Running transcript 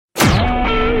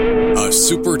A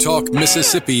Super Talk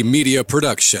Mississippi media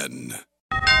production.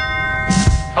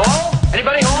 Hello?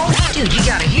 Anybody home? Dude, you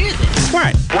gotta hear this.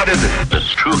 What is it? Its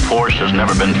true force has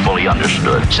never been fully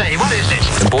understood. Say, what is this?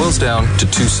 It boils down to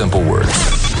two simple words.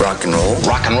 Rock and roll.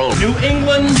 Rock and roll. New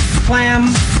England clam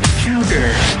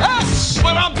chowder. That's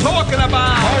what I'm talking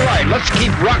about. All right, let's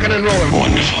keep rocking and rolling.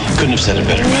 Wonderful. Couldn't have said it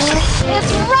better myself.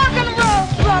 It's rock and roll,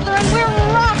 brother, and we're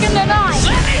rocking tonight.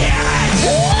 Let me hear it.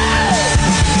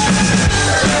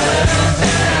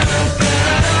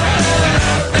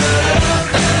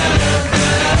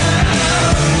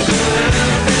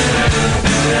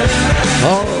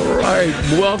 All right,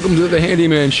 welcome to the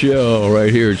Handyman Show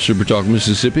right here at Super Talk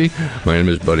Mississippi. My name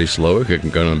is Buddy Slowick. I'm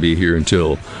going to be here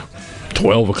until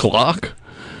 12 o'clock.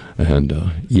 And,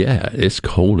 yeah, it's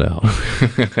cold out.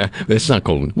 It's not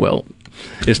cold. Well,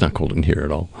 it's not cold in here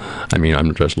at all. I mean,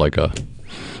 I'm dressed like I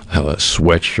have a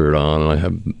sweatshirt on, and I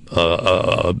have,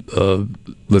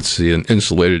 let's see, an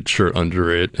insulated shirt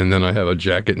under it, and then I have a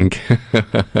jacket.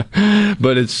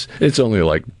 But it's only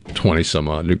like 20 some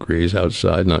odd degrees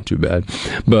outside, not too bad.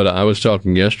 But I was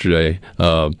talking yesterday,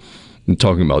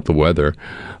 talking about the weather.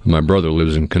 My brother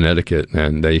lives in Connecticut,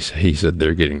 and he said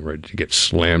they're getting ready to get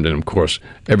slammed. And of course,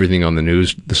 everything on the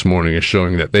news this morning is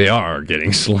showing that they are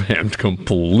getting slammed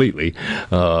completely.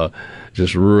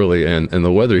 Just really, and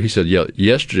the weather, he said, yeah,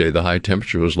 yesterday the high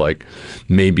temperature was like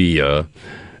maybe in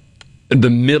the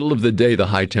middle of the day, the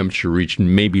high temperature reached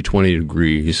maybe 20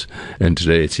 degrees, and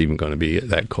today it's even going to be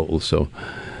that cold. So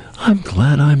I'm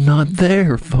glad I'm not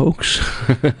there, folks.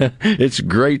 It's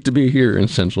great to be here in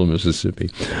central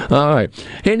Mississippi. All right,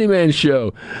 Handyman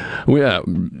Show. We have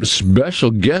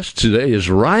special guest today is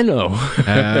Rhino.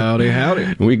 Howdy,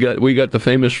 howdy. We got the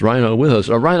famous Rhino with us.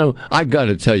 Rhino, I got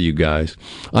to tell you guys,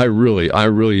 I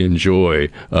really enjoy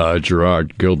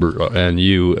Gerard Gilbert and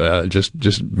you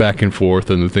just back and forth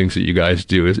and the things that you guys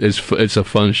do. It's a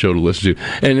fun show to listen to,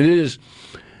 and it is.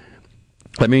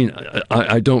 I mean,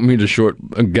 I don't mean to short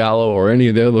Gallo or any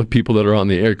of the other people that are on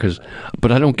the air, but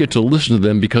I don't get to listen to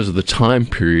them because of the time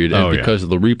period and because of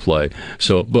the replay.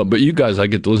 So, but you guys, I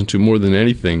get to listen to more than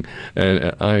anything,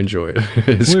 and I enjoy it.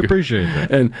 We appreciate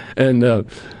that. And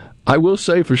I will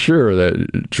say for sure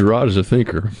that Gerard is a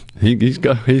thinker. He's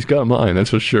got mine, that's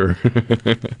for sure.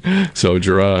 So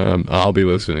Gerard, I'll be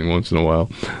listening once in a while.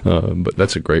 But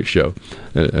that's a great show.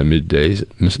 Middays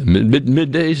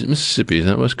at Mississippi, is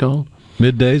that what it's called?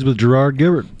 Middays with Gerard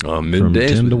Gilbert.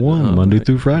 Middays from 10 to 1, Monday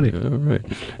through Friday. All right.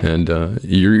 And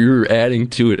you're adding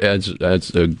to it adds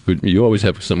a good. You always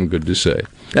have something good to say,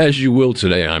 as you will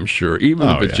today, I'm sure. Even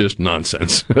if it's just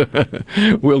nonsense,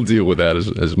 we'll deal with that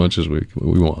as much as we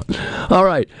want. All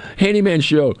right, Handyman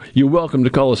Show. You're welcome to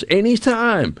call us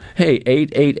anytime. Hey,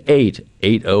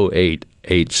 888-808.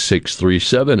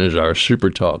 8637 is our Super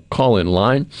Talk call-in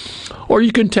line, or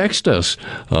you can text us.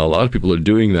 A lot of people are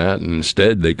doing that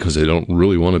instead because they don't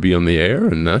really want to be on the air,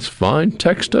 and that's fine.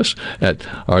 Text us at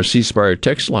our C Spire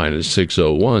text line at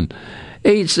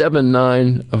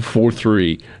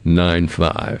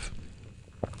 601-879-4395.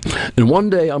 And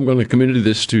one day I'm going to come into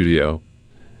this studio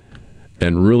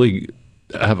and really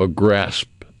have a grasp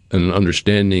and an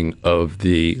understanding of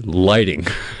the lighting.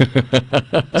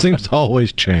 Seems to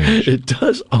always change. It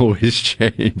does always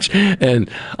change. And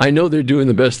I know they're doing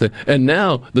the best thing. And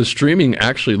now the streaming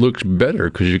actually looks better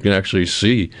because you can actually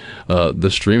see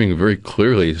the streaming very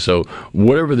clearly. So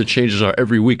whatever the changes are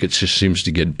every week, it just seems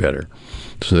to get better.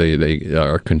 So they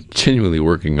are continually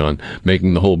working on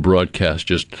making the whole broadcast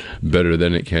just better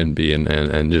than it can be,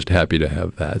 and just happy to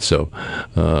have that. So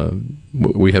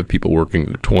we have people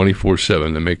working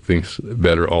 24/7 to make things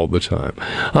better all the time.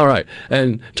 All right,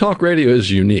 and talk radio is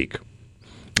unique.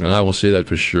 And I will say that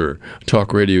for sure.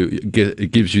 Talk radio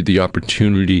gives you the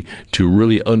opportunity to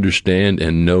really understand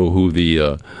and know who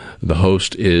the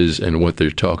host is and what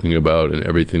they're talking about and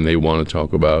everything they want to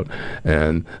talk about,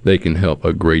 and they can help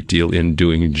a great deal in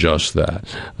doing just that.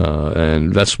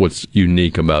 And that's what's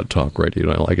unique about talk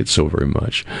radio. I like it so very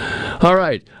much. All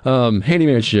right,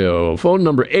 Handyman Show. Phone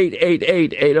number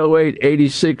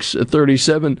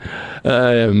 888-808-8637.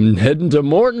 Heading to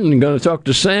Morton. Going to talk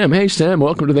to Sam. Hey, Sam.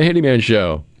 Welcome to the Handyman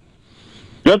Show.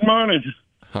 Good morning.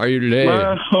 How are you today?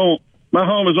 My home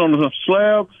is on a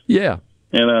slab. Yeah.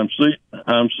 And I'm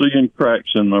seeing cracks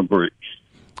in my bricks.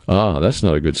 Ah, that's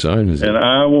not a good sign, is it? And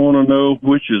I want to know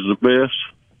which is the best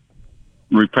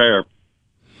repair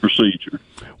procedure.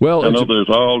 Well, I know there's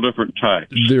all different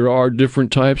types. There are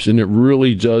different types, and it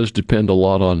really does depend a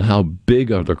lot on how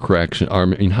big are the cracks. I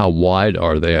mean, how wide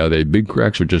are they? Are they big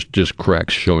cracks or just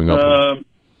cracks showing up?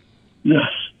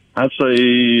 I'd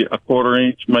say a quarter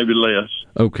inch, maybe less.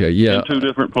 Okay, yeah. In 2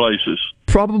 different places.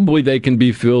 Probably they can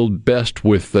be filled best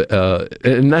with,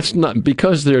 and that's not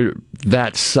because they're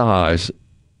that size.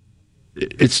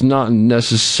 It's not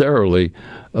necessarily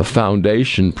a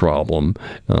foundation problem.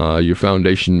 Your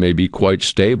foundation may be quite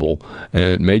stable, and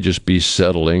it may just be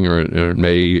settling, or it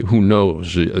may, who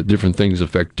knows, different things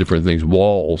affect different things.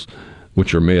 Walls,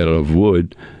 which are made out of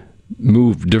wood,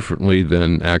 move differently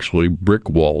than actually brick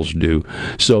walls do.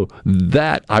 So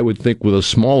that, I would think, with a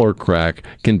smaller crack,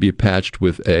 can be patched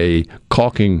with a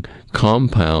caulking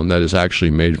compound that is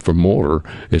actually made for mortar.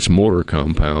 It's mortar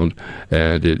compound,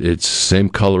 and it's same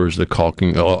color as the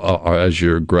caulking, as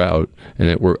your grout, and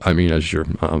as your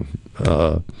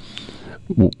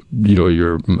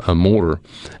your mortar,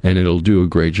 and it'll do a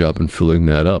great job in filling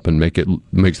that up and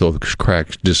makes those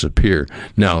cracks disappear.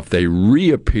 Now, if they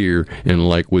reappear in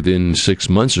within 6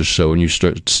 months or so, and you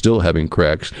start still having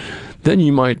cracks, then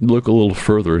you might look a little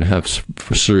further and have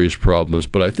serious problems.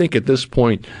 But I think at this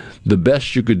point, the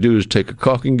best you could do is take a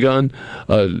caulking gun,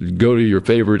 go to your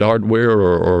favorite hardware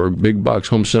or big box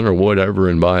home center or whatever,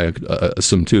 and buy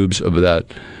some tubes of that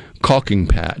caulking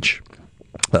patch.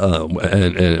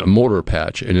 And a mortar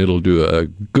patch, and it'll do a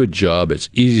good job. It's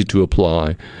easy to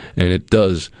apply, and it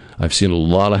does. I've seen a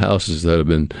lot of houses that have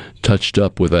been touched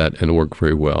up with that and work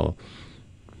very well.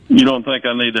 You don't think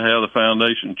I need to have the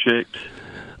foundation checked?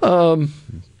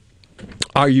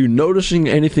 Are you noticing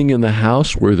anything in the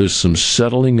house where there's some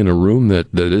settling in a room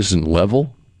that isn't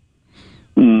level?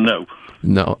 No.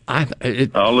 No.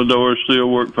 All the doors still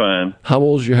work fine. How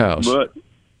old's your house? But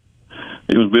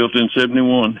it was built in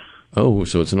 1971. Oh,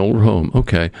 so it's an older home.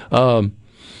 Okay.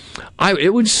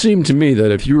 It would seem to me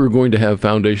that if you were going to have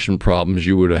foundation problems,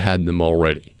 you would have had them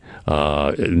already.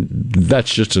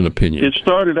 That's just an opinion. It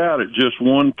started out at just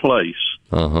one place,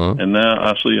 and now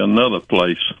I see another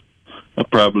place,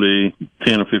 probably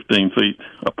 10 or 15 feet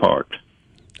apart.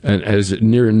 And is it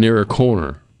near a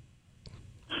corner?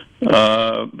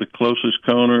 The closest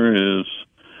corner is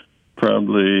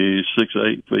probably 6 or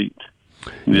 8 feet.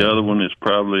 The other one is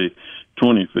probably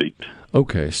 20 feet.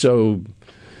 Okay, so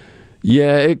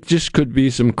yeah, it just could be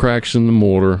some cracks in the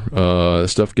mortar.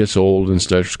 Stuff gets old and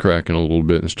starts cracking a little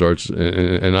bit and starts.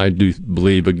 And I do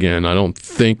believe, again, I don't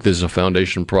think there's a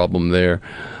foundation problem there.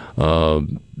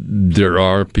 There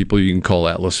are people you can call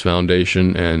Atlas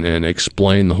Foundation and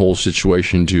explain the whole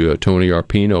situation to Tony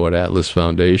Arpino at Atlas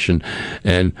Foundation,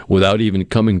 and without even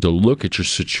coming to look at your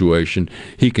situation,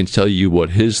 he can tell you what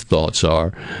his thoughts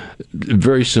are.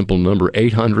 Very simple number,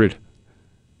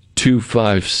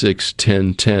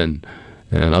 800-256-1010,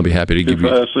 and I'll be happy to give you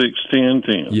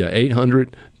 256-1010. Yeah,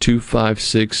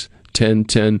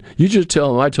 800-256-1010. You just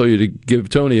tell him I told you to give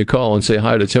Tony a call and say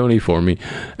hi to Tony for me.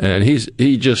 And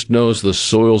he just knows the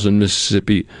soils in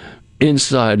Mississippi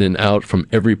inside and out from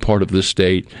every part of the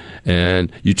state.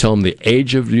 And you tell him the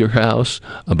age of your house,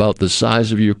 about the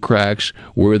size of your cracks,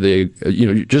 where they,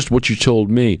 just what you told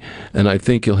me. And I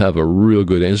think he'll have a real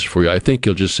good answer for you. I think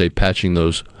he'll just say patching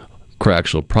those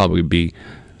cracks will probably be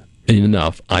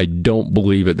enough. I don't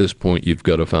believe at this point you've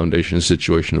got a foundation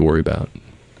situation to worry about.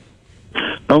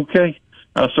 Okay.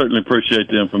 I certainly appreciate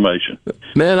the information.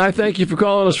 Man, I thank you for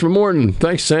calling us from Morton.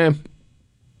 Thanks, Sam.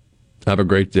 Have a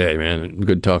great day, man.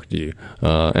 Good talking to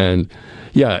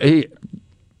you.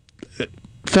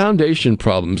 Foundation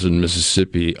problems in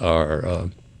Mississippi are,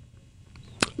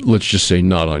 let's just say,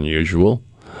 not unusual.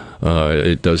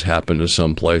 It does happen to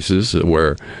some places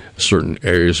where certain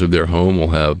areas of their home will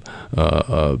have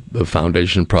a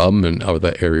foundation problem and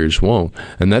other areas won't.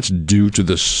 And that's due to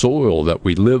the soil that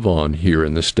we live on here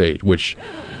in the state, which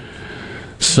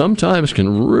sometimes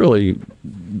can really,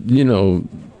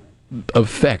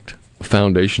 affect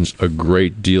foundations a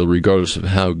great deal, regardless of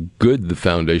how good the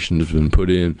foundation has been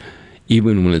put in,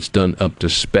 even when it's done up to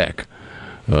spec.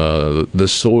 The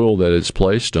soil that it's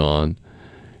placed on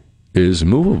is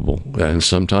movable, and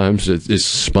sometimes it's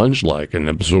sponge-like and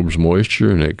absorbs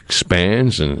moisture, and it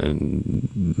expands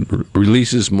and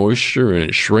releases moisture, and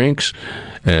it shrinks,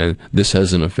 and this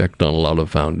has an effect on a lot of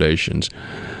foundations.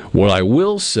 What I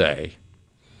will say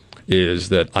is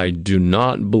that I do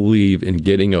not believe in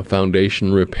getting a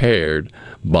foundation repaired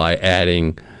by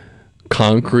adding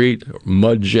concrete,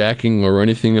 mud jacking, or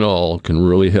anything at all can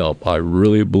really help. I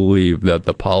really believe that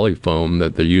the polyfoam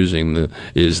that they're using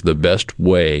is the best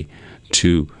way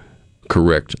to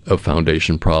correct a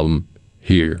foundation problem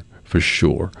here for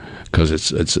sure, because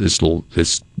it's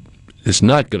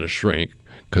not going to shrink,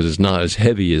 because it's not as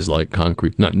heavy as like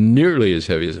concrete, not nearly as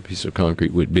heavy as a piece of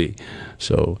concrete would be.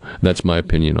 So that's my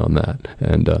opinion on that.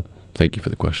 And thank you for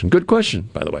the question. Good question,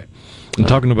 by the way. And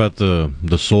talking about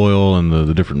the soil and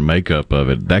the different makeup of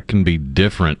it, that can be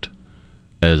different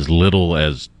as little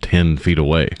as 10 feet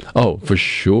away. Oh, for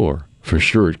sure. For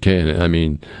sure it can. I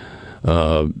mean,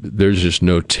 there's just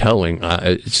no telling.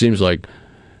 It seems like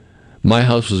my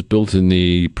house was built in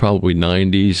the probably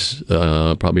 90s,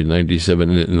 probably 97,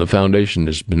 and the foundation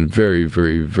has been very,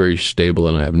 very, very stable,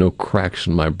 and I have no cracks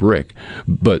in my brick.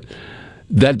 But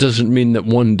that doesn't mean that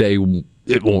one day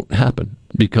it won't happen,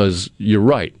 because you're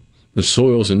right. The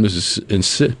soils in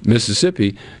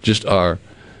Mississippi just are,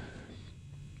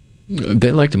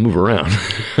 they like to move around.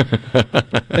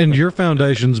 And your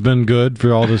foundation's been good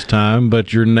for all this time,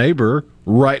 but your neighbor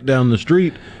right down the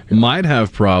street might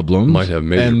have problems. Might have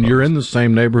major problems. You're in the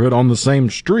same neighborhood on the same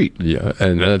street. Yeah,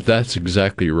 and that's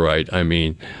exactly right. I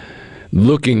mean,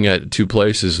 looking at two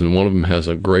places, and one of them has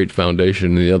a great foundation,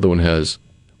 and the other one has,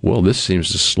 well, this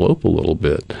seems to slope a little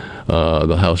bit,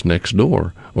 the house next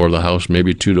door, or the house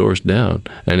maybe 2 doors down.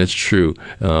 And it's true.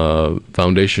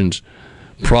 Foundations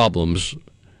problems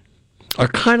are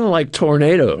kind of like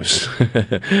tornadoes.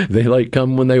 They like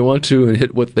come when they want to and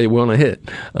hit what they want to hit.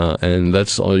 And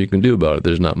that's all you can do about it.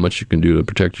 There's not much you can do to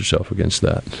protect yourself against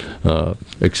that,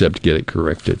 except get it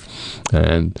corrected.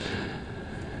 And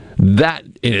that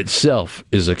in itself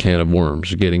is a can of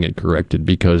worms, getting it corrected,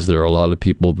 because there are a lot of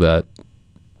people that,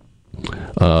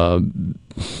 how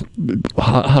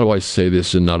do I say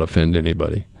this and not offend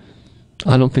anybody?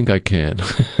 I don't think I can.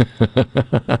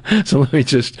 So let me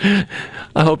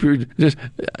I hope you're just,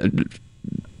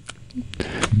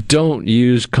 don't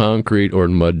use concrete or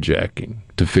mud jacking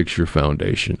to fix your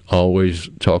foundation. Always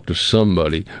talk to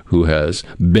somebody who has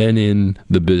been in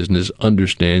the business,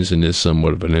 understands, and is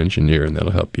somewhat of an engineer, and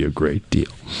that'll help you a great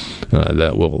deal.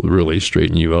 That will really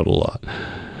straighten you out a lot.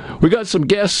 We got some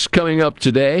guests coming up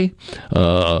today.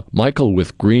 Michael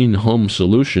with Green Home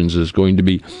Solutions is going to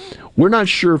be, we're not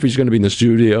sure if he's going to be in the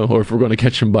studio or if we're going to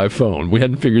catch him by phone. We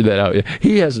hadn't figured that out yet.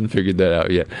 He hasn't figured that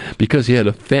out yet, because he had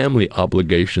a family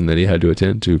obligation that he had to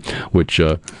attend to, which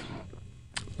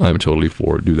I'm totally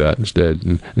for. Do that instead.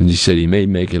 And he said he may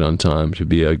make it on time to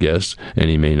be a guest, and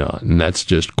he may not. And that's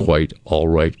just quite all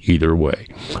right either way.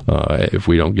 If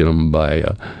we don't get him by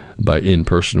in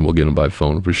person, we'll get him by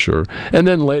phone for sure. And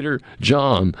then later,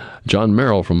 John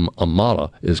Merrill from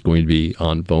Amada is going to be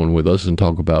on phone with us and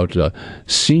talk about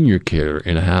senior care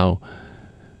and how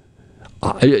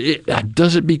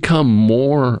does it become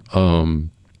more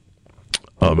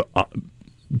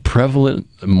prevalent,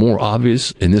 more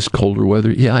obvious in this colder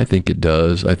weather? Yeah, I think it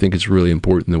does. I think it's really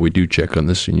important that we do check on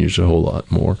the seniors a whole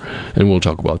lot more, and we'll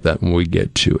talk about that when we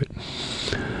get to it.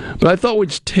 But I thought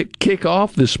we'd kick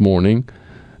off this morning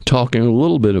talking a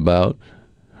little bit about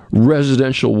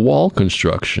residential wall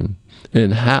construction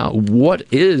and what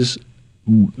is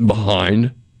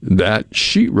behind that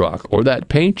sheetrock or that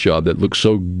paint job that looks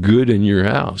so good in your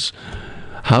house.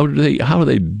 How do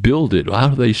they build it? How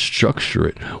do they structure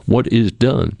it? What is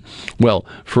done? Well,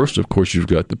 first, of course, you've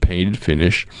got the painted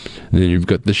finish, and then you've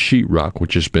got the sheetrock,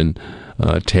 which has been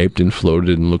taped and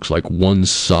floated and looks like one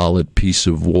solid piece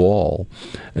of wall.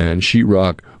 And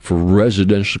sheetrock for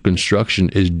residential construction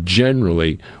is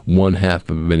generally 1/2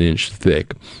 of an inch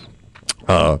thick.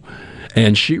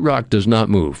 And sheetrock does not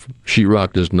move.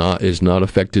 Sheetrock is not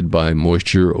affected by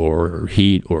moisture or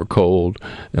heat or cold.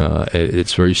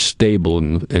 It's very stable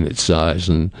in its size.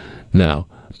 And now,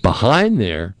 behind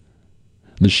there,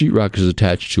 the sheetrock is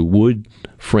attached to wood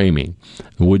framing,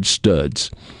 wood studs.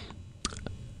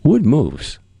 Wood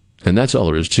moves, and that's all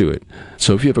there is to it.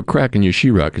 So if you have a crack in your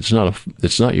sheetrock, it's not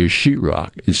your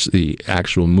sheetrock. It's the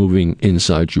actual moving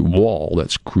inside your wall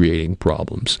that's creating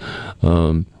problems.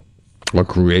 Or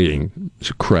creating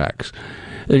cracks.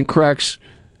 And cracks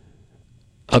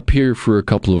appear for a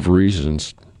couple of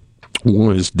reasons.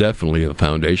 One is definitely a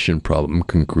foundation problem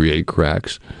can create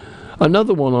cracks.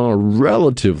 Another one on a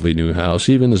relatively new house,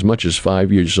 even as much as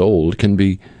 5 years old, can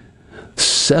be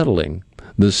settling.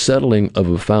 The settling of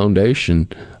a foundation,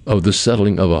 of the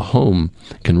settling of a home,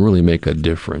 can really make a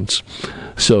difference.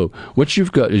 So what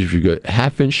you've got is you've got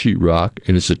 1/2 inch sheetrock,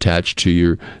 and it's attached to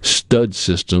your stud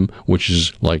system, which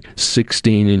is like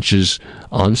 16 inches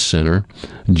on center,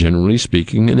 generally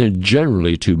speaking, and they're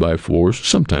generally 2x4s.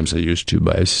 Sometimes they use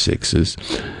 2x6s.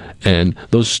 And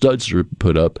those studs are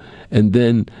put up, and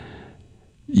then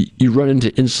you run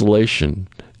into insulation.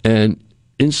 And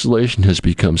insulation has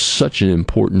become such an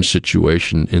important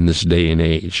situation in this day and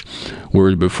age,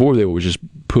 where before they were just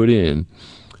put in,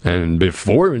 and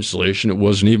before insulation, it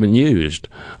wasn't even used.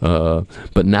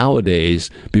 But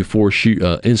nowadays, before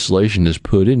insulation is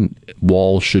put in,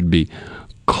 walls should be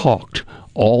caulked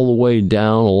all the way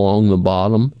down along the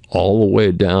bottom, all the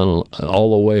way down,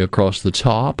 all the way across the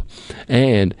top,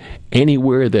 and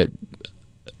anywhere that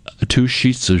 2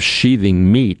 sheets of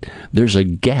sheathing meet, there's a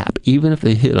gap. Even if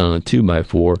they hit on a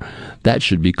 2x4, that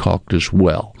should be caulked as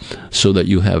well, so that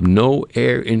you have no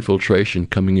air infiltration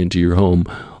coming into your home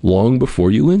long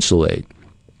before you insulate.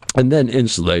 And then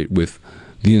insulate with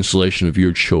the insulation of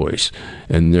your choice.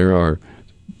 And there are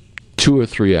 2 or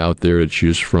 3 out there to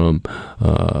choose from.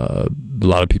 A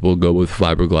lot of people go with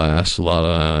fiberglass.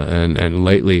 And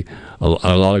lately,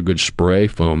 a lot of good spray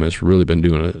foam has really been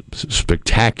doing a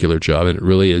spectacular job, and it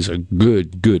really is a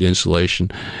good insulation.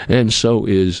 And so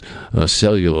is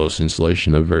cellulose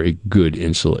insulation, a very good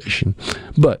insulation.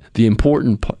 But the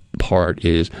important part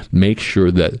is make sure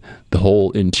that the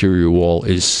whole interior wall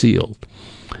is sealed.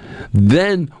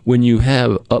 Then, when you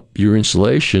have up your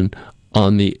insulation,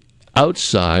 on the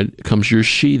outside comes your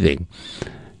sheathing.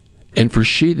 And for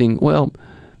sheathing, well,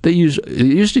 they used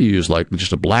to use like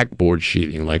just a blackboard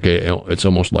sheathing, it's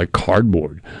almost like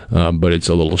cardboard, but it's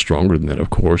a little stronger than that, of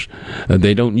course.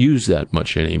 They don't use that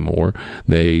much anymore.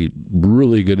 They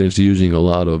really get into using a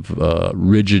lot of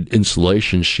rigid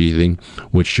insulation sheathing,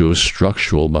 which is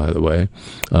structural, by the way.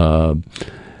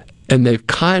 And they've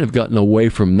kind of gotten away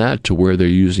from that to where they're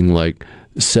using like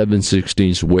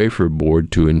 7/16 wafer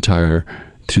board to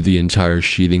the entire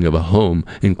sheathing of a home,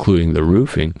 including the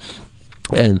roofing.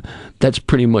 And that's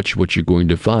pretty much what you're going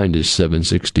to find is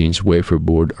 7/16 wafer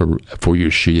board for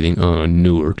your sheathing on a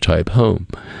newer type home.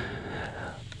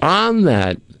 On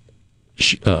that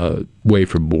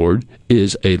wafer board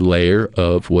is a layer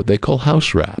of what they call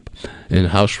house wrap. And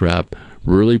house wrap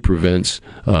really prevents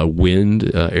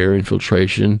wind, air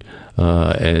infiltration,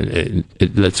 and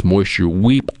it lets moisture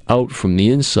weep out from the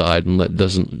inside and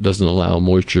doesn't allow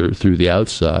moisture through the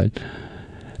outside.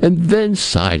 And then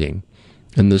siding.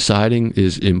 And the siding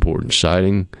is important.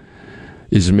 Siding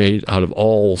is made out of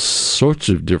all sorts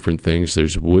of different things.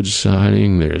 There's wood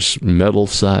siding, there's metal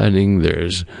siding,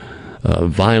 there's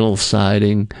vinyl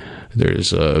siding,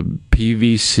 there's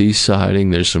PVC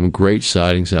siding. There's some great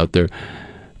sidings out there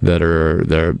that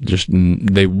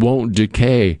they won't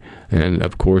decay. And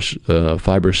of course,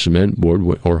 fiber cement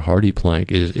board or hardy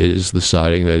plank is the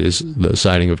siding that is the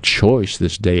siding of choice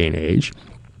this day and age.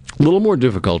 A little more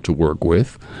difficult to work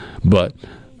with, but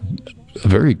a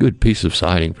very good piece of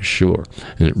siding for sure.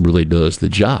 And it really does the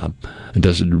job. It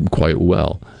does it quite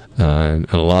well. And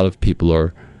a lot of people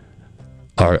are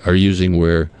using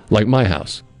where, like my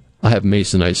house, I have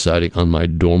masonite siding on my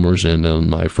dormers and on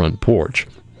my front porch.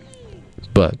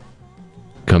 But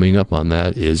coming up on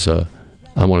that is I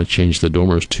want to change the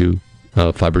dormers to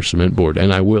fiber cement board,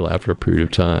 and I will after a period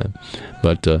of time.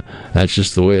 But that's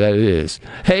just the way that it is.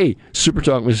 Hey, Super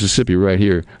Talk Mississippi right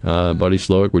here. Buddy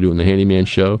Slowick, we're doing the Handyman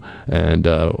Show, and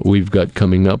we've got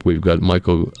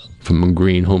Michael from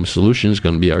Green Home Solutions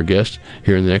going to be our guest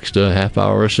here in the next half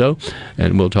hour or so,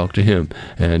 and we'll talk to him.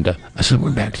 And I said,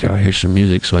 we're back there. I hear some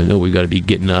music, so I know we got to be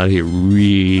getting out of here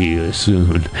real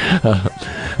soon.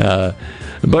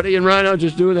 Buddy and Rhino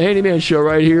just doing the Handyman Show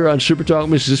right here on Super Talk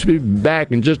Mississippi.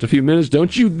 Back in just a few minutes.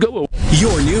 Don't you go.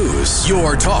 Your news,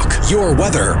 your talk, your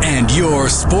weather, and your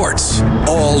sports.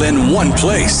 All in one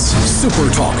place.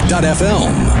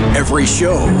 Supertalk.fm. Every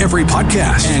show, every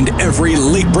podcast, and every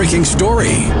late-breaking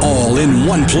story. All in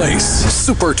one place.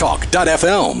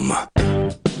 Supertalk.fm.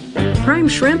 Prime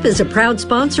Shrimp is a proud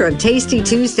sponsor of Tasty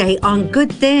Tuesday on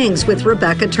Good Things with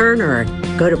Rebecca Turner.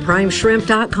 Go to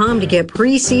primeshrimp.com to get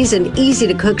pre-seasoned,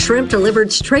 easy-to-cook shrimp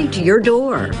delivered straight to your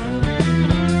door.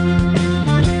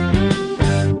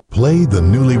 Play the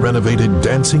newly renovated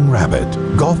Dancing Rabbit.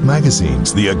 Golf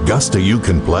Magazine's The Augusta You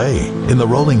Can Play. In the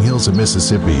rolling hills of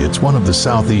Mississippi, it's one of the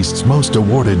Southeast's most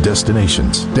awarded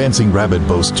destinations. Dancing Rabbit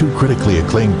boasts 2 critically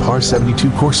acclaimed par 72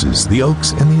 courses, the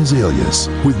Oaks and the Azaleas.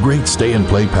 With great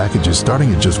stay-and-play packages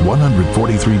starting at just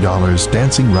 $143,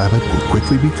 Dancing Rabbit will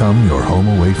quickly become your home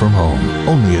away from home.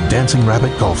 Only at Dancing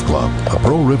Rabbit Golf Club, a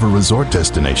Pearl River resort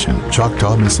destination,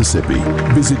 Choctaw, Mississippi.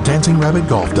 Visit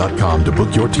DancingRabbitGolf.com to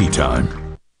book your tee time.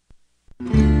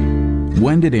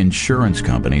 When did insurance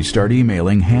companies start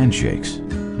emailing handshakes?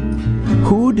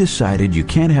 Who decided you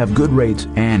can't have good rates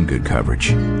and good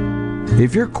coverage?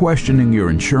 If you're questioning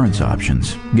your insurance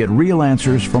options, get real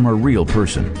answers from a real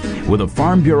person. With a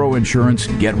Farm Bureau Insurance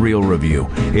Get Real review.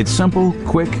 It's simple,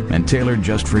 quick, and tailored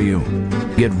just for you.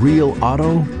 Get real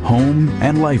auto, home,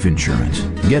 and life insurance.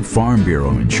 Get Farm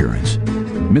Bureau Insurance.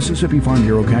 Mississippi Farm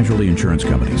Bureau Casualty Insurance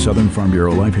Company. Southern Farm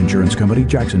Bureau Life Insurance Company,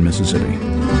 Jackson, Mississippi.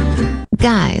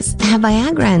 Guys, have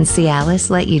Viagra and Cialis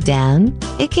let you down?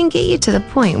 It can get you to the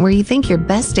point where you think your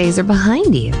best days are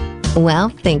behind you. Well,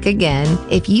 think again.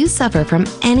 If you suffer from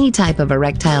any type of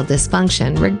erectile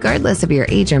dysfunction, regardless of your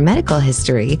age or medical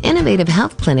history, Innovative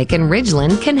Health Clinic in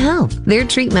Ridgeland can help. Their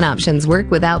treatment options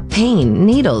work without pain,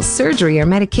 needles, surgery, or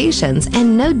medications,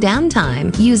 and no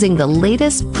downtime, using the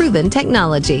latest proven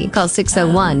technology. Call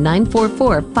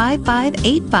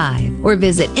 601-944-5585 or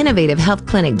visit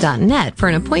innovativehealthclinic.net for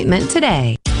an appointment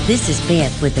today. This is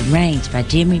Beth with The Range by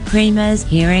Jimmy Primos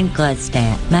here in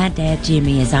Gladstadt. My dad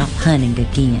Jimmy is off hunting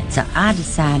again, so I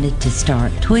decided to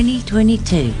start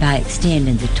 2022 by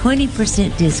extending the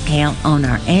 20% discount on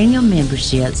our annual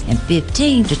memberships and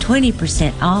 15 to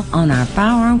 20% off on our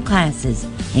firearm classes,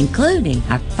 including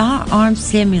our firearm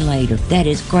simulator that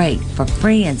is great for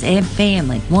friends and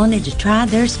family wanting to try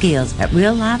their skills at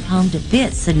real-life home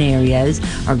defense scenarios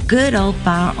or good old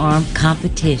firearm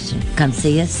competition. Come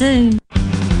see us soon.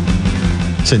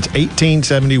 Since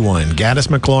 1871, Gaddis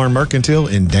McLaurin Mercantile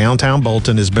in downtown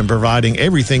Bolton has been providing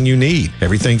everything you need.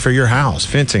 Everything for your house,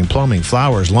 fencing, plumbing,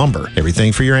 flowers, lumber.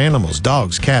 Everything for your animals,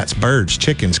 dogs, cats, birds,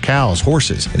 chickens, cows,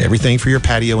 horses. And everything for your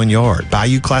patio and yard.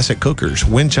 Bayou Classic cookers,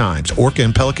 wind chimes, Orca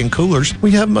and Pelican coolers. We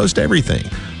have most everything.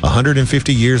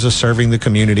 150 years of serving the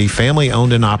community, family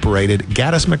owned and operated.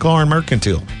 Gaddis McLaurin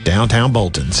Mercantile, downtown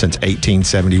Bolton since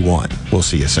 1871. We'll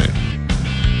see you soon.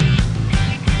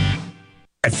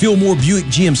 At Fillmore Buick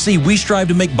GMC, we strive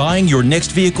to make buying your next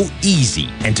vehicle easy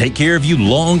and take care of you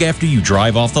long after you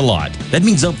drive off the lot. That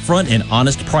means upfront and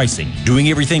honest pricing, doing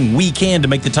everything we can to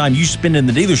make the time you spend in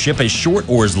the dealership as short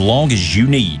or as long as you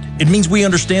need. It means we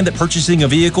understand that purchasing a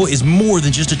vehicle is more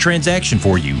than just a transaction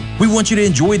for you. We want you to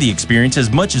enjoy the experience as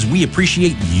much as we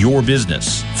appreciate your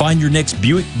business. Find your next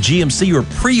Buick, GMC, or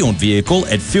pre-owned vehicle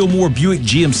at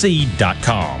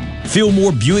FillmoreBuickGMC.com.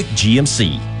 Fillmore Buick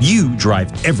GMC. You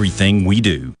drive everything we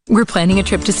do. We're planning a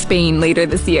trip to Spain later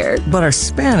this year. But our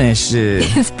Spanish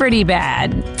is pretty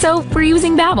bad. So we're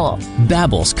using Babbel.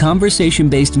 Babbel's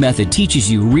conversation-based method teaches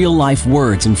you real-life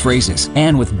words and phrases.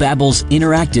 And with Babbel's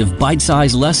interactive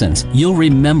bite-sized lessons, you'll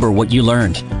remember what you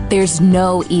learned. There's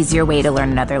no easier way to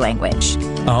learn another language.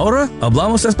 Ahora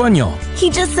hablamos español. He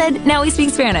just said now he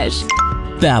speaks Spanish.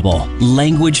 Babbel,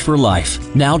 language for life.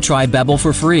 Now try Babbel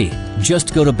for free.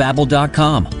 Just go to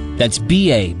Babbel.com. That's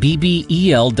BABBEL.com.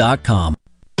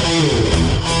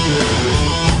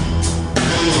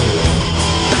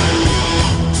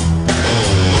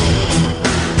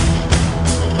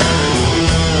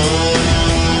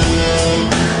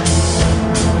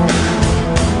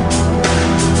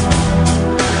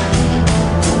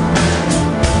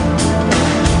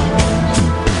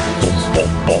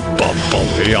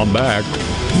 Hey, I'm back.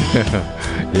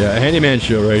 Yeah, Handyman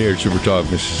Show right here at Super Talk,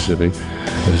 Mississippi.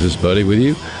 This is Buddy with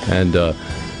you, and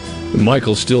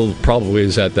Michael still probably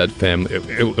is at that family.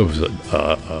 It was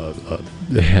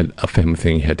they had a family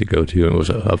thing he had to go to, and it was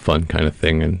a fun kind of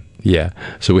thing, and yeah,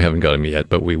 so we haven't got him yet,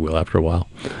 but we will after a while,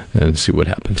 and see what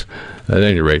happens. At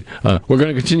any rate, we're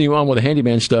going to continue on with the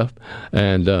handyman stuff,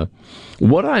 and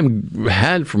what I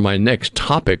had for my next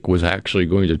topic was actually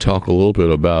going to talk a little bit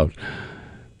about.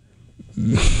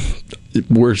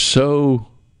 We're so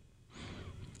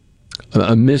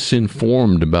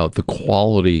misinformed about the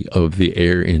quality of the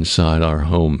air inside our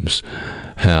homes.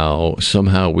 How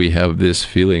somehow we have this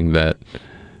feeling that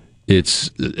it's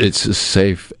a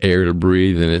safe air to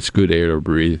breathe and it's good air to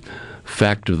breathe.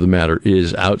 Fact of the matter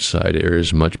is, outside air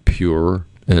is much purer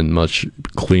and much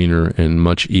cleaner and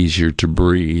much easier to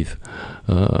breathe.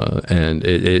 And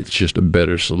it's just a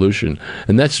better solution.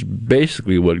 And that's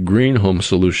basically what Green Home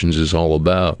Solutions is all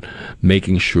about,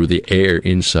 making sure the air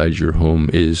inside your home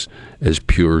is as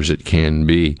pure as it can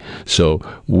be. So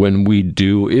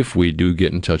if we do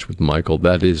get in touch with Michael,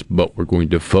 that is what we're going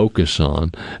to focus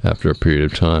on after a period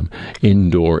of time,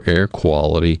 indoor air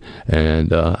quality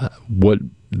and what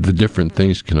the different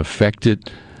things can affect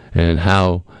it and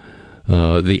how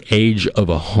the age of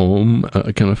a home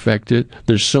can affect it.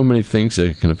 There's so many things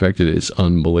that can affect it. It's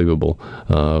unbelievable.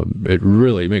 It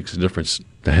really makes a difference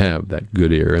to have that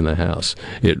good air in the house.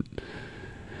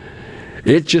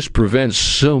 It just prevents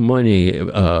so many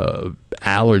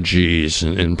allergies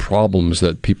and problems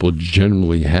that people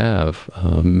generally have.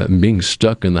 Being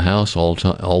stuck in the house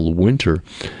all winter,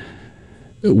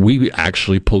 we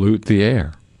actually pollute the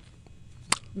air.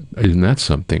 Isn't that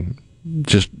something?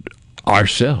 Just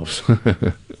ourselves.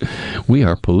 We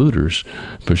are polluters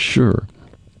for sure,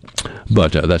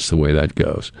 but that's the way that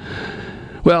goes.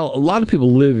 Well, a lot of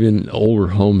people live in older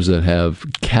homes that have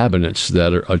cabinets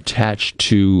that are attached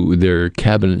to their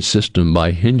cabinet system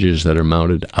by hinges that are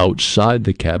mounted outside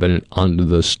the cabinet onto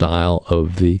the style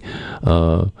of the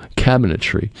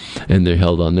cabinetry, and they're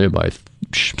held on there by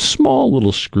small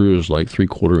little screws, like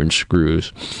 3/4 inch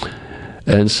screws.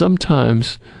 And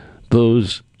sometimes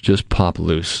those just pop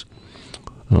loose.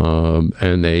 And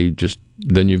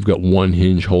then you've got one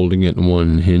hinge holding it and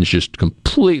one hinge just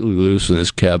completely loose, and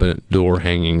this cabinet door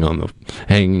hanging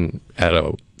at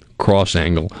a cross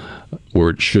angle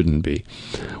where it shouldn't be.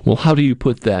 Well, how do you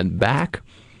put that back?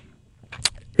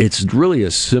 It's really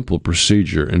a simple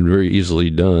procedure and very easily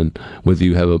done. Whether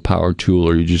you have a power tool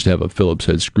or you just have a Phillips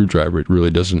head screwdriver, it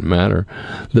really doesn't matter.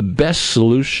 The best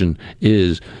solution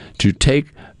is to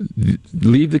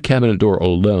leave the cabinet door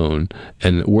alone,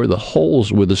 and where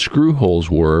the screw holes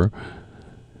were,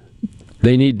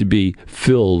 they need to be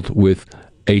filled with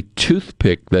a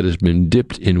toothpick that has been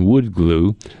dipped in wood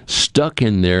glue, stuck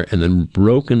in there, and then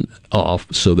broken off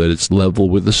so that it's level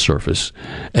with the surface,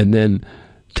 and then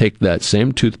take that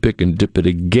same toothpick and dip it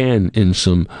again in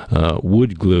some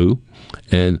wood glue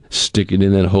and stick it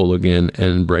in that hole again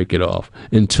and break it off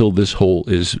until this hole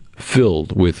is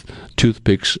filled with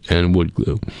toothpicks and wood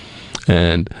glue.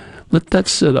 And let that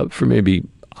sit up for maybe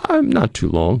not too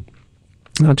long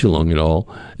at all,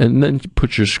 and then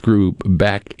put your screw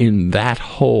back in that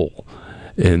hole.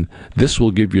 And this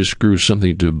will give your screw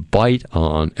something to bite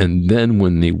on, and then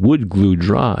when the wood glue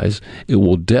dries, it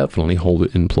will definitely hold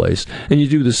it in place. And you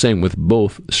do the same with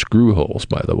both screw holes,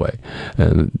 by the way.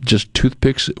 And just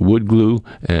toothpicks, wood glue,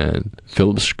 and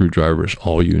Phillips screwdriver is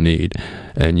all you need.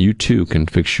 And you too can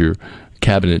fix your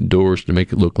cabinet doors to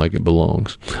make it look like it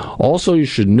belongs. Also, you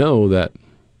should know that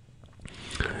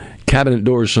cabinet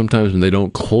doors, sometimes when they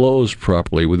don't close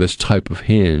properly with this type of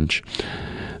hinge,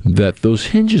 that those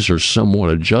hinges are somewhat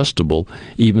adjustable,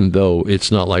 even though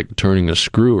it's not like turning a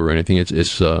screw or anything.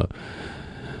 It's a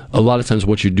lot of times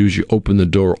what you do is you open the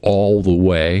door all the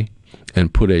way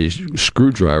and put a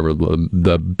screwdriver,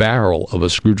 the barrel of a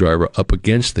screwdriver, up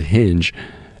against the hinge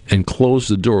and close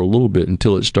the door a little bit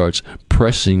until it starts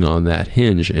pressing on that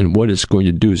hinge. And what it's going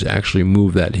to do is actually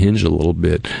move that hinge a little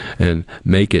bit and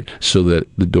make it so that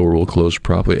the door will close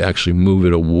properly, actually move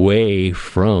it away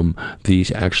from the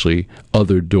actually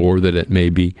other door that it may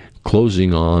be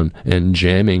closing on and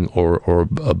jamming or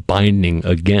binding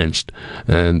against.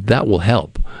 And that will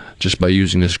help just by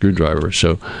using a screwdriver.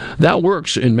 So that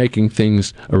works in making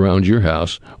things around your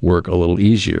house work a little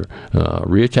easier.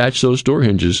 Reattach those door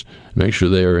hinges, make sure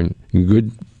they are in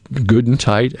good and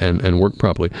tight and work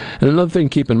properly. And another thing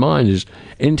to keep in mind is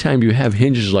anytime you have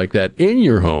hinges like that in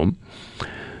your home,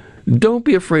 don't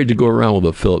be afraid to go around with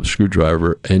a Phillips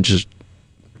screwdriver and just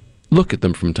look at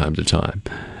them from time to time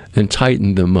and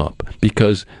tighten them up,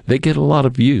 because they get a lot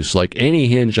of use. Like any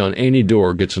hinge on any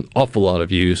door gets an awful lot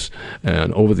of use,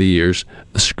 and over the years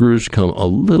the screws come a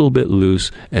little bit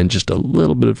loose, and just a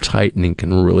little bit of tightening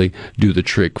can really do the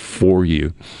trick for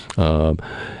you. And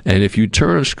if you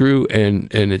turn a screw and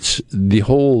it's the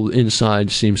whole inside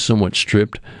seems somewhat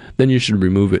stripped, then you should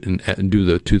remove it and do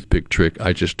the toothpick trick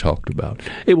I just talked about.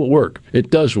 It will work. It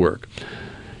does work.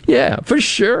 Yeah, for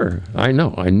sure. I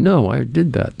know. I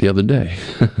did that the other day.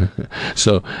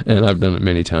 And I've done it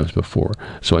many times before,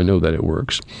 so I know that it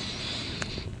works.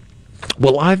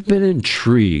 Well, I've been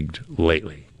intrigued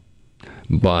lately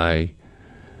by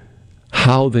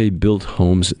how they built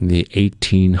homes in the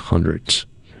 1800s.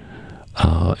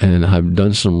 And I've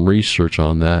done some research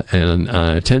on that, and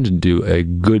I tend to do a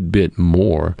good bit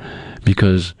more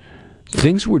because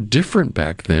things were different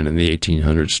back then in the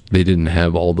 1800s. They didn't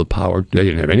have they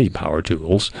didn't have any power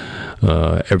tools.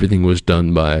 Everything was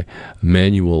done by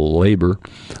manual labor.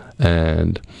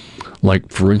 And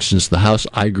like, for instance, the house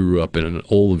I grew up in, an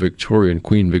old Victorian,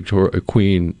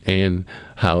 Queen Anne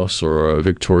house, or a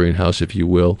Victorian house, if you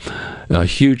will, a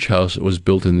huge house that was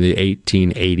built in the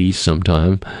 1880s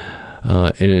sometime.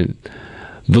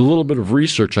 The little bit of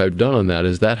research I've done on that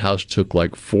is that house took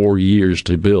like 4 years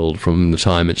to build from the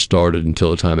time it started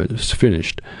until the time it was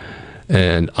finished.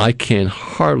 And I can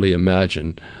hardly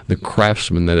imagine the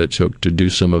craftsmen that it took to do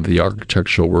some of the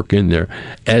architectural work in there,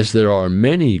 as there are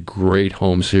many great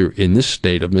homes here in this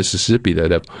state of Mississippi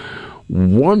that have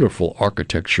wonderful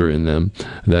architecture in them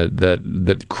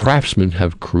that craftsmen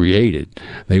have created.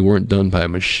 They weren't done by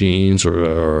machines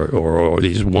or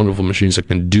these wonderful machines that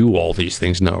can do all these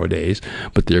things nowadays,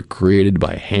 but they're created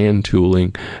by hand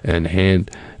tooling and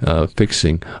hand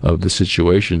fixing of the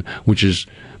situation, which is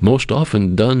most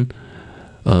often done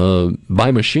by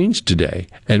machines today.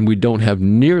 And we don't have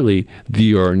nearly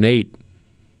the ornate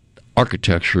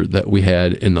architecture that we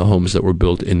had in the homes that were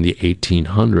built in the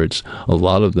 1800s. A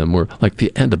lot of them were like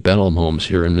the antebellum homes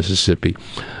here in Mississippi.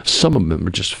 Some of them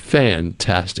are just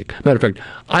fantastic. Matter of fact,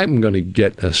 I'm going to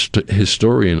get a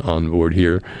historian on board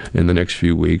here in the next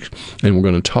few weeks, and we're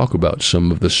going to talk about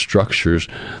some of the structures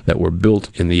that were built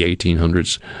in the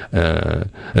 1800s,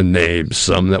 and name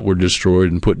some that were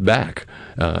destroyed and put back.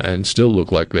 And still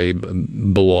look like they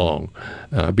belong,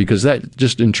 because that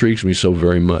just intrigues me so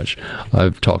very much.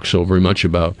 I've talked so very much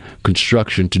about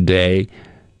construction today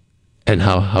and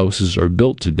how houses are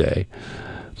built today.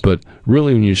 But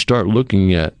really, when you start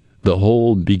looking at the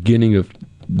whole beginning of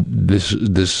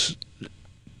this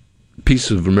piece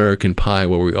of American pie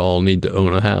where we all need to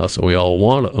own a house, and we all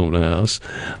want to own a house,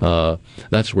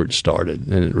 that's where it started.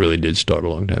 And it really did start a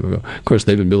long time ago. Of course,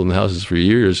 they've been building houses for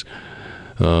years.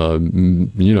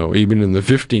 Even in the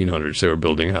 1500s, they were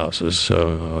building houses,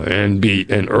 and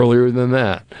earlier than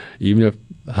that, even if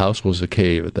the house was a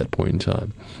cave at that point in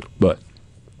time. But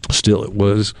still, it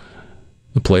was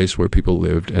the place where people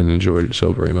lived and enjoyed it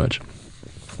so very much.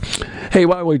 Hey,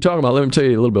 while we're talking about, let me tell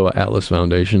you a little bit about Atlas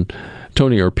Foundation.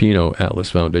 Tony Arpino,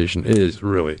 Atlas Foundation, is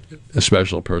really a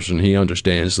special person. He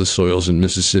understands the soils in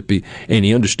Mississippi, and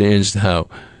he understands how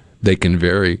they can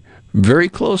vary very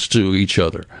close to each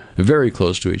other,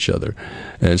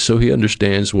 and so he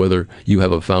understands whether you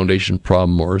have a foundation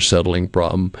problem or a settling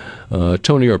problem.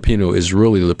 Tony Arpino is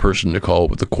really the person to call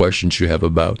with the questions you have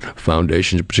about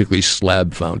foundations, particularly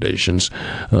slab foundations,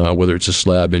 whether it's a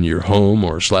slab in your home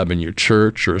or a slab in your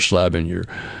church or a slab in your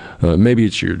maybe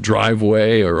it's your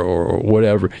driveway or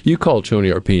whatever. You call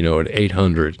Tony Arpino at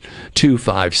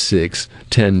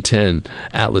 800-256-1010,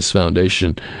 Atlas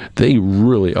Foundation. They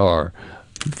really are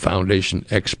foundation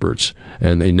experts,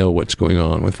 and they know what's going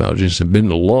on with foundations. They've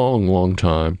been a long, long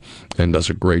time and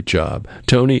does a great job.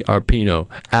 Tony Arpino,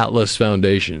 Atlas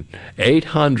Foundation,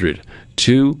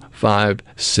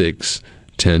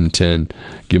 800-256-1010.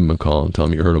 Give him a call and tell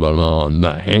him you heard about him on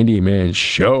the Handyman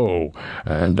Show.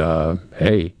 And,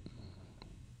 hey,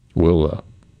 we'll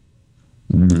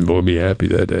be happy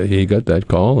that he got that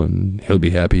call, and he'll be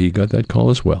happy he got that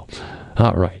call as well.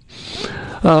 All right.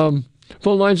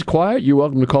 Phone line's quiet. You're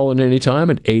welcome to call in anytime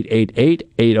at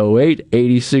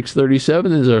 888-808-8637.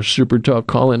 This is our Super Talk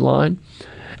call-in line.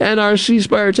 And our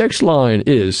C-Spire text line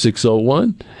is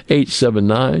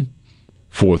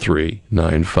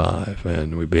 601-879-4395.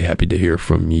 And we'd be happy to hear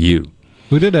from you.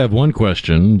 We did have one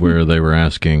question where they were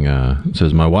asking, it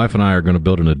says, my wife and I are going to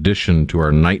build an addition to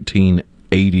our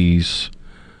 1980s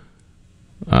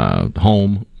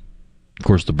home. Of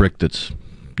course, the brick that's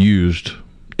used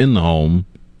in the home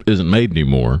isn't made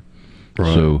anymore.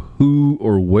 Right. So who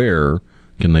or where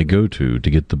can they go to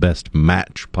get the best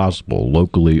match possible,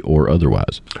 locally or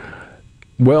otherwise?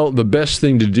 Well, the best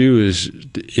thing to do is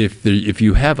if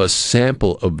you have a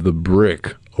sample of the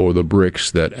brick or the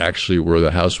bricks that actually where the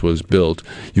house was built,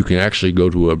 you can actually go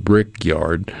to a brick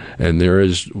yard, and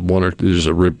there's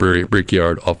a brick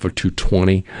yard off of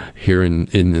 220 here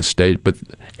in the state. But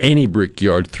any brick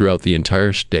yard throughout the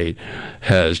entire state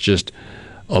has just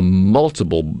a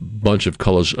multiple bunch of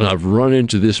colors. And I've run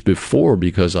into this before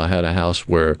because I had a house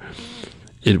where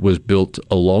it was built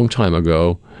a long time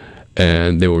ago,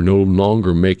 and they were no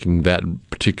longer making that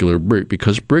particular brick,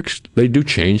 because bricks, they do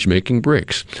change making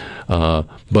bricks.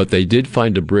 But they did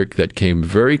find a brick that came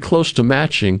very close to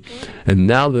matching, and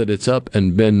now that it's up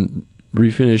and been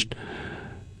refinished,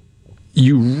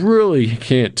 you really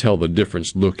can't tell the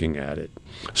difference looking at it.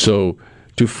 So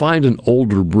to find an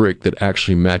older brick that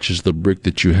actually matches the brick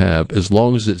that you have, as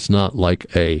long as it's not like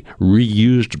a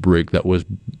reused brick that was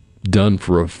done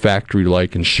for a factory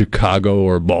like in Chicago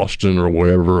or Boston or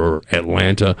wherever, or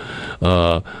Atlanta,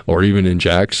 or even in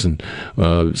Jackson,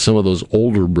 some of those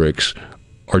older bricks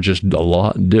are just a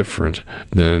lot different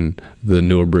than the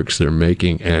newer bricks they're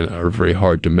making and are very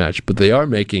hard to match. But they are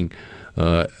making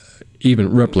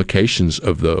even replications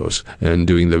of those and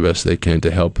doing the best they can to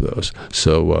help those.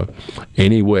 So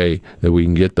any way that we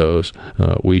can get those,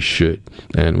 we should.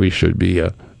 And we should be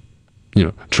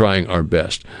trying our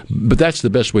best. But that's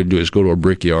the best way to do it, is go to a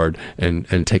brickyard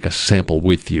and take a sample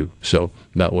with you. So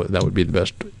that would be the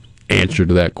best answer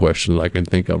to that question that I can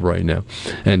think of right now.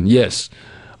 And yes,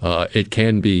 it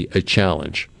can be a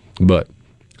challenge, but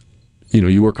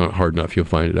you work on it hard enough, you'll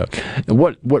find it out. And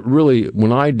what really,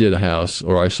 when I did a house,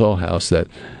 or I saw a house that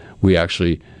we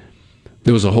actually,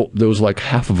 there was like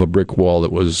half of a brick wall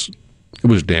that was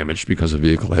damaged because a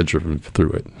vehicle had driven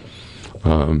through it.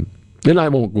 And I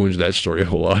won't go into that story a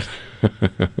whole lot,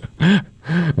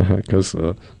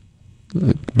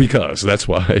 because that's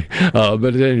why. But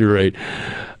at any rate,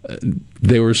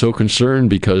 they were so concerned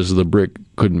because the brick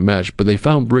couldn't match, but they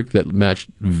found brick that matched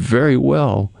very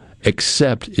well,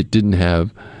 except it didn't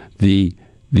have the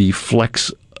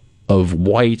flecks of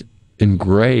white and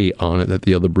gray on it that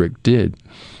the other brick did.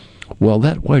 Well,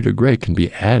 that white or gray can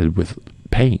be added with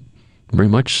paint, very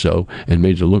much so, and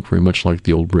made it look very much like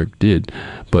the old brick did.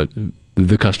 But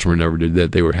the customer never did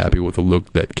that. They were happy with the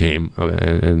look that came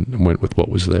and went with what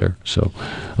was there. So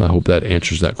I hope that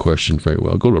answers that question very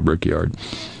well. Go to a Brickyard,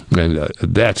 and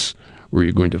that's where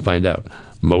you're going to find out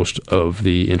most of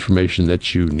the information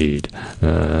that you need,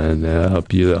 and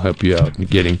help you out in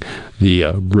getting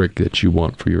the brick that you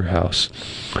want for your house.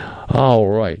 All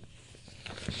right.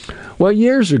 Well,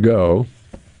 years ago,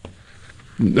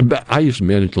 I used to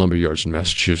manage lumber yards in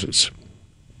Massachusetts,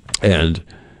 and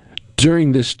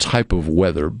during this type of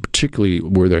weather, particularly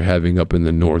where they're having up in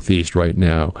the Northeast right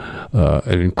now,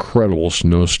 an incredible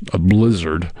a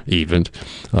blizzard even,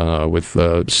 with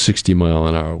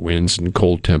 60-mile-an-hour winds and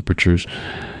cold temperatures.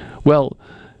 Well,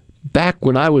 back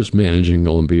when I was managing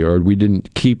the lumber yard, we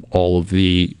didn't keep all of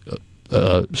the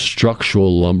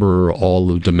structural lumber or all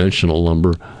the dimensional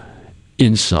lumber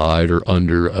inside or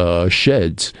under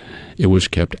sheds. It was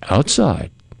kept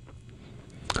outside.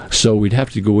 So we'd have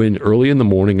to go in early in the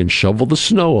morning and shovel the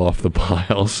snow off the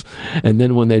piles, and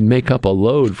then when they'd make up a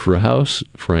load for a house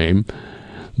frame,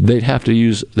 they'd have to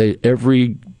use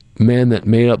every man that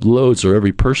made up loads, or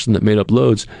every person that made up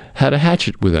loads, had a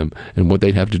hatchet with them, and what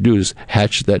they'd have to do is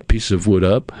hatch that piece of wood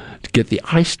up to get the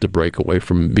ice to break away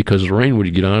from it, because the rain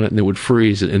would get on it and it would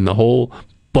freeze it, and the whole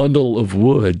bundle of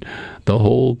wood, the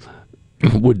whole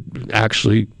would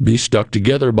actually be stuck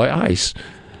together by ice.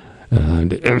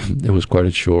 And it was quite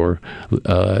a chore.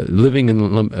 Living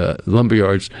in lumber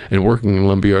yards and working in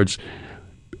lumber yards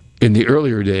in the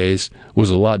earlier days was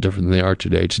a lot different than they are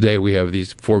today. Today we have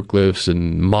these forklifts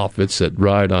and Moffats that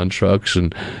ride on trucks,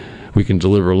 and we can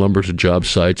deliver lumber to job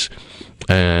sites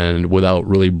and without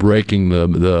really breaking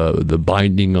the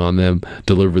binding on them,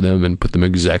 deliver them and put them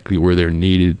exactly where they're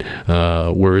needed.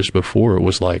 Whereas before it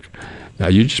was like, now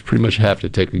you just pretty much have to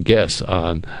take a guess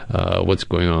on what's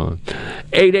going on.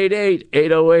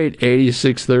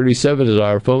 888-808-8637 is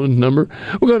our phone number.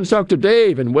 We're going to talk to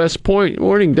Dave in West Point.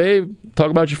 Morning, Dave.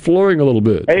 Talk about your flooring a little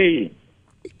bit. Hey.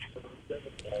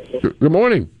 Good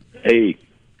morning. Hey.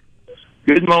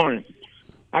 Good morning.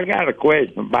 I got a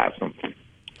question about some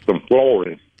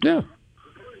flooring. Yeah.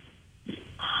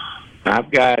 I've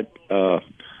got,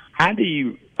 how do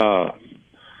you...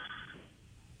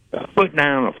 put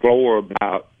down a floor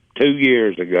about 2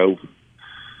 years ago.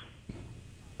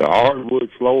 The hardwood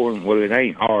flooring, well, it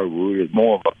ain't hardwood. It's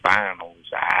more of a vinyl.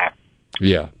 It's a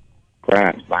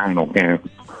high-price vinyl kind.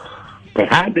 But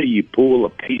how do you pull a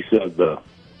piece of the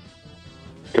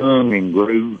tongue and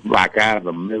groove like out of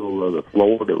the middle of the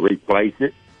floor to replace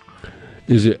it?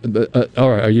 Is it all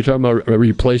right? Are you talking about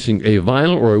replacing a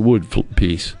vinyl or a wood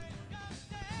piece?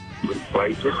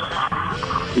 Replace it.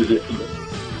 Is it?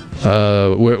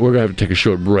 We're going to have to take a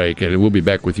short break, and we'll be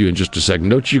back with you in just a second.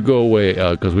 Don't you go away,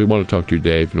 because we want to talk to you,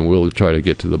 Dave, and we'll try to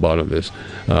get to the bottom of this.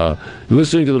 You're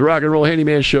listening to the Rock and Roll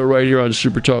Handyman Show right here on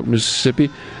Super Talk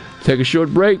Mississippi. Take a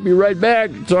short break. Be right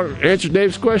back. Answer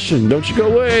Dave's question. Don't you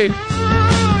go away.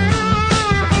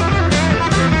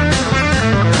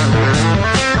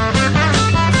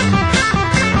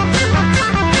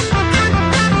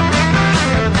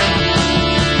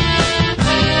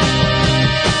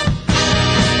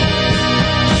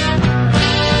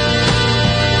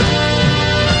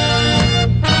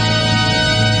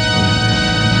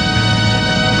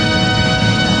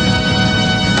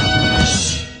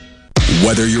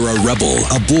 Whether you're a Rebel,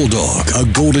 a Bulldog, a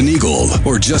Golden Eagle,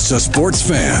 or just a sports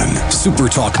fan, Super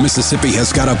Talk Mississippi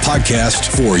has got a podcast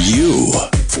for you.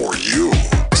 For you.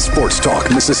 Sports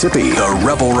Talk Mississippi, the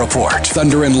Rebel Report,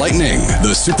 Thunder and Lightning,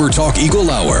 the Super Talk Eagle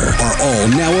Hour are all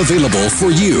now available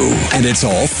for you. And it's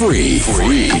all free.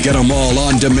 Get them all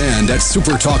on demand at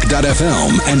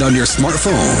supertalk.fm and on your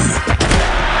smartphone.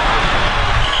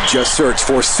 Just search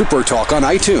for Super Talk on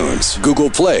iTunes, Google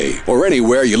Play, or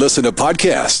anywhere you listen to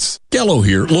podcasts. Gallo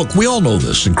here. Look, we all know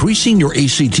this. Increasing your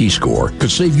ACT score could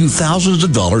save you thousands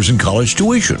of dollars in college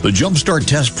tuition. The Jumpstart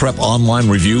Test Prep online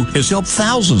review has helped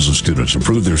thousands of students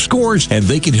improve their scores, and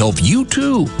they can help you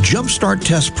too.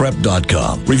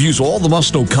 JumpstartTestPrep.com reviews all the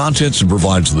must-know contents and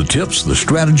provides the tips, the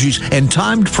strategies, and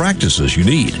timed practices you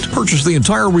need. Purchase the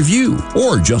entire review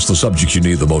or just the subjects you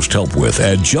need the most help with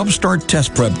at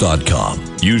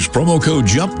JumpstartTestPrep.com. Use promo code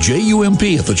JUMP,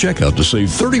 J-U-M-P, at the checkout to save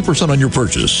 30% on your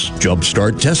purchase.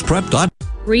 JumpstartTestPrep.com.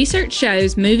 Research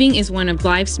shows moving is one of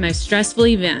life's most stressful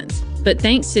events, but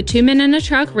thanks to 2 Men and a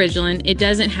Truck Ridgeland, it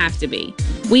doesn't have to be.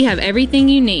 We have everything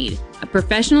you need: A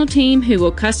professional team who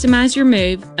will customize your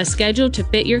move, a schedule to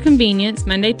fit your convenience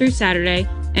Monday through Saturday,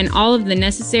 and all of the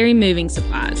necessary moving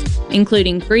supplies,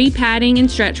 including free padding and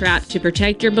stretch wrap to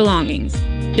protect your belongings.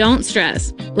 Don't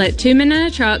stress. Let Two Men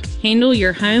and a Truck handle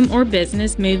your home or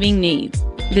business moving needs.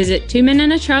 Visit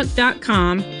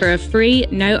twomenandatruck.com for a free,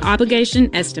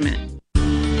 no-obligation estimate.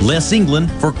 Les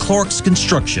England for Clark's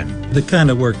Construction. The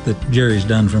kind of work that Jerry's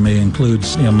done for me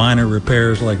includes minor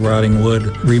repairs like rotting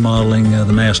wood, remodeling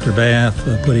the master bath,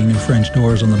 putting new French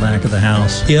doors on the back of the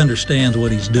house. He understands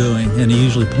what he's doing, and he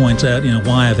usually points out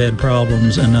why I've had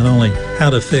problems, and not only how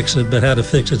to fix it, but how to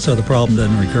fix it so the problem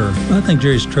doesn't recur. I think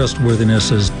Jerry's trustworthiness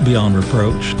is beyond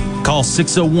reproach. Call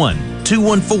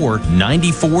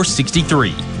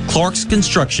 601-214-9463. Clark's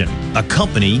Construction, a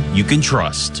company you can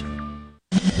trust.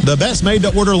 The best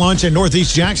made-to-order lunch in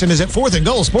Northeast Jackson is at 4th and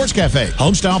Goal Sports Cafe.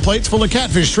 Homestyle plates full of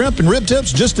catfish, shrimp, and rib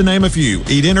tips, just to name a few.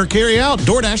 Eat in or carry out,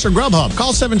 DoorDash or Grubhub.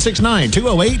 Call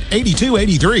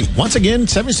 769-208-8283. Once again,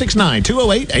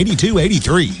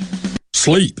 769-208-8283.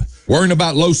 Sleep. Worrying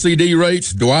about low CD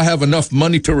rates? Do I have enough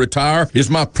money to retire? Is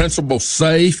my principal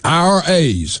safe?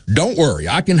 IRAs. Don't worry,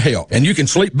 I can help. And you can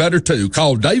sleep better too.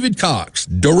 Call David Cox.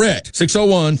 Direct.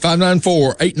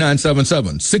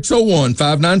 601-594-8977.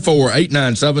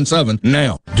 601-594-8977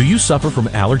 now. Do you suffer from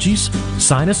allergies,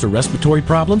 sinus, or respiratory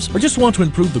problems? Or just want to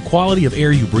improve the quality of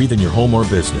air you breathe in your home or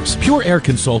business? Pure Air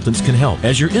Consultants can help.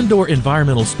 As your indoor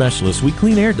environmental specialist, we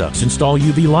clean air ducts, install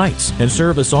UV lights, and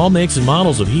service all makes and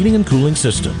models of heating and cooling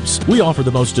systems. We offer the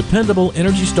most dependable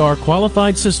Energy Star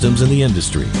qualified systems in the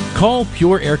industry. Call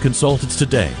Pure Air Consultants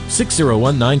today,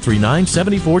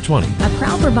 601-939-7420. A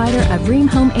proud provider of Rheem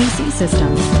Home AC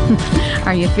systems.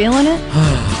 Are you feeling it?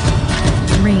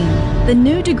 Rheem, the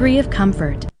new degree of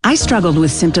comfort. I struggled with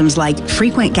symptoms like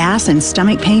frequent gas and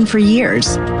stomach pain for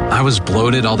years. I was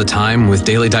bloated all the time with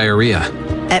daily diarrhea.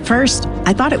 At first,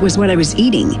 I thought it was what I was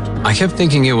eating. I kept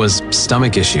thinking it was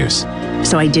stomach issues.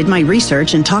 So I did my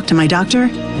research and talked to my doctor,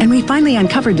 and we finally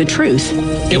uncovered the truth.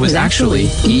 It was actually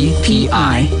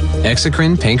EPI.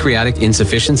 Exocrine pancreatic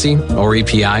insufficiency, or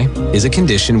EPI, is a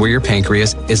condition where your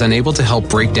pancreas is unable to help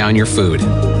break down your food.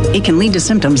 It can lead to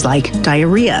symptoms like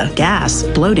diarrhea, gas,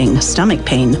 bloating, stomach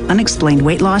pain, unexplained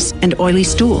weight loss, and oily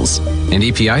stools. And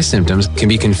EPI symptoms can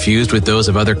be confused with those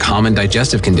of other common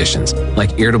digestive conditions,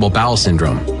 like irritable bowel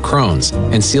syndrome, Crohn's,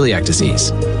 and celiac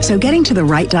disease. So getting to the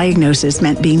right diagnosis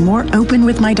meant being more open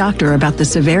with my doctor about the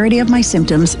severity of my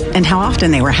symptoms and how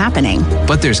often they were happening.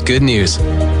 But there's good news.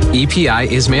 EPI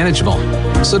is manageable,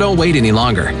 so don't wait any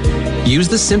longer. Use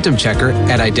the symptom checker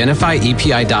at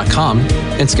identifyepi.com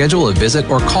and schedule a visit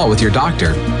or call with your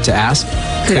doctor to ask,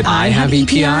 could I have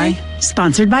EPI?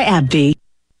 Sponsored by AbbVie.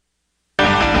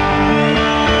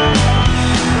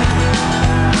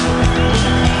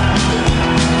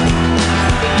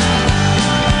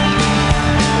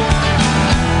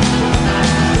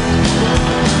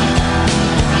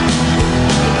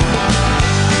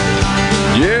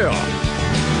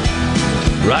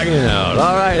 Rocking it out.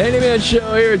 All right, Handyman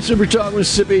Show here at Super Talk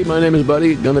Mississippi. My name is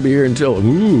Buddy. Going to be here until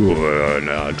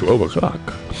 12 o'clock.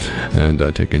 And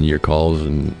taking your calls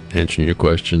and answering your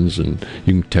questions. And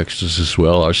you can text us as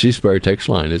well. Our C-Spire text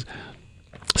line is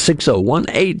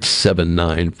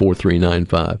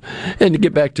 601-879-4395. And to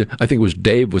get back to, I think it was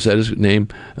Dave, was that his name?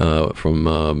 From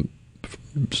I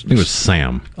think it was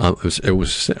Sam. It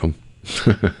was Sam.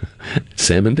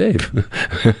 Sam and Dave.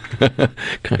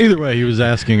 Either way, he was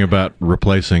asking about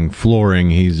replacing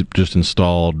flooring. He's just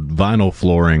installed vinyl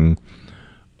flooring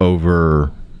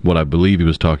over what I believe he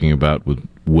was talking about with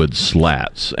wood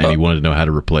slats, and he wanted to know how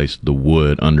to replace the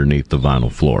wood underneath the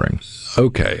vinyl flooring.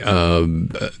 Okay.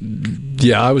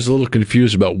 Yeah, I was a little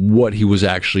confused about what he was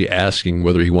actually asking,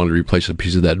 whether he wanted to replace a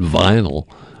piece of that vinyl,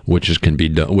 which can be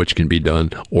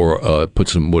done, or put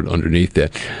some wood underneath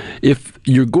that. If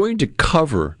you're going to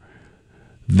cover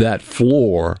that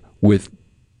floor with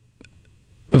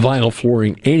vinyl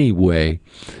flooring anyway,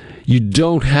 you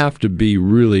don't have to be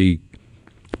really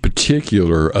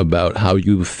particular about how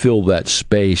you fill that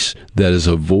space that is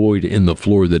a void in the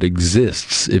floor that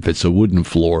exists if it's a wooden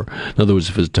floor. In other words,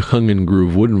 if it's a tongue and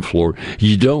groove wooden floor,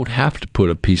 you don't have to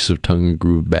put a piece of tongue and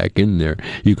groove back in there.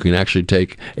 You can actually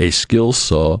take a skill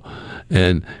saw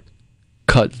and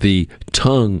cut the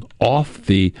tongue off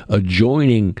the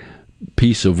adjoining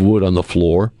piece of wood on the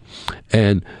floor,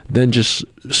 and then just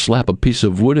slap a piece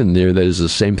of wood in there that is the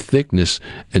same thickness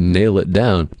and nail it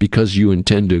down, because you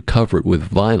intend to cover it with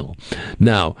vinyl.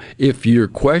 Now, if your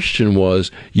question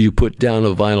was you put down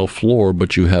a vinyl floor,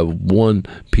 but you have one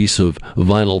piece of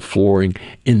vinyl flooring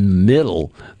in the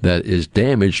middle that is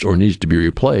damaged or needs to be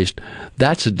replaced,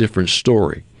 that's a different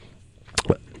story.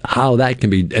 how that can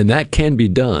be, and that can be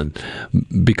done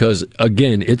because,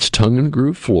 again, it's tongue and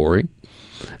groove flooring,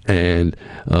 and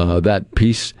that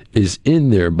piece is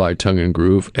in there by tongue and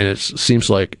groove, and it seems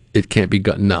like it can't be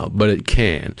gotten out, but it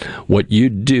can. What you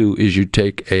do is you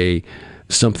take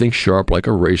something sharp like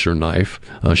a razor knife,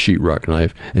 a sheetrock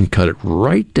knife, and cut it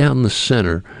right down the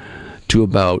center to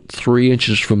about 3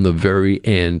 inches from the very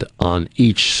end on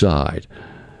each side.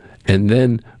 And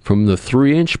then from the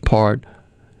 3-inch part,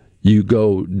 you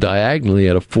go diagonally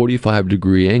at a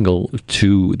 45-degree angle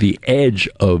to the edge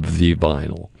of the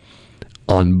vinyl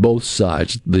on both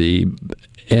sides,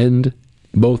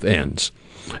 both ends.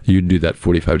 You do that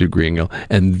 45-degree angle.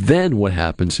 And then what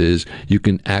happens is you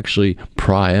can actually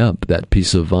pry up that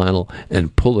piece of vinyl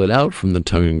and pull it out from the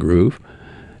tongue and groove.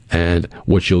 And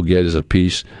what you'll get is a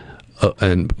piece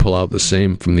and pull out the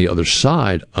same from the other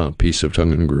side, a piece of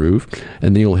tongue and groove,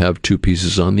 and then you'll have two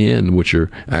pieces on the end, which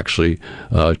are actually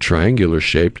triangular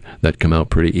shaped, that come out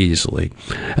pretty easily.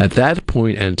 At that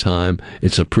point in time,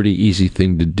 it's a pretty easy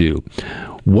thing to do.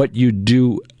 What you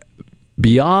do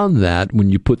beyond that, when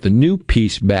you put the new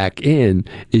piece back in,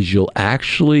 is you'll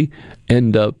actually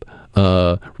end up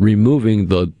removing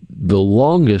the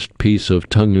longest piece of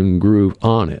tongue and groove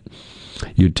on it.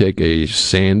 You take a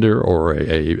sander or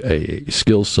a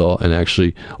skill saw and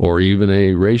actually, or even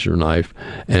a razor knife,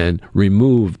 and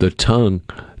remove the tongue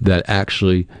that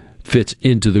actually fits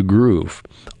into the groove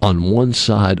on one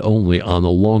side only, on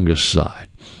the longest side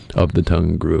of the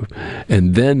tongue and groove.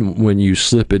 And then when you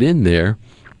slip it in there,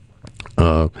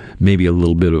 maybe a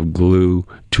little bit of glue,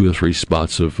 2 or 3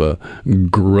 spots of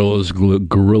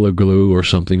Gorilla Glue or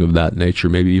something of that nature.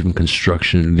 Maybe even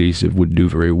construction adhesive would do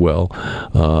very well.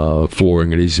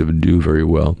 Flooring adhesive would do very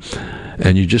well.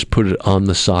 And you just put it on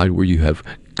the side where you have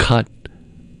cut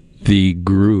the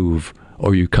groove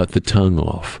or you cut the tongue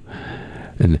off.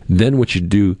 And then what you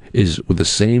do is with the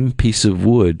same piece of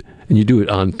wood, and you do it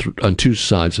on 2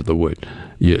 sides of the wood,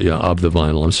 of the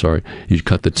vinyl, I'm sorry. You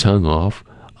cut the tongue off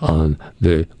on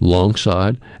the long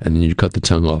side, and then you cut the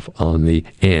tongue off on the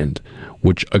end,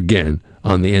 which again,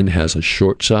 on the end has a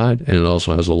short side and it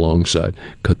also has a long side.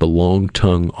 Cut the long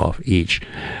tongue off each.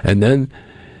 And then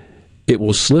it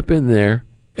will slip in there,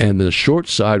 and the short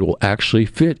side will actually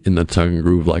fit in the tongue and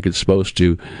groove like it's supposed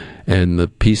to, and the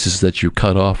pieces that you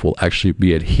cut off will actually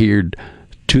be adhered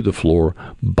to the floor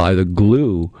by the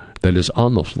glue that is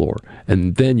on the floor.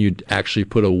 And then you'd actually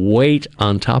put a weight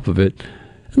on top of it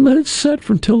and let it set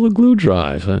until the glue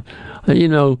dries.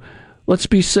 Let's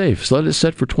be safe. So let it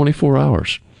set for 24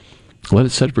 hours. Let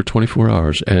it set for 24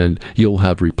 hours, and you'll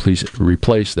have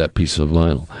replaced that piece of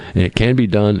vinyl. And it can be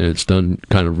done, and it's done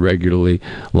kind of regularly.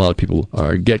 A lot of people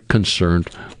get concerned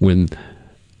when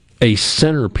a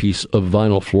centerpiece of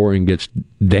vinyl flooring gets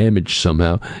damaged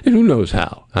somehow, and who knows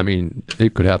how. I mean,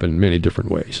 it could happen in many different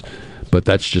ways. But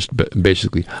that's just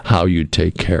basically how you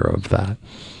take care of that.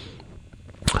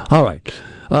 All right.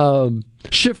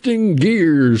 Shifting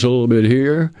gears a little bit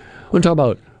here. I want to talk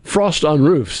about frost on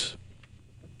roofs.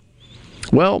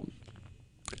 Well,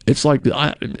 it's like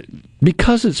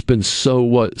because it's been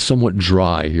somewhat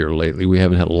dry here lately, we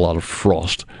haven't had a lot of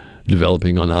frost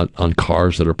developing on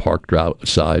cars that are parked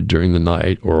outside during the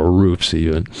night, or roofs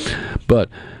even. But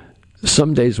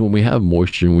some days when we have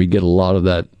moisture and we get a lot of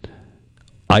that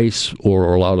ice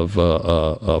or a lot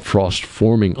of frost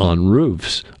forming on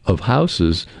roofs of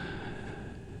houses,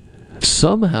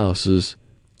 some houses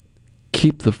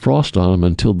keep the frost on them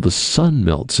until the sun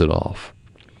melts it off.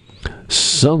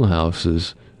 Some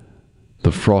houses,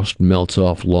 the frost melts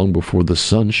off long before the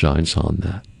sun shines on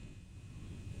that.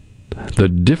 The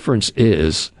difference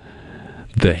is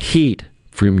the heat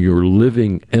from your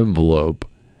living envelope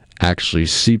actually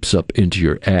seeps up into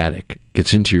your attic,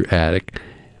 gets into your attic,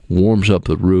 warms up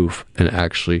the roof, and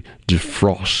actually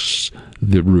defrosts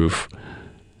the roof.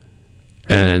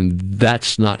 And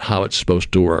that's not how it's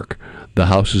supposed to work. The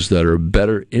houses that are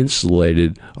better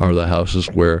insulated are the houses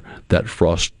where that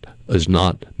frost is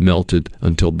not melted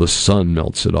until the sun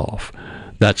melts it off.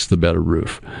 That's the better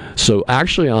roof. So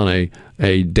actually on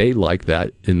a day like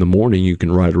that, in the morning, you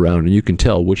can ride around and you can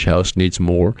tell which house needs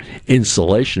more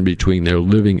insulation between their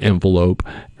living envelope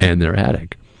and their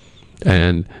attic.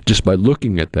 And just by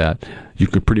looking at that, you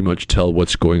can pretty much tell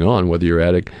what's going on, whether your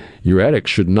attic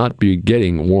should not be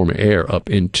getting warm air up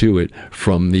into it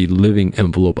from the living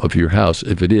envelope of your house.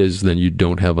 If it is, then you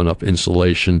don't have enough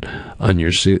insulation on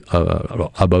your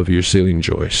above your ceiling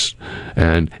joists.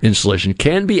 And insulation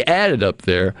can be added up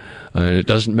there, and it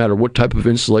doesn't matter what type of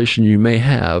insulation you may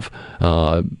have.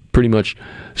 Pretty much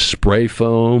spray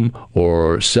foam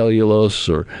or cellulose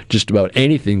or just about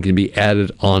anything can be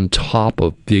added on top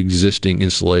of the existing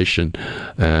insulation.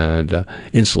 And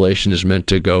the insulation is meant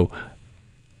to go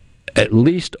at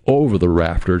least over the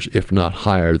rafters, if not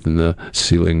higher than the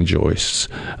ceiling joists,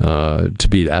 to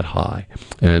be that high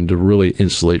and to really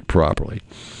insulate properly.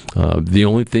 The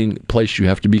only place you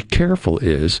have to be careful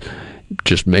is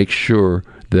just make sure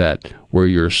that where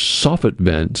your soffit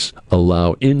vents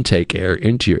allow intake air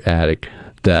into your attic,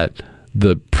 that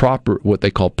the proper, what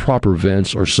they call proper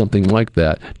vents or something like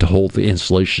that, to hold the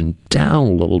insulation down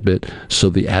a little bit so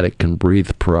the attic can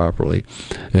breathe properly.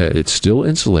 It's still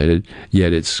insulated,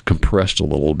 yet it's compressed a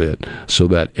little bit so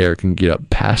that air can get up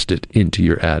past it into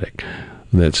your attic.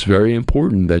 And that's very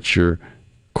important that your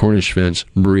Cornish vents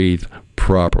breathe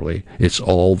properly. It's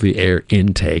all the air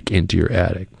intake into your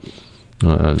attic.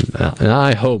 And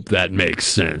I hope that makes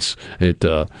sense. It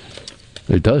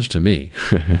does to me.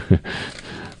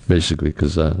 Basically,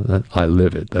 because I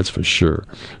live it, that's for sure.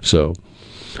 So,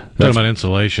 talking about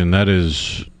insulation, that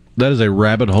is a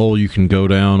rabbit hole you can go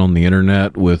down on the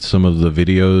internet with some of the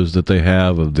videos that they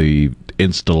have of the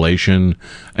installation,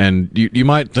 and you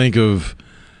might think of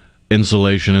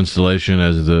installation as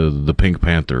the Pink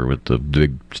Panther with the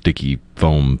big sticky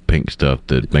foam pink stuff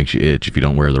that makes you itch if you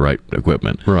don't wear the right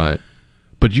equipment. Right.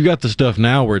 But you got the stuff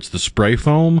now where it's the spray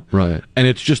foam, right? And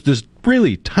it's just this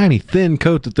really tiny, thin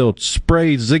coat that they'll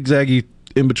spray zigzaggy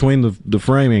in between the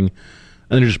framing,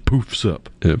 and it just poofs up.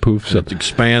 It poofs up. It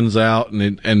expands out,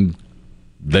 and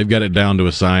they've got it down to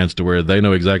a science to where they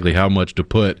know exactly how much to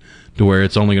put to where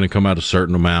it's only going to come out a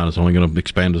certain amount, it's only going to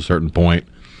expand to a certain point,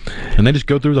 and they just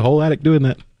go through the whole attic doing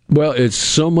that. Well, it's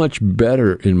so much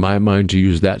better in my mind to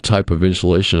use that type of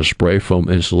insulation, a spray foam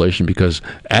insulation, because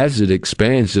as it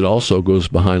expands, it also goes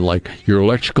behind like your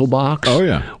electrical box. Oh,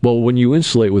 yeah. Well, when you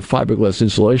insulate with fiberglass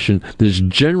insulation, there's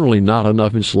generally not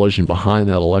enough insulation behind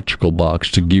that electrical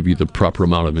box to give you the proper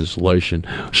amount of insulation.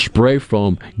 Spray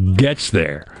foam gets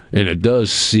there, and it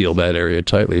does seal that area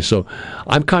tightly. So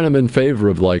I'm kind of in favor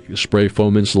of like spray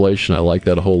foam insulation. I like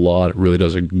that a whole lot. It really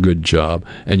does a good job.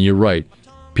 And you're right.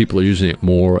 People are using it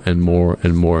more and more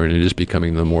and more, and it is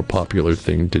becoming the more popular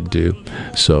thing to do.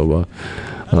 So,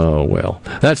 well,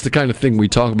 that's the kind of thing we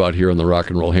talk about here on the Rock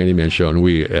and Roll Handyman Show, and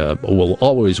we will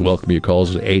always welcome your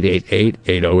calls at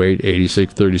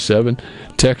 888-808-8637.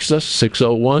 Text us,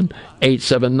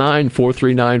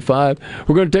 601-879-4395.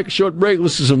 We're going to take a short break,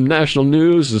 listen to some national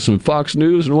news and some Fox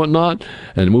News and whatnot,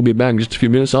 and we'll be back in just a few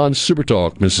minutes on Super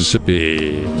Talk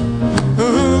Mississippi.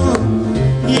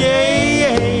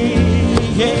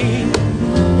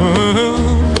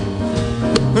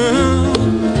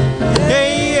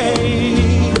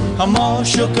 I'm all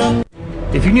shook up.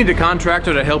 If you need a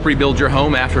contractor to help rebuild your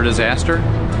home after a disaster,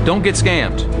 don't get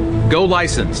scammed. Go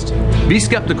licensed. Be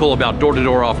skeptical about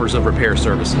door-to-door offers of repair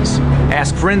services.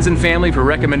 Ask friends and family for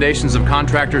recommendations of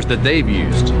contractors that they've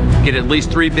used. Get at least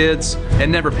 3 bids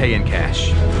and never pay in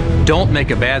cash. Don't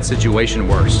make a bad situation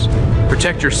worse.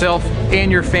 Protect yourself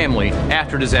and your family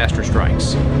after disaster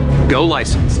strikes. Go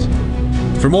licensed.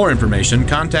 For more information,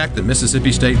 contact the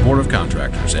Mississippi State Board of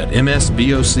Contractors at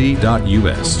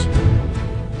msboc.us.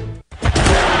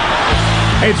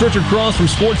 Hey, it's Richard Cross from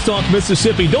Sports Talk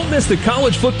Mississippi. Don't miss the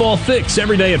college football fix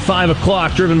every day at 5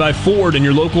 o'clock, driven by Ford and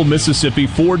your local Mississippi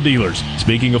Ford dealers.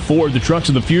 Speaking of Ford, the trucks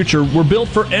of the future were built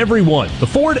for everyone. The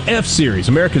Ford F-Series,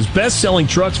 America's best-selling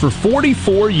trucks for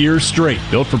 44 years straight.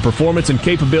 Built for performance and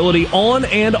capability on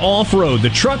and off-road.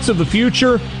 The trucks of the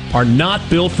future are not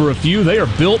built for a few. They are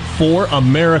built for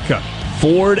America.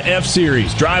 Ford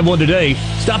F-Series. Drive one today.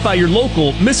 Stop by your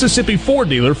local Mississippi Ford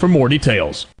dealer for more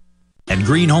details. At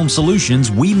Green Home Solutions,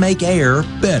 we make air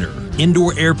better.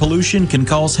 Indoor air pollution can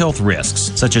cause health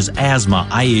risks, such as asthma,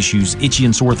 eye issues, itchy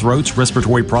and sore throats,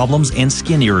 respiratory problems, and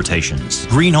skin irritations.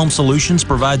 Green Home Solutions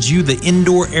provides you the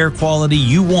indoor air quality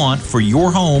you want for your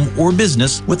home or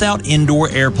business without indoor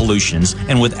air pollutions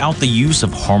and without the use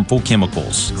of harmful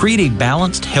chemicals. Create a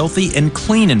balanced, healthy, and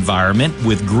clean environment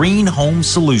with Green Home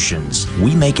Solutions.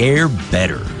 We make air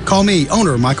better. Call me,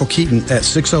 owner Michael Keaton, at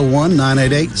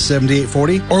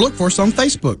 601-988-7840 or look for us on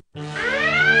Facebook.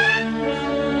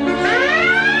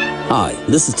 Hi,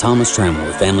 this is Thomas Trammell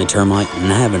with Family Termite,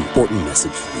 and I have an important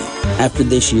message for you. After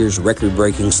this year's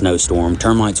record-breaking snowstorm,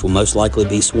 termites will most likely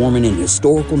be swarming in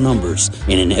historical numbers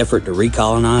in an effort to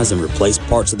recolonize and replace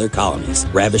parts of their colonies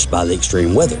ravished by the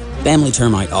extreme weather. Family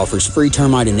Termite offers free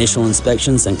termite initial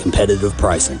inspections and competitive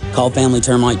pricing. Call Family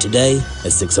Termite today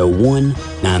at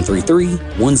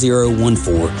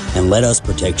 601-933-1014 and let us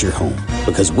protect your home,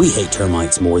 because we hate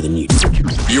termites more than you do.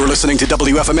 You're listening to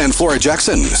WFMN Flora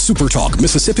Jackson, Super Talk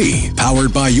Mississippi,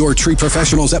 powered by your tree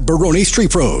professionals at Barone's Tree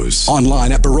Pros.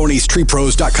 Online at baronestreepros.com.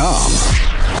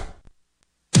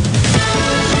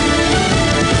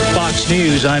 Fox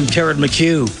News, I'm Terrence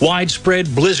McHugh.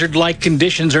 Widespread blizzard-like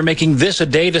conditions are making this a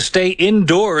day to stay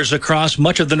indoors across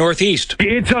much of the Northeast.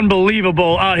 It's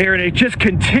unbelievable out here, and it just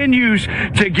continues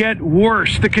to get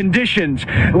worse. The conditions,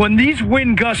 when these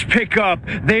wind gusts pick up,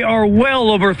 they are well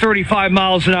over 35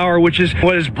 miles an hour, which is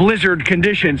what is blizzard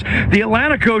conditions. The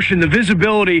Atlantic Ocean, the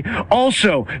visibility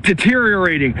also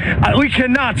deteriorating. We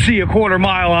cannot see a quarter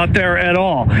mile out there at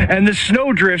all, and the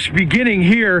snow drifts beginning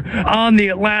here on the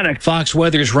Atlantic. Fox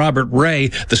Weather's Robert Ray.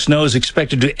 The snow is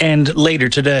expected to end later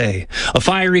today. A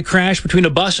fiery crash between a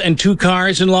bus and two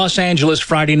cars in Los Angeles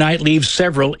Friday night leaves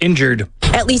several injured.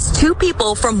 At least 2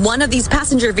 people from one of these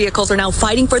passenger vehicles are now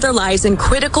fighting for their lives in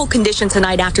critical condition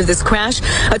tonight after this crash.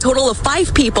 A total of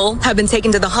 5 people have been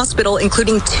taken to the hospital,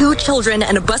 including 2 children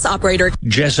and a bus operator.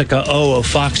 Jessica O of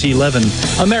Fox 11.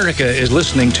 America is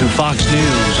listening to Fox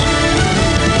News.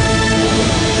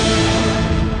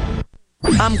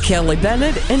 I'm Kelly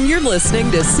Bennett, and you're listening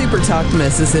to Super Talk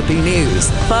Mississippi News.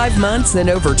 5 months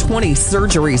and over 20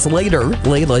 surgeries later,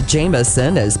 Layla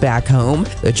Jamison is back home.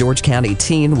 The George County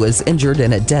teen was injured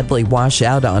in a deadly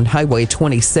washout on Highway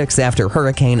 26 after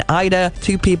Hurricane Ida.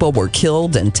 2 people were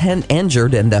killed and 10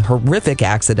 injured in the horrific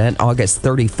accident August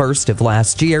 31st of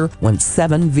last year when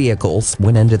 7 vehicles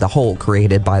went into the hole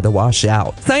created by the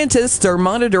washout. Scientists are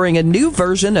monitoring a new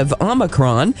version of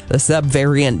Omicron. The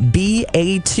subvariant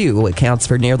BA2 accounts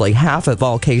for nearly half of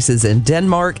all cases in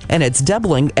Denmark, and it's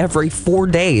doubling every 4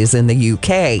 days in the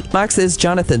UK. Fox's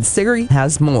Jonathan Siri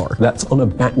has more. That's on a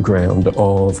background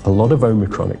of a lot of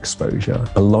Omicron exposure,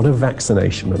 a lot of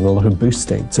vaccination, and a lot of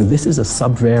boosting. So this is a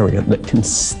subvariant that can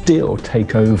still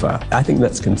take over. I think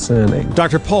that's concerning.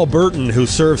 Dr. Paul Burton, who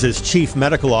serves as chief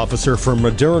medical officer for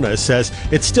Moderna, says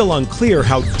it's still unclear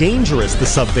how dangerous the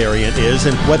subvariant is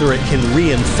and whether it can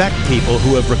reinfect people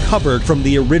who have recovered from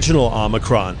the original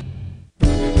Omicron.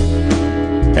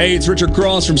 Hey, it's Richard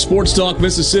Cross from Sports Talk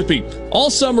Mississippi. All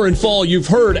summer and fall, you've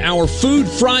heard our Food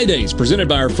Fridays presented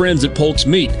by our friends at Polk's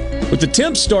Meat. With the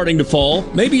temps starting to fall,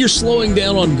 maybe you're slowing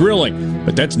down on grilling,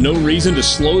 but that's no reason to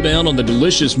slow down on the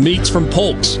delicious meats from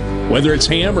Polk's. Whether it's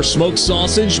ham or smoked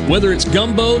sausage, whether it's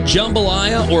gumbo,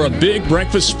 jambalaya, or a big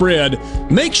breakfast spread,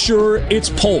 make sure it's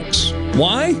Polk's.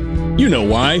 Why? You know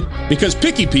why. Because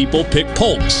picky people pick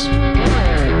Polk's.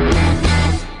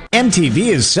 MTV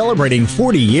is celebrating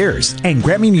 40 years, and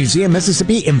Grammy Museum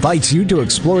Mississippi invites you to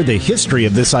explore the history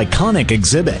of this iconic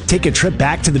exhibit. Take a trip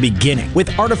back to the beginning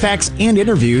with artifacts and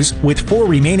interviews with 4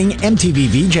 remaining MTV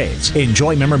VJs.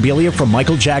 Enjoy memorabilia from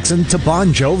Michael Jackson to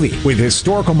Bon Jovi, with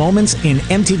historical moments in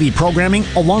MTV programming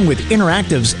along with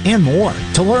interactives and more.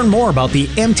 To learn more about the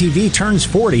MTV Turns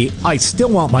 40, I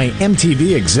Still Want My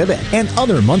MTV exhibit, and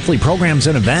other monthly programs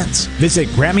and events, visit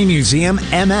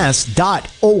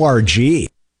GrammyMuseumMS.org.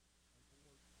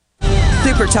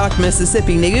 Super Talk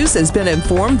Mississippi News has been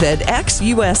informed that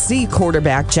ex-USC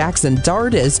quarterback Jackson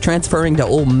Dart is transferring to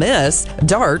Ole Miss.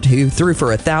 Dart, who threw for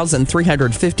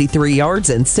 1,353 yards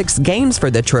in 6 games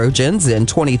for the Trojans in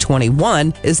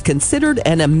 2021, is considered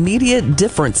an immediate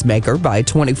difference maker by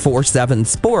 24/7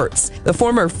 Sports. The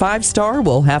former 5-star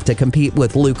will have to compete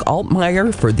with Luke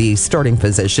Altmaier for the starting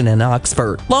position in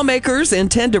Oxford. Lawmakers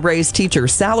intend to raise teacher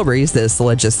salaries this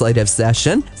legislative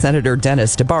session. Senator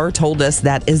Dennis DeBar told us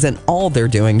that isn't all they're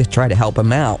doing to try to help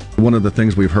them out. One of the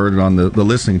things we've heard on the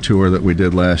listening tour that we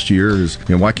did last year is,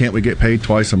 why can't we get paid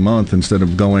twice a month instead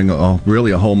of going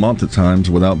really a whole month at times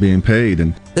without being paid?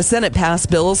 And the Senate passed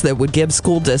bills that would give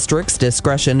school districts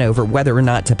discretion over whether or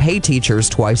not to pay teachers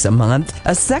twice a month.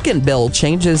 A second bill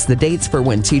changes the dates for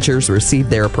when teachers receive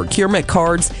their procurement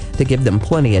cards to give them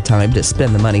plenty of time to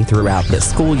spend the money throughout the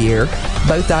school year.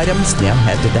 Both items now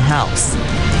head to the House.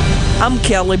 I'm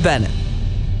Kelly Bennett.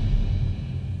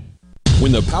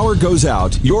 When the power goes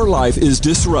out, your life is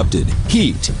disrupted.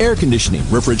 Heat, air conditioning,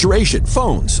 refrigeration,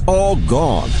 phones, all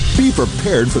gone. Be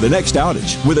prepared for the next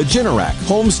outage with a Generac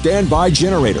home standby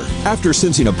generator. After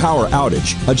sensing a power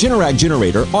outage, a Generac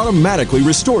generator automatically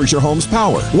restores your home's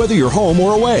power, whether you're home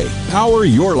or away. Power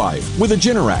your life with a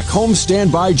Generac home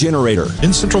standby generator.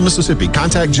 In Central Mississippi,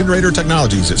 contact Generator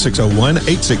Technologies at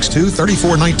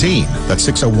 601-862-3419. That's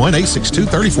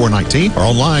 601-862-3419 or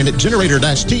online at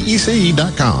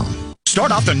generator-tec.com.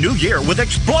 Start off the new year with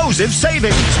explosive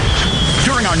savings.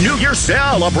 during our New Year's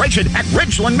celebration at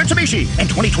Ridgeland Mitsubishi. In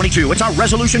 2022, it's our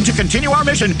resolution to continue our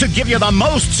mission to give you the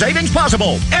most savings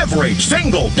possible every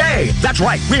single day. That's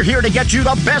right. We're here to get you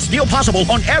the best deal possible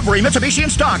on every Mitsubishi in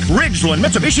stock.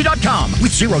 RidgelandMitsubishi.com.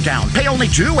 With zero down. Pay only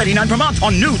 $289 per month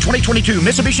on new 2022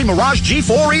 Mitsubishi Mirage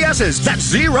G4 ESs. That's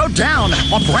zero down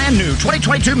on brand new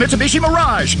 2022 Mitsubishi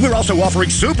Mirage. We're also offering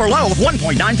super low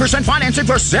 1.9% financing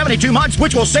for 72 months,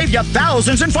 which will save you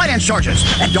thousands in finance charges.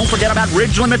 And don't forget about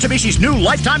Ridgeland Mitsubishi's new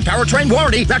lifetime powertrain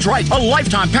warranty. That's right, a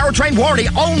lifetime powertrain warranty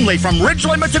only from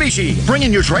Ridgeland Mitsubishi. Bring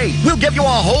in your trade. We'll give you a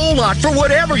whole lot for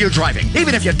whatever you're driving,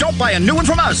 even if you don't buy a new one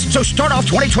from us. So start off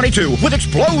 2022 with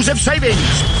explosive savings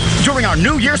during our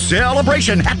New Year's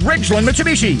celebration at Ridgeland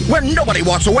Mitsubishi, where nobody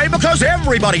walks away because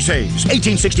everybody saves.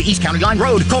 1860 East County Line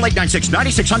Road. Call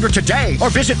 896-9600 today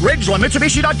or visit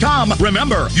RidgelandMitsubishi.com.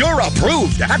 Remember, you're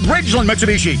approved at Ridgeland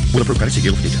Mitsubishi. Will approve credit. See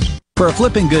dealer for details. For a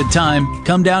flipping good time,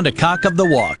 come down to Cock of the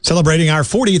Walk. Celebrating our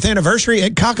 40th anniversary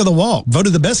at Cock of the Walk.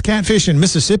 Voted the best catfish in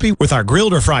Mississippi with our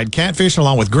grilled or fried catfish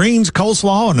along with greens,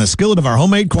 coleslaw, and a skillet of our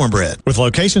homemade cornbread. With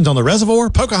locations on the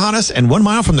Reservoir, Pocahontas, and 1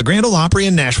 mile from the Grand Ole Opry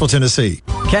in Nashville, Tennessee.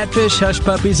 Catfish, hush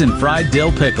puppies, and fried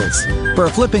dill pickles. For a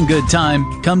flipping good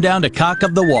time, come down to Cock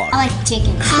of the Walk. I like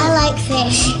chicken. I like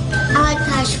fish. I like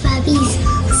hush puppies.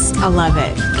 I love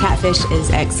it. Catfish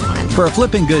is excellent. For a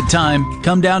flipping good time,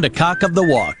 come down to Cock of the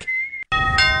Walk.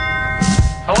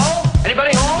 Hello?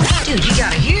 Anybody home? Dude, you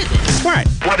gotta hear this. What?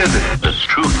 What is it? Its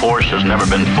true force has never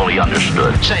been fully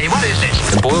understood. Say, what is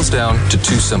this? It boils down to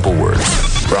 2 simple words.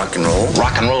 Rock and roll.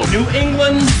 Rock and roll. New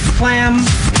England clam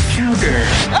chowder.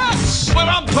 That's what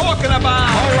I'm talking about.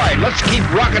 All right, let's keep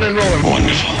rocking and rolling.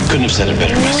 Wonderful. Couldn't have said it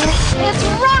better myself. It's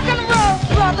rock and roll,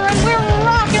 brother, and we're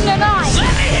rocking tonight.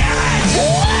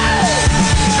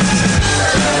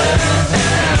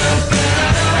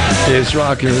 It's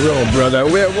rock and roll, brother.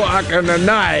 We're rocking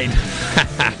tonight.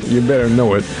 You better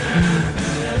know it.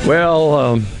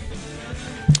 Well,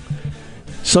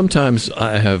 sometimes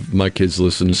I have my kids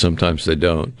listen, sometimes they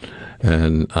don't.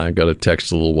 And I got a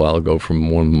text a little while ago from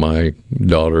one of my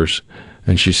daughters,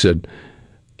 and she said,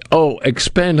 "Oh,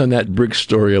 expand on that brick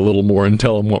story a little more and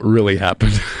tell them what really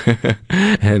happened."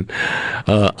 And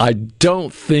I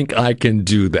don't think I can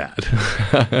do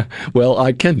that. Well,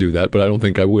 I can do that, but I don't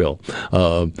think I will.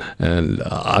 And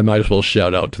I might as well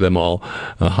shout out to them all.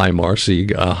 Hi, Marcy.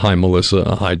 Hi,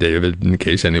 Melissa. Hi, David, in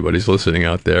case anybody's listening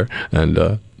out there. And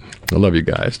I love you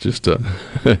guys. Just,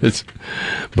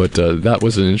 but that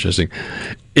was an interesting.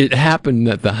 It happened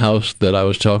that the house that I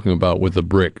was talking about with the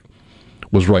brick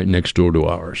was right next door to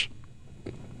ours.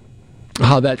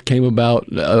 How that came about,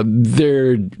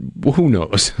 who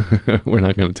knows? We're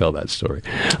not going to tell that story.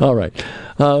 All right.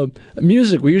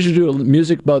 Music. We usually do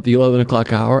music about the 11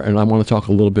 o'clock hour, and I want to talk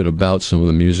a little bit about some of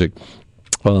the music.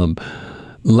 The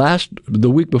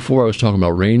week before, I was talking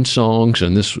about rain songs,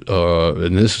 and this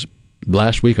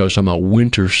last week I was talking about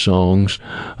winter songs,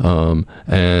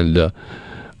 and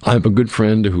I have a good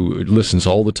friend who listens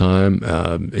all the time.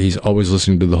 He's always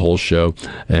listening to the whole show,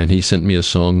 and he sent me a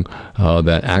song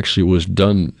that actually was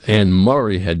done. Anne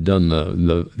Murray had done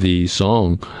the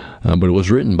song, but it was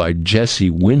written by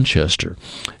Jesse Winchester,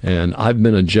 and I've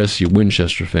been a Jesse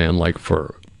Winchester fan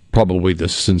for probably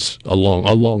since a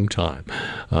long time.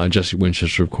 Jesse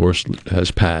Winchester, of course, has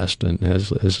passed and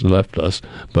has left us,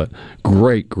 but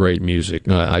great music.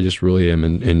 I just really am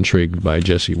intrigued by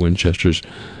Jesse Winchester's.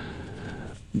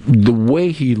 The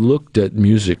way he looked at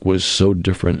music was so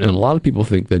different, and a lot of people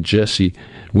think that Jesse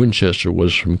Winchester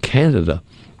was from Canada.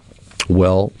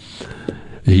 Well,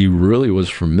 he really was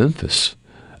from Memphis,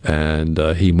 and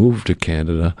he moved to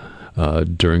Canada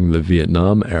during the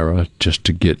Vietnam era just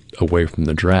to get away from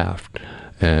the draft,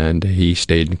 and he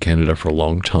stayed in Canada for a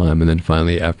long time, and then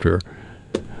finally after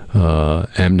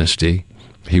amnesty,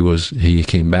 he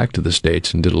came back to the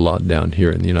States and did a lot down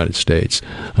here in the United States.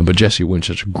 But Jesse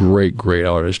Winchester, great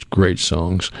artist, great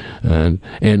songs. And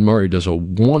Anne Murray does a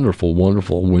wonderful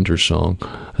winter song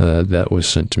that was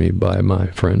sent to me by my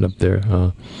friend up there,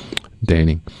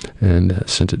 Danny, and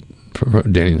sent it.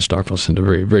 Danny and Starkville sent a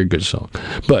very, very good song.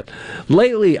 But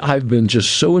lately, I've been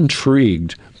just so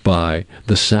intrigued by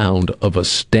the sound of a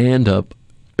stand-up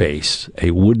bass,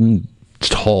 a wooden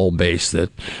tall bass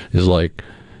that is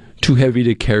too heavy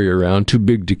to carry around, too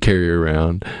big to carry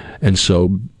around, and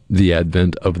so the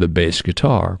advent of the bass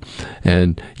guitar.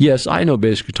 And yes, I know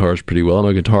bass guitars pretty well. I'm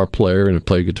a guitar player and I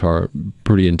played guitar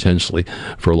pretty intensely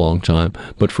for a long time.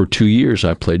 But for 2 years,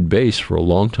 I played bass for a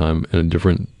long time in a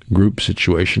different group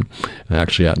situation,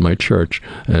 actually at my church,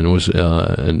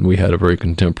 and we had a very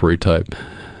contemporary type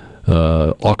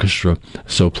orchestra.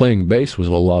 So playing bass was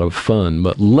a lot of fun.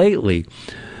 But lately,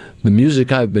 the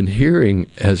music I've been hearing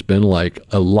has been like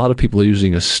a lot of people are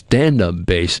using a stand-up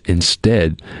bass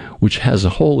instead, which has a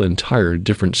whole entire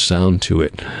different sound to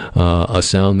it, a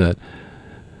sound that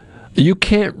you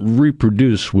can't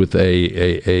reproduce with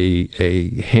a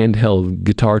handheld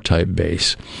guitar-type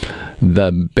bass.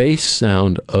 The bass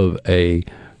sound of a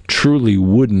truly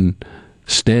wooden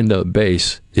stand-up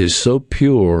bass is so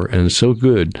pure and so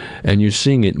good, and you're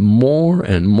seeing it more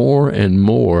and more and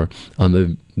more on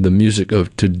the music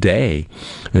of today.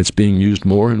 It's being used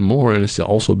more and more, and it's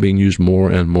also being used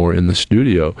more and more in the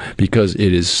studio because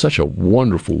it is such a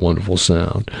wonderful, wonderful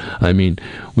sound. I mean,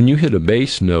 when you hit a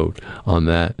bass note on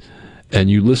that, and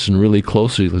you listen really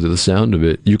closely to the sound of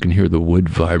it, you can hear the wood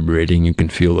vibrating. You can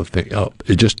feel the thing.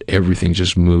 Everything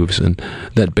just moves, and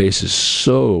that bass is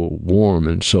so warm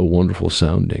and so wonderful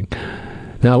sounding.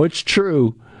 Now, it's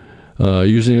true,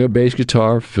 using a bass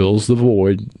guitar fills the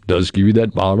void, does give you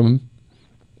that bottom,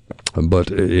 but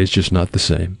it's just not the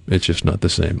same. It's just not the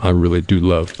same. I really do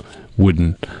love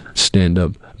wooden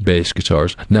stand-up bass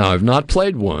guitars. Now, I've not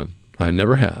played one. I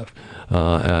never have.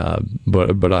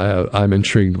 But I'm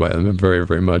intrigued by them very,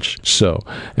 very much so.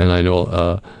 And I know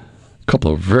a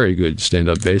couple of very good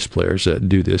stand-up bass players that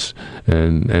do this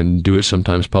and do it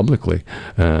sometimes publicly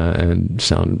and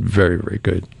sound very, very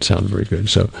good.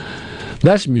 So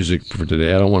that's music for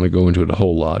today. I don't want to go into it a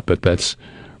whole lot, but that's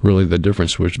really the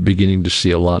difference. We're beginning to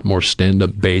see a lot more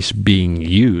stand-up bass being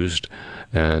used,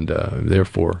 and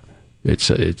therefore it's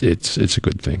a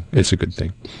good thing. It's a good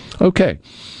thing. Okay.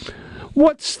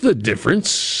 What's the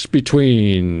difference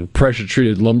between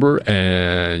pressure-treated lumber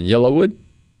and yellowwood?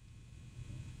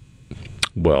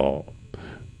 Well,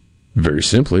 very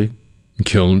simply,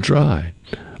 kiln dry.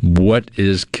 What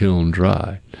is kiln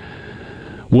dry?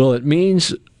 Well, it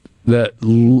means that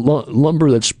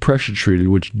lumber that's pressure-treated,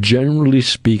 which generally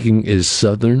speaking is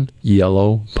southern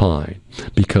yellow pine,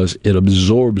 because it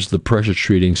absorbs the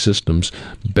pressure-treating systems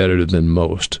better than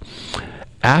most.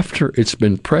 After it's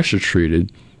been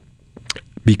pressure-treated,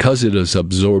 because it has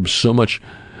absorbed so much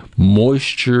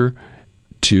moisture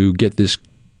to get this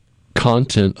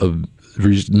content of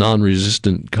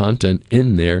non-resistant content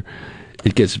in there,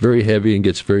 it gets very heavy and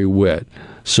gets very wet.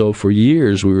 So for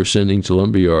years we were sending to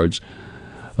lumber yards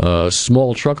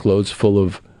small truckloads full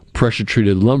of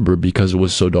pressure-treated lumber because it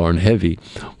was so darn heavy.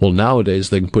 Well, nowadays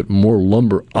they can put more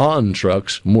lumber on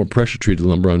trucks, more pressure-treated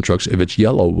lumber on trucks if it's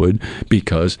yellowwood,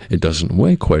 because it doesn't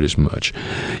weigh quite as much.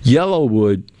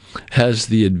 Yellowwood has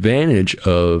the advantage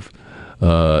of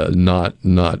it's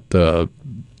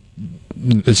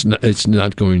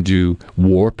not going to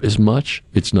warp as much.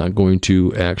 It's not going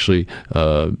to actually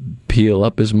peel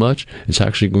up as much. It's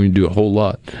actually going to do a whole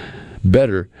lot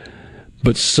better.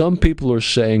 But some people are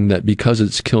saying that because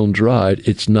it's kiln dried,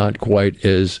 it's not quite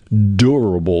as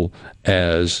durable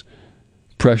as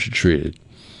pressure treated.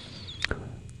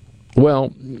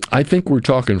 Well, I think we're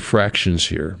talking fractions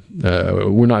here.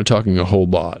 We're not talking a whole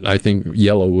lot. I think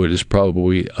yellowwood is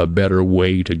probably a better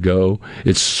way to go.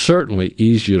 It's certainly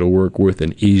easier to work with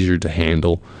and easier to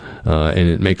handle, and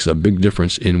it makes a big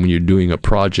difference in when you're doing a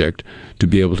project to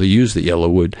be able to use the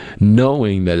yellowwood,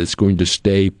 knowing that it's going to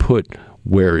stay put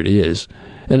where it is.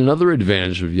 And another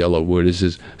advantage of yellowwood is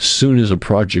as soon as a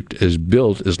project is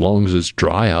built, as long as it's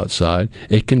dry outside,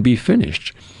 it can be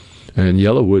finished. And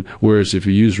yellowwood, whereas if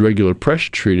you use regular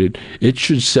pressure treated, it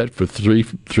should set for three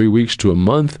weeks to a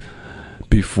month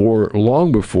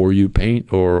long before you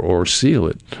paint or seal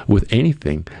it with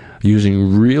anything.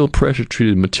 Using real pressure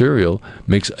treated material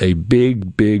makes a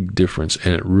big difference,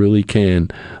 and it really can.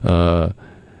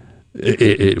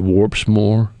 It warps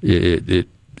more. It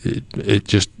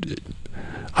just.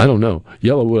 I don't know.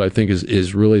 Yellowwood, I think,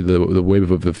 is really the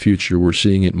wave of the future. We're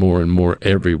seeing it more and more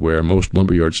everywhere. Most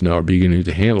lumberyards now are beginning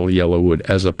to handle yellowwood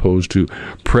as opposed to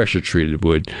pressure-treated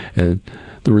wood. And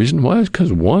the reason why is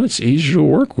because, one, it's easier to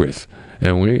work with.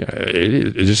 And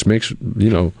it just makes,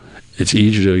 it's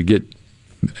easier to get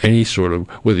any sort of,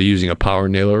 whether using a power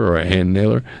nailer or a hand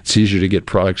nailer, it's easier to get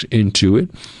products into it.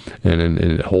 And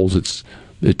it holds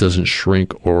it doesn't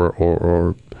shrink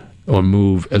or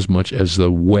move as much as the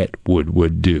wet wood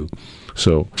would do.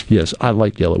 So, yes, I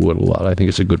like yellowwood a lot. I think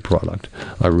it's a good product.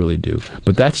 I really do.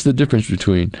 But that's the difference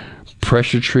between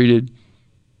pressure-treated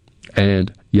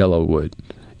and yellowwood.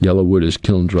 Yellowwood is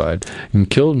kiln-dried. And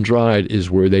kiln-dried is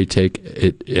where they take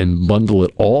it and bundle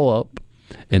it all up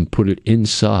and put it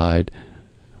inside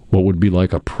what would be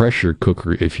like a pressure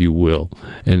cooker, if you will,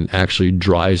 and actually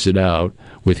dries it out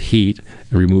with heat,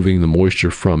 removing the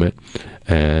moisture from it,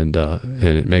 and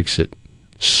it makes it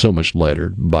so much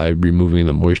lighter by removing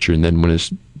the moisture. And then when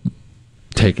it's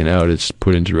taken out. It's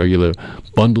put into regular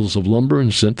bundles of lumber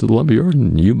and sent to the lumberyard,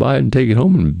 and you buy it and take it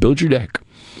home and build your deck.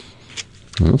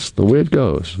 That's the way it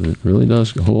goes. It really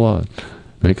does a whole lot.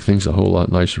 Make things a whole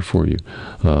lot nicer for you.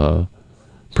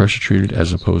 Pressure treated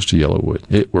as opposed to yellow wood.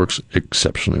 It works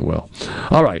exceptionally well.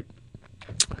 All right.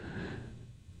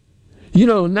 You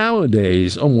know,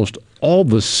 nowadays, almost all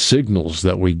the signals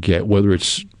that we get, whether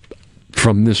it's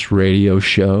from this radio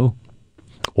show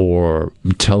or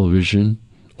television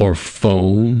or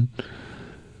phone,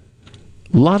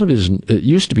 a lot of it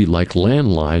used to be like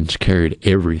landlines carried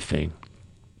everything.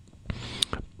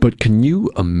 But can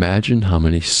you imagine how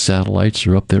many satellites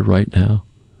are up there right now?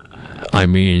 I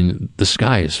mean, the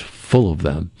sky is full of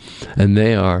them, and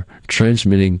they are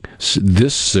transmitting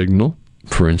this signal,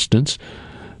 for instance,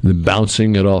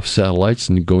 bouncing it off satellites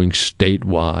and going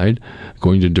statewide,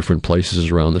 going to different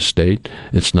places around the state.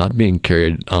 It's not being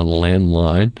carried on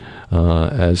landline,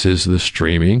 as is the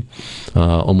streaming.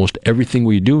 Almost everything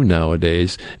we do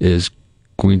nowadays is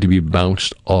going to be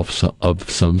bounced off of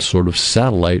some sort of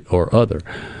satellite or other.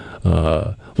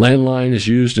 Landline is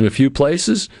used in a few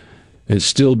places. It's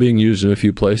still being used in a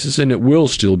few places, and it will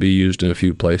still be used in a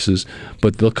few places.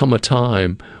 But there'll come a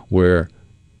time where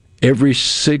every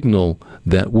signal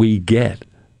that we get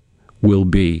will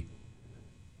be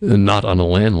not on a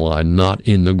landline, not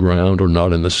in the ground or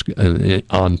not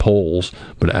on poles,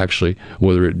 but actually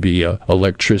whether it be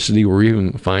electricity or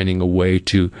even finding a way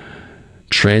to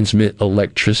transmit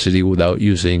electricity without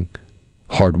using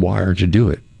hardwire to do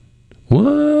it.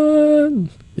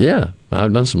 What? Yeah,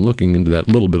 I've done some looking into that,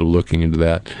 a little bit of looking into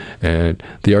that, and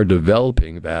they are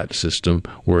developing that system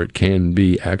where it can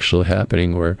be actually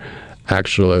happening, where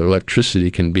actual electricity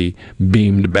can be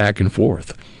beamed back and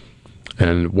forth.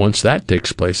 And once that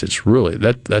takes place, it's really,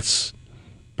 that's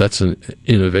an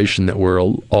innovation that we're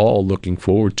all looking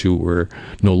forward to, where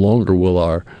no longer will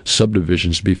our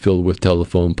subdivisions be filled with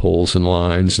telephone poles and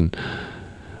lines. And,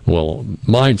 well,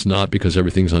 mine's not, because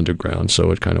everything's underground,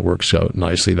 so it kind of works out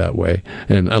nicely that way.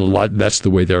 And that's the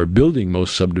way they're building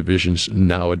most subdivisions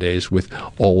nowadays, with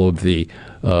all of the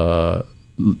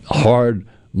hard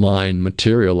line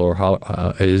material, or how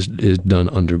is done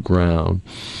underground.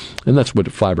 And that's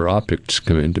what fiber optics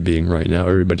come into being right now.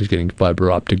 Everybody's getting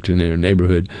fiber optic in their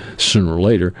neighborhood sooner or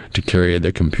later to carry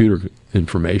their computer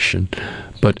information.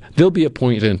 But there'll be a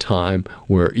point in time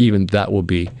where even that will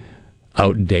be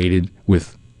outdated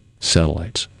with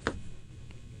satellites.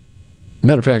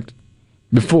 Matter of fact,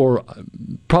 before,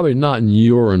 probably not in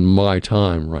your and my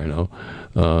time, Rhino,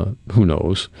 who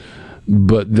knows,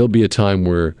 but there'll be a time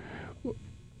where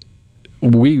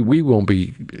we won't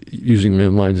be using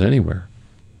landlines anywhere.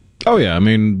 Oh, yeah. I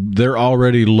mean, they're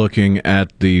already looking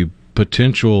at the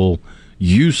potential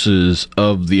uses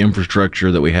of the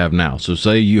infrastructure that we have now. So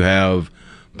say you have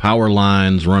power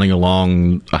lines running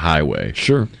along a highway.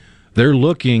 Sure. They're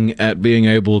looking at being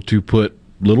able to put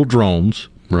little drones,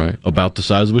 right, about the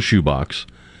size of a shoebox,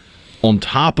 on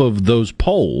top of those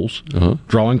poles,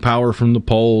 drawing power from the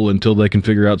pole until they can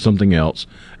figure out something else.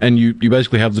 And you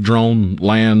basically have the drone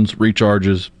lands,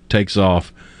 recharges, takes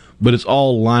off, but it's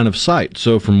all line of sight.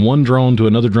 So from one drone to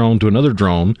another drone to another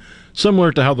drone,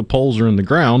 similar to how the poles are in the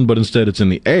ground, but instead it's in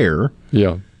the air.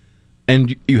 Yeah.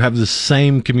 And you have the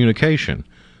same communication.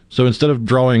 So instead of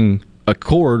drawing a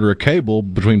cord or a cable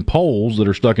between poles that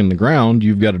are stuck in the ground,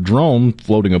 you've got a drone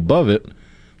floating above it,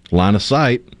 line of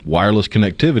sight, wireless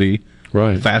connectivity,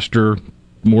 right, faster,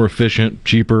 more efficient,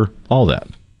 cheaper, all that.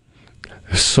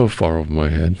 So far over my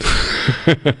head.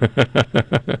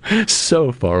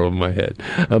 So far over my head.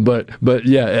 But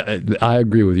yeah, I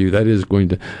agree with you. That is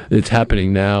it's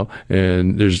happening now,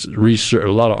 and there's research,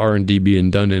 a lot of R&D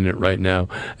being done in it right now,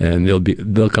 and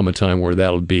there'll come a time where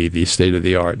that'll be the state of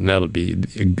the art, and that'll be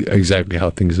exactly how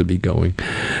things will be going.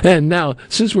 And now,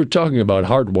 since we're talking about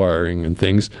hardwiring and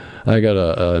things, I got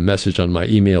a message on my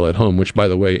email at home, which, by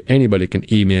the way, anybody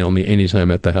can email me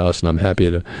anytime at the house, and I'm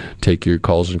happy to take your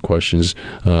calls and questions,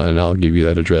 and I'll give you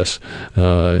that address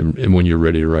and when you're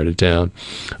ready to write it down.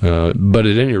 But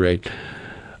at any rate,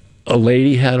 a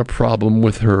lady had a problem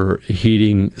with her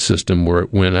heating system where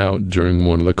it went out during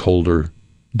one of the colder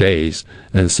days,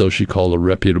 and so she called a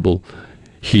reputable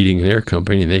heating and air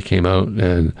company, and they came out,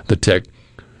 and the tech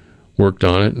worked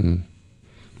on it and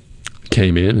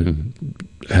came in and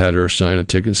had her sign a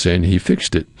ticket saying he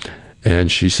fixed it.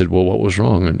 And she said, well, what was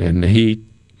wrong? And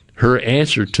her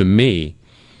answer to me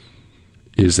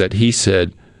is that he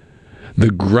said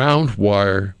the ground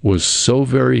wire was so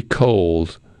very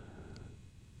cold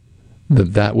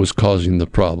that was causing the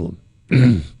problem.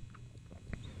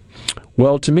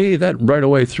 Well, to me, that right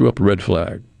away threw up a red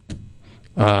flag.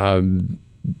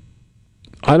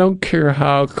 I don't care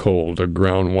how cold a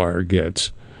ground wire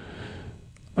gets,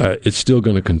 it's still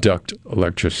going to conduct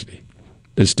electricity.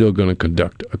 It's still going to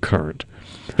conduct a current.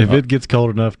 If it gets cold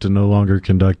enough to no longer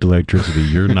conduct electricity,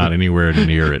 you're not anywhere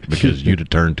near it because you'd have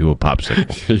turned to a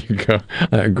popsicle. There you go.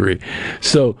 I agree.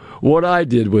 So what I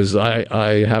did was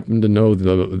I happened to know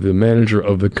the manager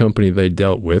of the company they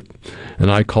dealt with,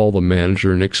 and I called the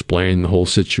manager and explained the whole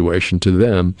situation to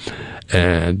them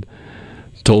and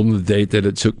told them the date that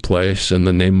it took place and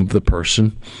the name of the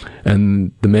person.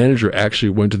 And the manager actually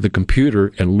went to the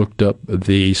computer and looked up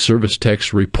the service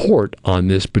tech's report on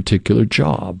this particular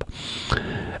job.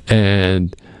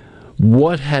 And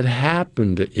what had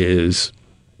happened is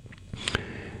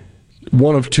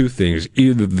one of two things.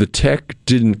 Either the tech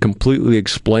didn't completely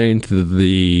explain to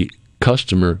the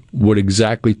customer what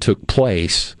exactly took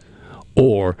place,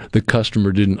 or the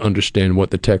customer didn't understand what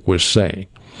the tech was saying.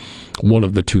 One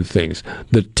of the two things.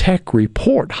 The tech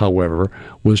report, however,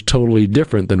 was totally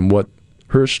different than what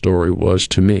her story was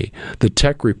to me. The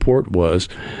tech report was,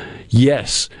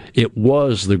 yes, it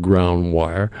was the ground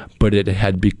wire, but it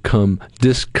had become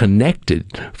disconnected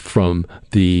from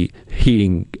the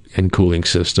heating and cooling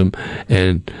system.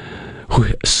 And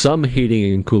some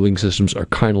heating and cooling systems are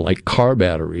kind of like car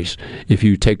batteries. If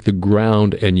you take the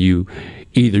ground and you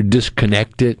either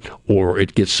disconnect it or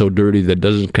it gets so dirty that it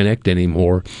doesn't connect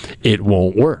anymore, it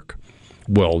won't work.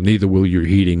 Well, neither will your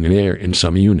heating and air in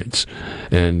some units.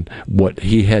 And what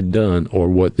he had done, or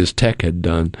what this tech had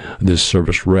done, this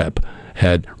service rep,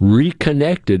 had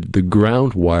reconnected the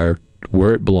ground wire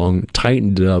where it belonged,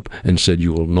 tightened it up, and said,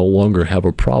 you will no longer have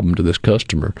a problem to this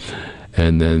customer.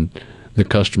 And then the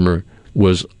customer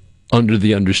was under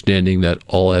the understanding that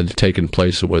all had taken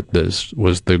place with this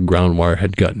was the ground wire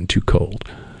had gotten too cold.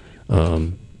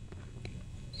 And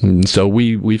so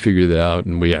we figured it out,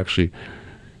 and we actually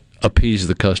appeased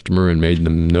the customer and made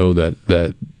them know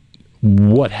that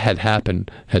what had happened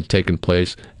had taken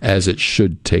place as it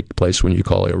should take place when you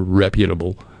call a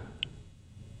reputable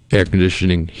air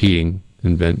conditioning, heating,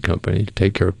 and vent company to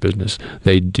take care of business.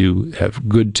 They do have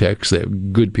good techs, they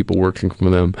have good people working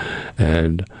for them,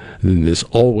 and there's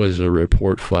always a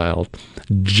report filed.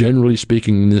 Generally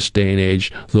speaking, in this day and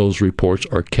age, those reports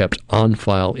are kept on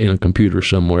file in a computer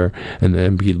somewhere and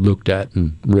then be looked at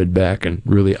and read back and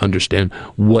really understand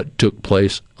what took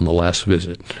place on the last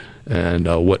visit and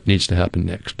what needs to happen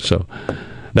next. So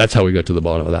that's how we got to the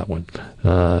bottom of that one.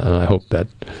 And I hope that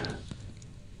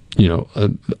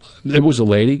it was a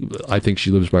lady. I think she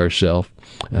lives by herself,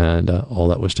 and all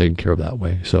that was taken care of that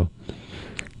way. So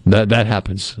that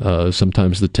happens.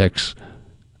 Sometimes the techs,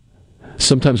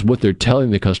 sometimes what they're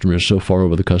telling the customer is so far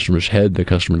over the customer's head, the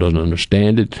customer doesn't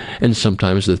understand it, and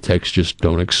sometimes the techs just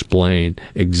don't explain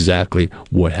exactly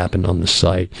what happened on the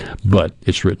site, but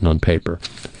it's written on paper.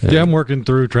 Yeah, I'm working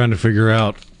through trying to figure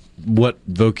out what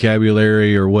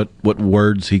vocabulary or what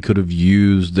words he could have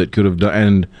used that could have done.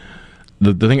 And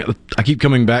the thing I keep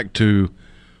coming back to,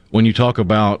 when you talk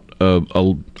about a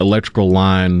electrical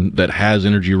line that has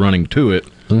energy running to it,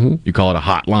 you call it a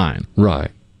hot line.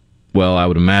 Right. Well, I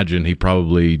would imagine he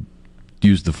probably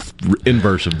used the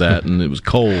inverse of that, and it was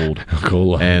cold,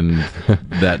 and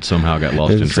that somehow got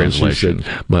lost in translation.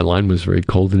 Said, my line was very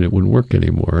cold and it wouldn't work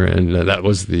anymore, and that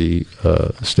was the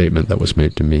statement that was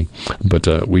made to me.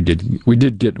 But we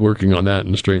did get working on that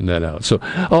and straighten that out. So,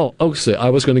 I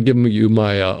was going to give you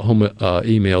my home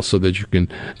email so that you can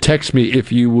text me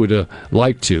if you would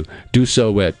like to. Do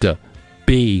so at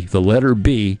B, the letter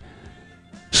B,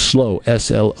 SLOW,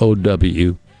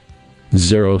 SLOW,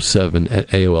 07 at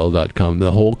AOL.com.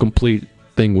 The whole complete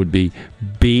thing would be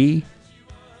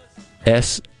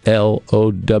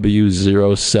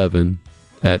BSLOW07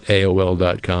 at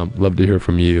AOL.com. Love to hear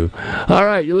from you. All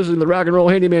right, you're listening to the Rock and Roll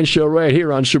Handyman Show right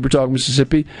here on Super Talk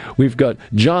Mississippi. We've got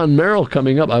John Merrill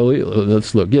coming up.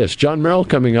 Let's look. Yes, John Merrill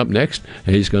coming up next,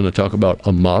 and he's going to talk about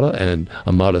Amada and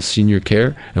Amada Senior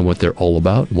Care and what they're all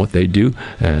about and what they do.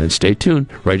 And stay tuned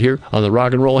right here on the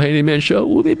Rock and Roll Handyman Show.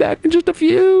 We'll be back in just a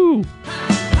few.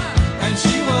 And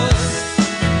she was.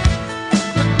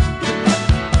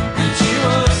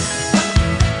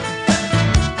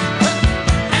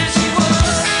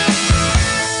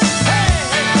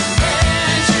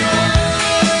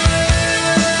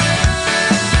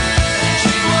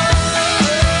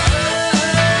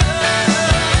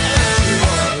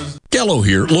 Yellow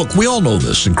here. Look, we all know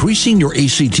this. Increasing your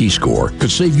ACT score could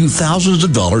save you thousands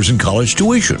of dollars in college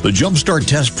tuition. The Jumpstart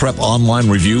Test Prep online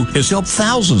review has helped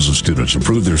thousands of students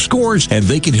improve their scores, and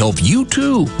they can help you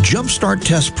too.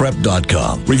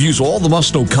 JumpstartTestPrep.com reviews all the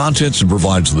must-know contents and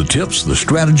provides the tips, the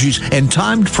strategies, and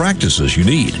timed practices you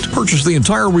need. Purchase the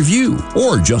entire review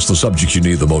or just the subjects you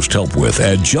need the most help with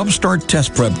at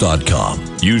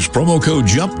JumpstartTestPrep.com. Use promo code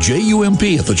JUMP,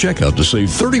 J-U-M-P, at the checkout to save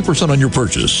 30% on your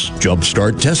purchase.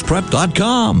 JumpstartTestPrep.com.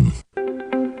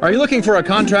 Are you looking for a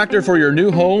contractor for your new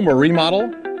home or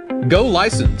remodel? Go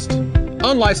licensed.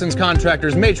 Unlicensed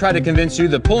contractors may try to convince you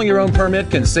that pulling your own permit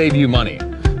can save you money,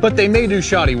 but they may do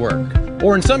shoddy work,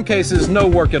 or in some cases, no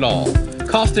work at all,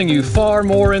 costing you far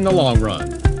more in the long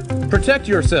run. Protect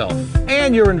yourself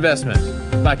and your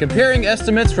investment by comparing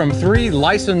estimates from 3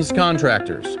 licensed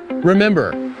contractors.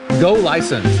 Remember, go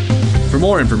licensed. For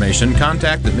more information,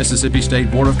 contact the Mississippi State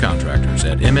Board of Contractors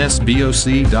at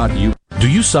msboc.u. Do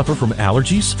you suffer from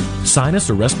allergies, sinus,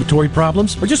 or respiratory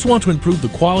problems, or just want to improve the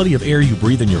quality of air you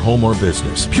breathe in your home or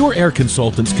business? Pure Air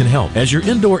Consultants can help. As your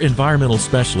indoor environmental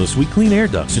specialist, we clean air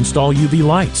ducts, install UV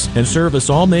lights, and service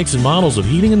all makes and models of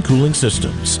heating and cooling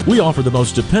systems. We offer the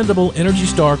most dependable Energy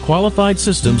Star qualified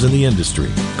systems in the industry.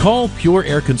 Call Pure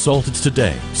Air Consultants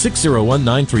today,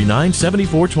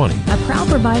 601-939-7420. A proud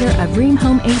provider of Rheem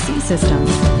Home AC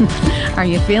systems. Are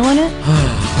you feeling it?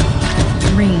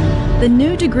 Rheem, the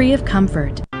new degree of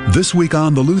comfort. This week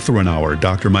on the Lutheran Hour,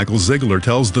 Dr. Michael Ziegler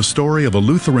tells the story of a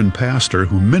Lutheran pastor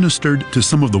who ministered to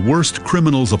some of the worst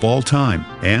criminals of all time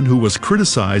and who was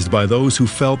criticized by those who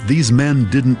felt these men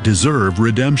didn't deserve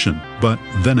redemption. But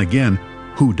then again,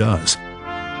 who does?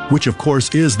 Which, of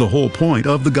course, is the whole point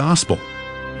of the gospel.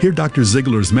 Hear Dr.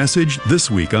 Ziegler's message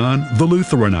this week on the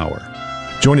Lutheran Hour.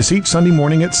 Join us each Sunday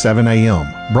morning at 7 a.m.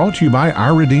 Brought to you by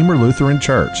Our Redeemer Lutheran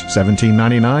Church,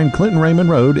 1799 Clinton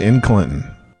Raymond Road in Clinton.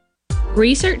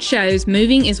 Research shows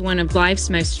moving is one of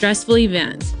life's most stressful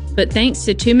events, but thanks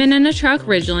to Two Men and a Truck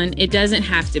Ridgeland, it doesn't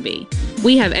have to be.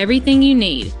 We have everything you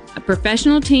need. A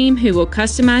professional team who will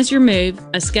customize your move,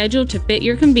 a schedule to fit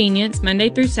your convenience Monday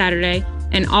through Saturday,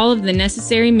 and all of the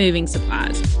necessary moving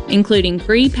supplies, including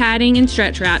free padding and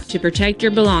stretch wrap to protect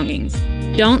your belongings.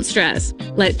 Don't stress.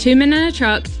 Let Two Men and a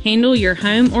Truck handle your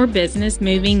home or business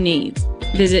moving needs.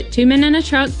 Visit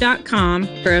twomenandatruck.com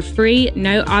for a free,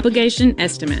 no-obligation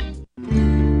estimate.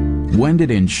 When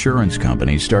did insurance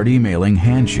companies start emailing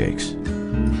handshakes?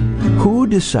 Who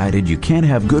decided you can't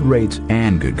have good rates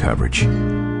and good coverage?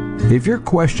 If you're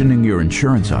questioning your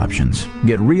insurance options,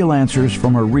 get real answers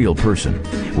from a real person.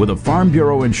 With a Farm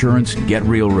Bureau Insurance Get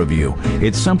Real review.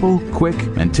 It's simple, quick,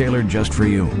 and tailored just for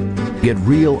you. Get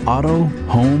real auto,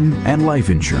 home, and life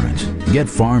insurance. Get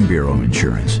Farm Bureau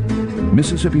Insurance.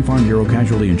 Mississippi Farm Bureau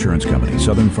Casualty Insurance Company.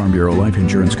 Southern Farm Bureau Life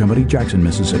Insurance Company, Jackson,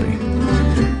 Mississippi.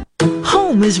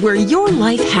 Home is where your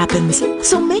life happens,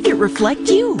 so make it reflect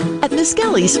you. At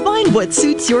Miskelly's, find what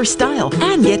suits your style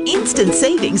and get instant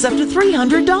savings up to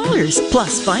 $300.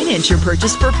 Plus, finance your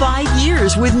purchase for 5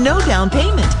 years with no down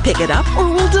payment. Pick it up or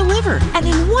we'll deliver. And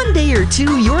in 1 day or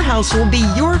 2, your house will be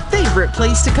your favorite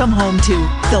place to come home to.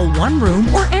 Fill one room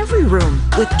or every room.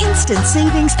 With instant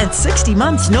savings and 60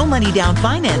 months no money down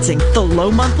financing, the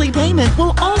low monthly payment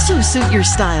will also suit your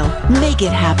style. Make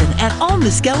it happen at all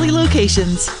Miskelly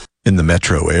locations. In the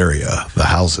metro area, the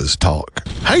houses talk.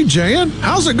 Hey, Jan,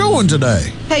 how's it going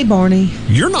today? Hey, Barney.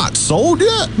 You're not sold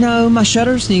yet? No, my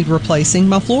shutters need replacing,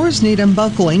 my floors need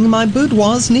unbuckling, my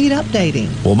boudoirs need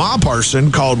updating. Well, my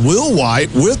person called Will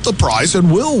White with the price,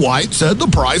 and Will White said the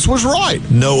price was right.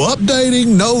 No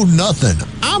updating, no nothing.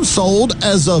 I'm sold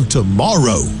as of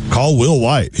tomorrow. Call Will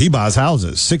White. He buys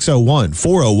houses.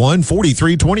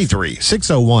 601-401-4323.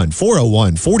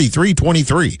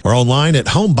 601-401-4323. Or online at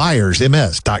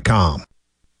homebuyersms.com.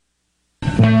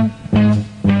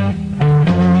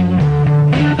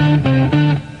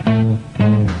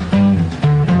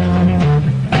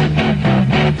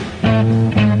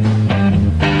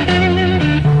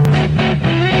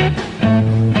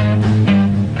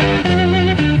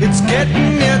 It's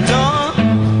getting near dawn.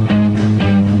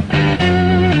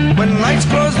 When lights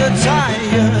close the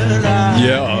tired eyes.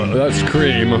 Yeah, that's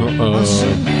Cream.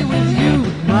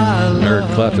 Eric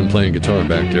Clapton playing guitar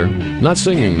back there. Not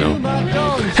singing, though.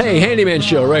 Hey, Handyman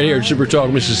Show right here at Super Talk,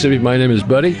 Mississippi. My name is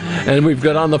Buddy, and we've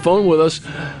got on the phone with us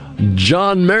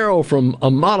John Merrill from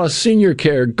Amata Senior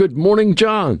Care. Good morning,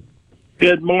 John.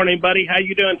 Good morning, buddy. How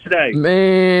you doing today?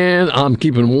 Man, I'm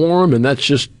keeping warm, and that's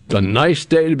just a nice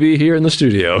day to be here in the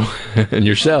studio. And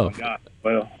yourself? Oh,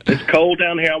 Well, it's cold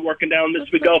down here. I'm working down the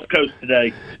Mississippi Gulf Coast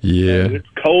today. Yeah. It's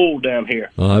cold down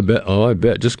here. I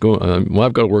bet. Just go. Well,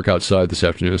 I've got to work outside this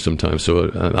afternoon sometime,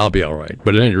 so I'll be all right.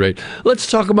 But at any rate, let's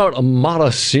talk about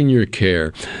Amata Senior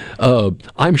Care.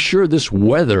 I'm sure this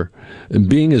weather, and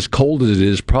being as cold as it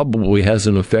is, probably has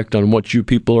an effect on what you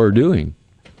people are doing.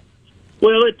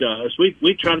 Well, it does.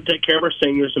 We try to take care of our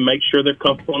seniors and make sure they're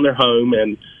comfortable in their home,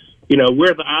 and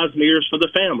we're the eyes and ears for the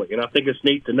family. And I think it's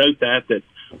neat to note that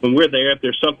when we're there, if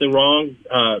there's something wrong,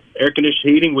 air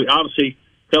conditioned heating, we obviously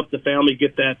help the family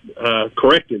get that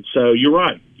corrected. So you're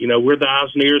right. We're the eyes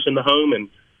and ears in the home, and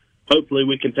hopefully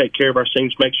we can take care of our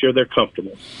seniors, make sure they're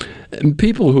comfortable. And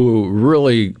people who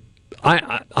really,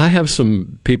 I have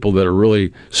some people that are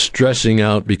really stressing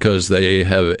out because they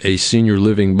have a senior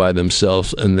living by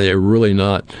themselves, and they're really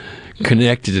not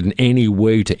connected in any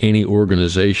way to any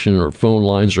organization or phone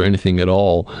lines or anything at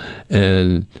all.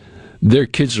 And their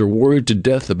kids are worried to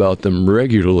death about them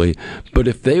regularly. But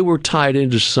if they were tied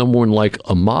into someone like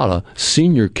Amata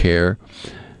Senior Care,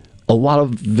 a lot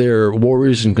of their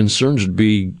worries and concerns would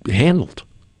be handled.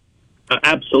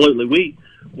 Absolutely. We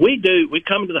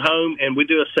come to the home and we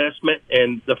do assessment,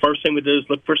 and the first thing we do is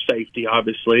look for safety,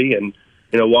 obviously, and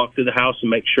walk through the house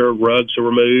and make sure rugs are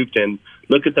removed, and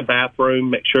look at the bathroom,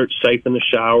 make sure it's safe in the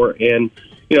shower. And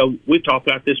we've talked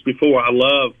about this before. I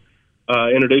love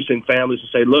introducing families to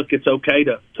say, look, it's okay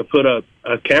to put a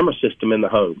camera system in the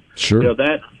home. Sure.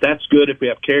 That's good if we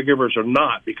have caregivers or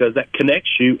not, because that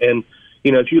connects you. And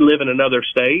if you live in another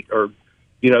state, or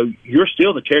you're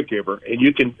still the caregiver, and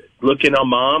you can look in on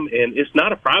mom, and it's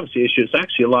not a privacy issue. It's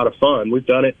actually a lot of fun. We've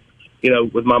done it,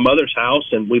 with my mother's house,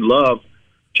 and we love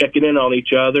checking in on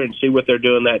each other and see what they're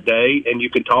doing that day. And you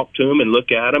can talk to them and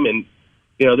look at them. And,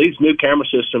 these new camera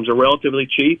systems are relatively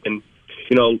cheap, and,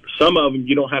 some of them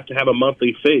you don't have to have a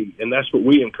monthly fee. And that's what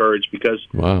we encourage, because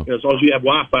wow. As long as you have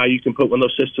Wi-Fi, you can put one of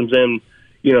those systems in,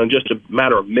 in just a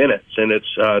matter of minutes, and it's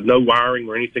no wiring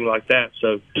or anything like that.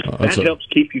 So that helps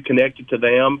keep you connected to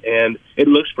them, and it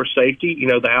looks for safety.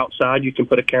 The outside, you can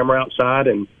put a camera outside,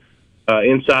 and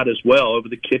inside as well. Over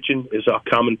the kitchen is a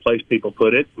common place people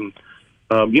put it. And,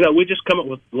 we just come up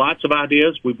with lots of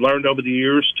ideas we've learned over the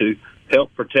years to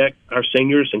help protect our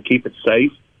seniors and keep it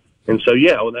safe. And so,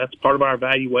 that's part of our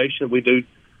evaluation. We do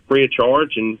free of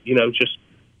charge, and, just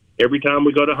every time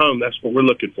we go to home, that's what we're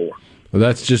looking for. Well,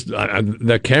 that's just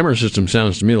that camera system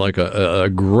sounds to me like a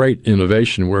great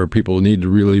innovation where people need to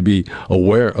really be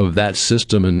aware of that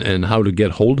system and how to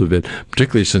get hold of it,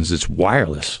 particularly since it's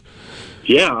wireless.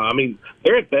 Yeah, I mean,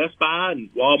 they're at Best Buy and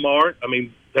Walmart. I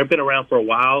mean, they've been around for a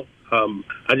while.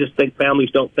 I just think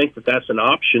families don't think that that's an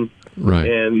option. Right.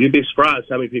 And you'd be surprised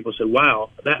how many people say, wow,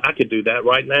 I could do that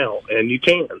right now. And you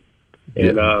can.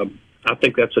 And I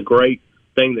think that's a great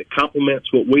thing that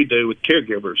complements what we do with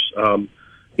caregivers.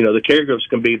 The caregivers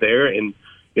can be there, and,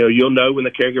 you'll know when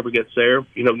the caregiver gets there.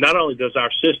 Not only does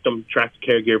our system track the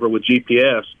caregiver with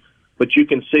GPS, but you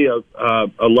can see a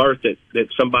alert that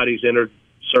somebody's entered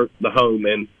the home,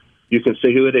 and you can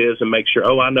see who it is and make sure,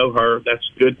 I know her. That's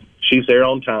good. She's there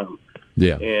on time.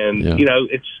 Yeah. And,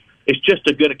 it's just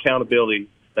a good accountability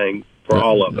thing for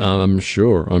all of us. I'm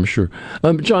sure.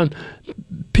 John,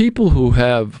 people who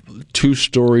have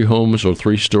 2-story homes or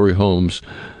 3-story homes,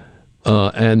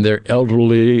 and they're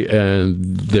elderly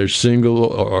and they're single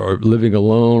or living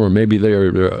alone, or maybe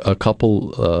they're a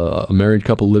couple, a married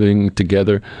couple living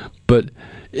together, but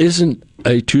isn't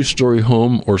a 2-story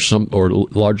home or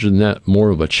larger than that more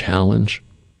of a challenge?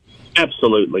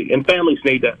 Absolutely. And families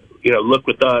need to, look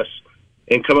with us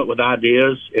and come up with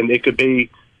ideas. And it could be,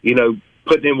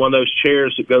 putting in one of those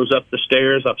chairs that goes up the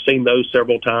stairs. I've seen those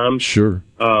several times. Sure.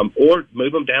 Or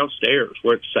move them downstairs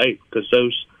where it's safe, because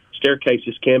those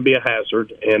staircases can be a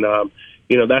hazard. And,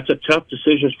 that's a tough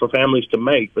decision for families to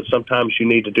make, but sometimes you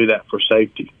need to do that for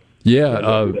safety.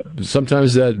 Yeah.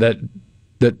 Sometimes that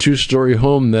 2-story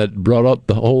home that brought up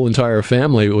the whole entire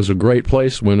family, it was a great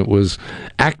place when it was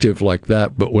active like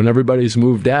that. But when everybody's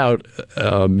moved out,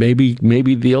 maybe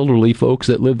the elderly folks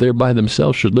that live there by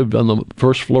themselves should live on the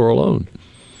first floor alone.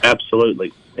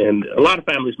 Absolutely. And a lot of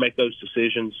families make those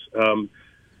decisions.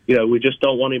 We just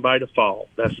don't want anybody to fall.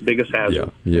 That's the biggest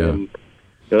hazard. Yeah. And,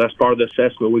 that's part of the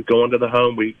assessment. We go into the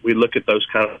home, we look at those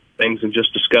kind of things and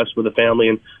just discuss with the family.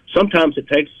 And sometimes it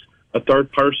takes a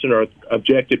third person or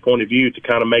objective point of view to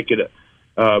kind of make it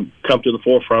come to the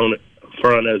forefront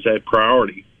as a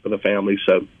priority for the family.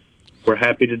 So we're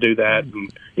happy to do that,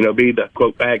 and be the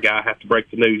quote bad guy, have to break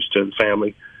the news to the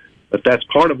family. But that's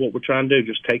part of what we're trying to do,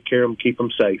 just take care of them, keep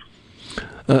them safe.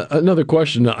 Another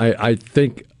question I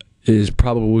think is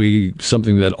probably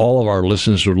something that all of our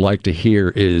listeners would like to hear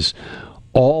is,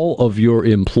 all of your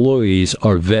employees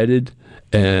are vetted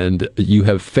and you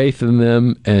have faith in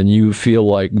them, and you feel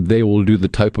like they will do the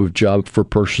type of job for a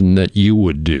person that you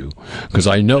would do. Because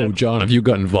I know, John, if you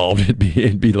got involved,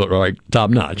 it'd be like top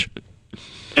notch.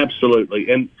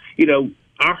 Absolutely. And, you know,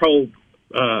 our whole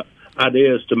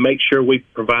idea is to make sure we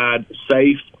provide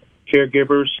safe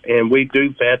caregivers, and we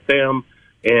do vet them,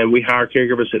 and we hire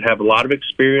caregivers that have a lot of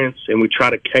experience, and we try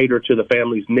to cater to the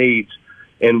family's needs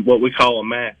and what we call a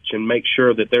match, and make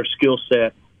sure that their skill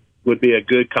set would be a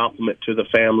good complement to the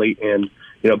family. And,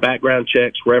 you know, background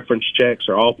checks, reference checks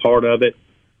are all part of it.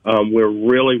 We're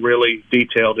really, really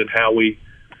detailed in how we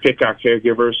pick our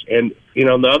caregivers. And, you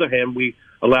know, on the other hand, we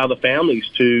allow the families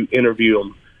to interview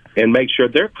them and make sure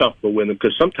they're comfortable with them,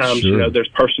 because sometimes, you know, there's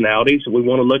personalities that we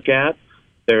want to look at.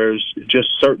 There's just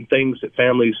certain things that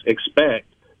families expect,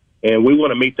 and we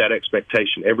want to meet that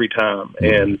expectation every time.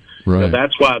 And you know,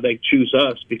 that's why they choose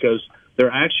us, because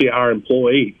they're actually our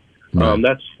employee.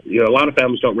 That's, you know, a lot of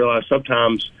families don't realize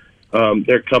sometimes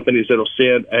there are companies that'll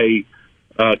send a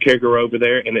caregiver over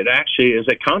there, and it actually is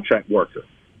a contract worker.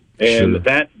 And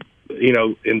that, you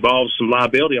know, involves some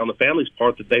liability on the family's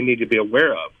part that they need to be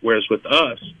aware of. Whereas with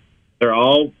us, they're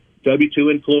all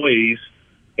W-2 employees,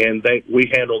 and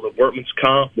we handle the workman's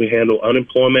comp, we handle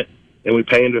unemployment, and we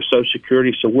pay into Social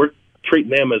Security. So we're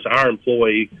treating them as our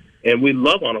employee, and we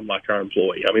love on them like our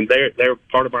employee. I mean, they're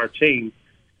part of our team,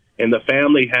 and the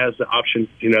family has the option,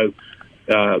 you know,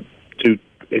 to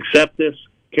accept this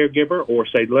caregiver or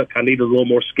say, look, I need a little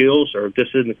more skills, or this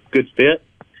isn't a good fit,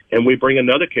 and we bring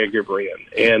another caregiver in.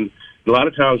 And a lot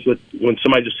of times when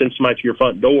somebody just sends somebody to your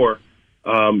front door,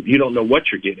 you don't know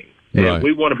what you're getting. And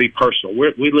we want to be personal.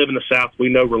 We live in the South. We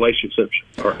know relationships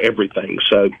are everything.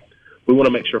 So we want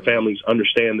to make sure families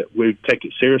understand that we take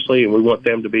it seriously, and we want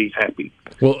them to be happy.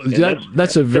 Well,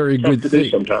 that's a very good thing.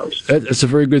 Sometimes that's a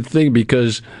very good thing,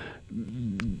 because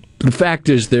the fact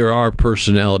is there are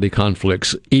personality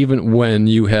conflicts, even when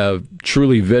you have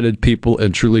truly vetted people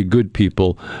and truly good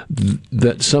people,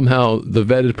 that somehow the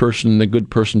vetted person and the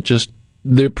good person, just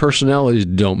their personalities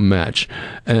don't match.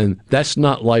 And that's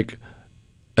not like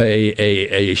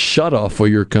a shut-off for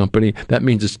your company. That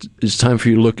means it's time for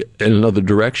you to look in another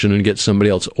direction and get somebody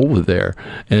else over there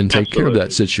and take care of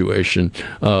that situation.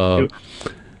 And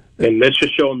let's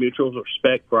just show mutual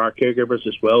respect for our caregivers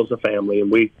as well as the family, and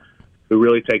we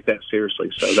really take that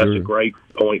seriously. So that's a great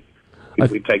point.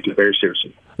 We take it very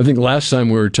seriously. I think last time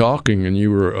we were talking, and we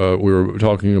were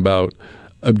talking about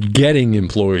getting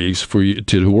employees for you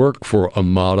to work for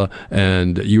Amada,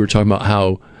 and you were talking about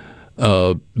how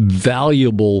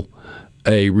valuable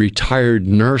a retired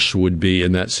nurse would be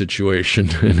in that situation,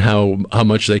 and how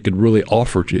much they could really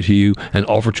offer to you and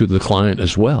offer to the client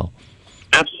as well.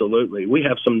 Absolutely. We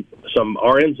have some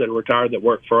RNs that are retired that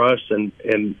work for us, and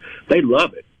they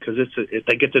love it, because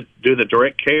they get to do the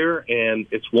direct care, and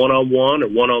it's one-on-one or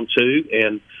one-on-two.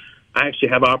 And I actually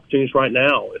have opportunities right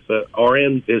now. If an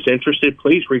RN is interested,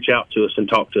 please reach out to us and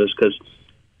talk to us, because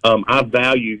I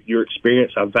value your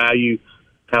experience. I value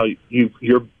how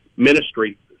your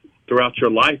ministry throughout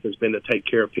your life has been to take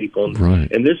care of people.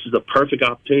 And this is a perfect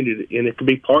opportunity, and it can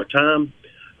be part-time.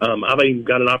 I've even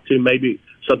got an opportunity, maybe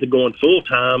something going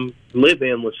full-time, live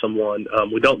in with someone.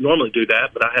 We don't normally do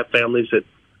that, but I have families that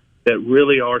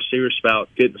really are serious about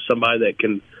getting somebody that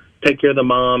can take care of the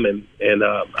mom. And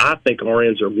I think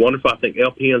RNs are wonderful. I think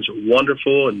LPNs are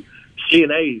wonderful, and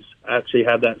CNAs actually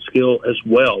have that skill as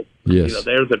well. Yes. You know,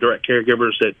 they're the direct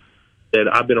caregivers that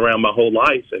I've been around my whole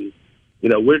life. And, you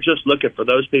know, we're just looking for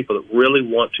those people that really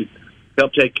want to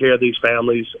help take care of these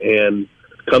families and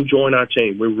come join our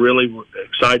team. We're really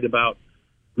excited about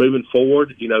moving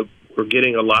forward. You know, we're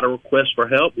getting a lot of requests for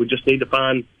help. We just need to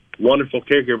find wonderful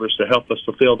caregivers to help us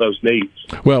fulfill those needs.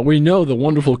 Well, we know the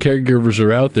wonderful caregivers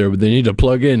are out there, but they need to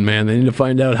plug in, man. They need to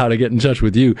find out how to get in touch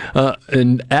with you.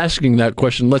 And asking that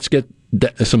question, let's get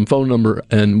some phone number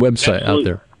and website out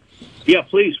there. Yeah,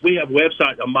 please. We have a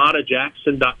website,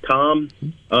 amadajackson.com.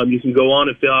 You can go on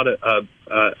and fill out an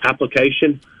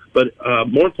application. But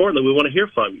more importantly, we want to hear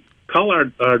from you. Call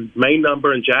our main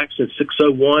number in Jackson,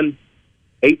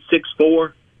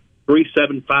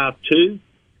 601-864-3752.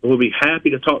 We'll be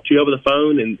happy to talk to you over the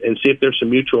phone and see if there's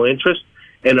some mutual interest.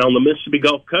 And on the Mississippi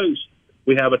Gulf Coast,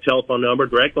 we have a telephone number,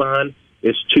 direct line.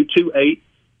 It's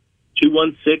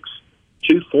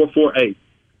 228-216-2448.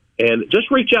 And just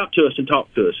reach out to us and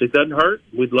talk to us. It doesn't hurt.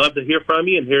 We'd love to hear from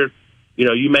you and hear, you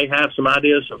know, you may have some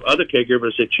ideas of other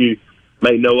caregivers that you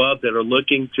may know of that are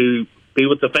looking to be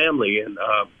with the family. And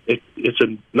it's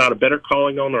not a better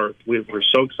calling on earth. We're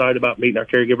so excited about meeting our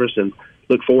caregivers and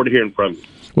look forward to hearing from you.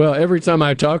 Well, every time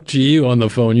I talk to you on the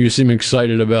phone, you seem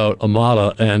excited about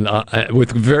Amada, and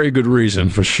with very good reason,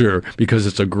 for sure, because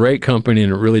it's a great company,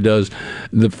 and it really does.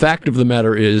 The fact of the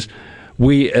matter is,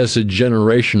 we as a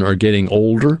generation are getting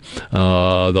older.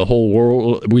 The whole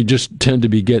world, we just tend to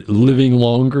be living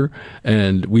longer,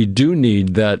 and we do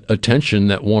need that attention,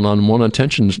 that one-on-one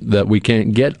attention that we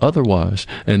can't get otherwise.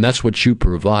 And that's what you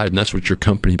provide, and that's what your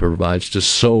company provides to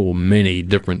so many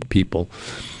different people.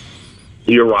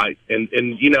 You're right. And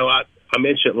you know, I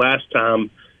mentioned last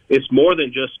time, it's more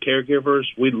than just caregivers.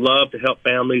 We love to help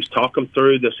families, talk them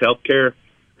through this healthcare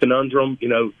conundrum. You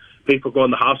know, people go in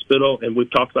the hospital, and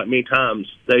we've talked about many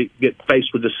times, they get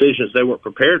faced with decisions they weren't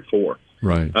prepared for.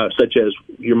 Right. Such as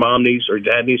your mom needs or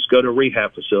dad needs to go to a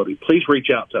rehab facility. Please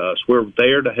reach out to us. We're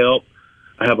there to help.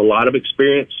 I have a lot of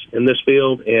experience in this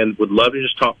field and would love to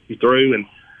just talk you through, and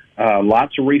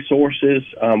lots of resources.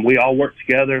 We all work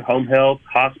together, home health,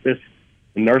 hospice,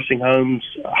 nursing homes,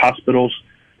 hospitals.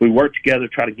 We work together to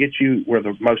try to get you where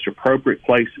the most appropriate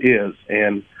place is.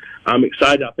 And I'm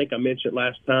excited. I think I mentioned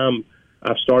last time,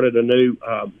 I've started a new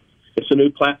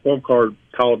platform called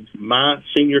My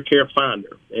Senior Care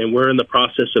Finder, and we're in the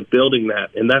process of building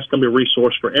that. And that's going to be a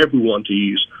resource for everyone to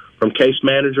use, from case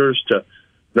managers to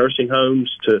nursing homes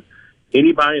to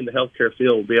anybody in the healthcare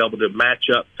field will be able to match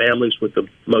up families with the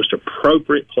most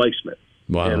appropriate placement.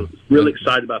 Wow. And really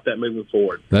excited about that moving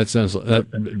forward. That sounds like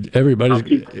everybody's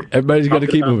got to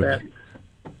keep moving.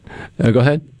 Go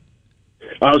ahead.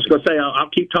 I was going to say,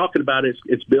 I'll keep talking about it.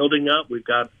 It's building up. We've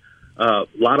got a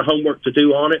lot of homework to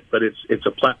do on it, but it's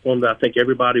a platform that I think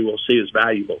everybody will see as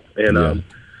valuable. And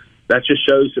that just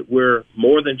shows that we're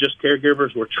more than just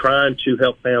caregivers. We're trying to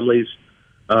help families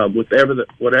with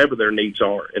whatever their needs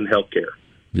are in healthcare.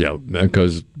 Yeah,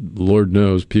 because Lord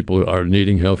knows people are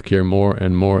needing health care more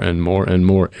and more and more and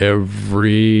more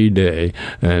every day.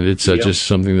 And it's just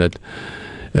something that,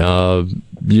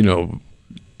 you know,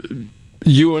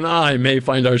 you and I may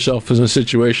find ourselves in a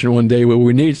situation one day where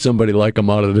we need somebody like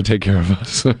Amada to take care of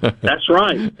us. That's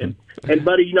right. And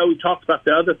buddy, you know, we talked about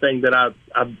the other thing that I've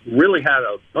really had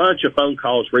a bunch of phone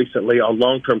calls recently on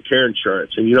long-term care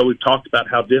insurance. And, you know, we've talked about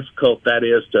how difficult that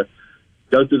is to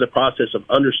go through the process of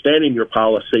understanding your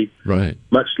policy, right?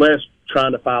 Much less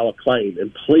trying to file a claim.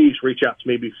 And please reach out to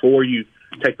me before you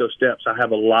take those steps. I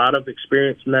have a lot of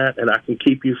experience in that, and I can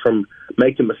keep you from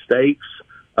making mistakes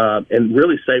and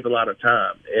really save a lot of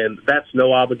time. And that's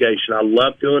no obligation. I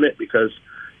love doing it because,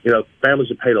 you know, families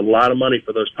have paid a lot of money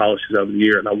for those policies over the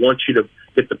year, and I want you to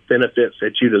get the benefits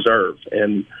that you deserve.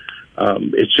 And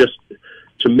it's just,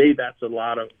 to me, that's a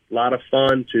lot of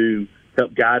fun to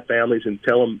help guide families and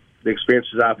tell them the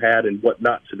experiences I've had and what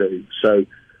not to do. So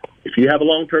if you have a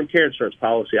long-term care insurance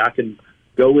policy, I can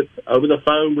go over the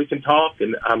phone. We can talk,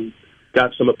 and I'm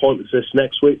got some appointments this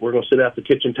next week. We're going to sit at the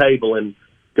kitchen table and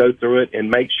go through it and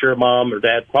make sure mom or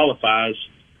dad qualifies,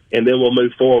 and then we'll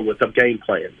move forward with a game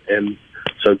plan. And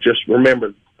so just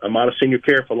remember, Amada Senior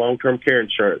Care for long-term care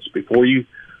insurance. Before you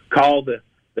call the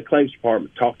claims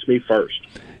department, talk to me first.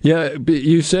 Yeah,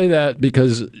 you say that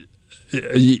because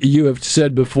you have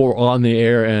said before on the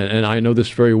air, and I know this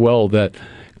very well, that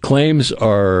claims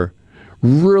are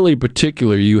really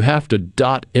particular. You have to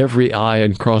dot every I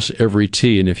and cross every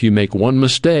T, and if you make one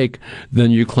mistake,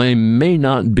 then your claim may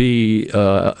not be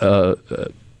honored.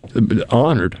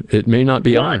 It may not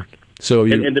be honored. So,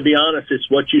 and to be honest, it's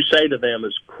what you say to them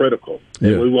is critical,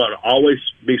 and we want to always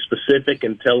be specific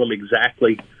and tell them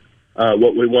exactly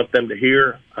what we want them to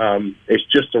hear. It's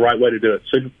just the right way to do it.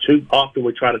 So too often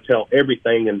we try to tell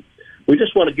everything, and we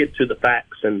just want to get to the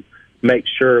facts and make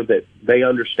sure that they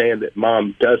understand that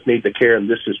mom does need the care, and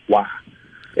this is why.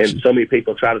 And so many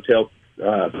people try to tell,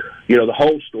 the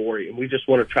whole story, and we just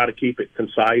want to try to keep it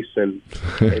concise and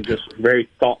just very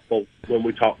thoughtful when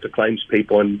we talk to claims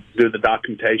people and do the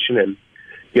documentation and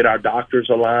get our doctors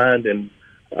aligned and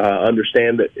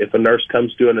understand that if a nurse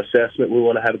comes to an assessment, we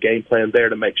want to have a game plan there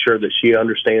to make sure that she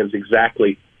understands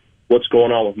exactly what's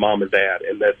going on with mom and dad.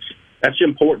 And that's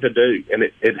important to do, and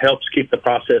it helps keep the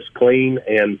process clean,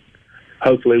 and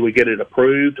hopefully we get it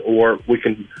approved, or we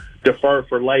can defer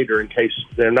for later in case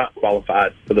they're not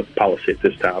qualified for the policy at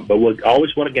this time. But we'll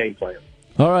always want a game plan.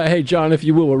 All right. Hey, John, if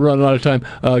you will, we're running out of time.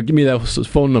 Give me those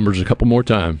phone numbers a couple more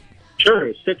times.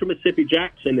 Sure. Central Mississippi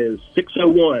Jackson is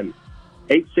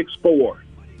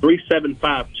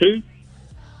 601-864-3752.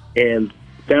 And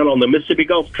down on the Mississippi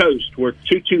Gulf Coast, we're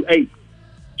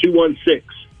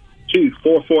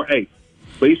 228-216-2448.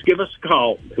 please give us a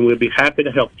call, and we'll be happy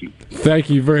to help you. Thank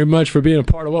you very much for being a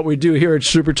part of what we do here at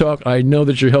Super Talk. I know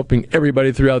that you're helping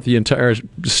everybody throughout the entire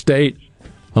state.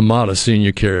 Amada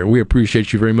Senior Care. We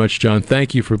appreciate you very much, John.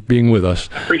 Thank you for being with us.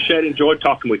 Appreciate it. Enjoyed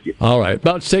talking with you. All right.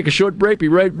 About to take a short break. Be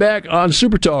right back on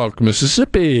Super Talk,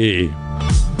 Mississippi.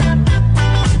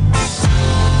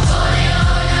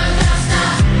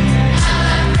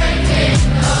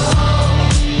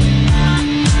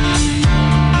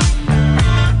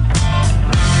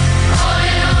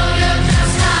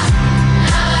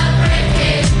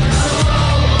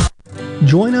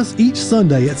 Join us each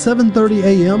Sunday at 7:30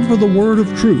 a.m. for the Word of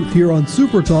Truth here on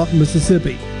Super Talk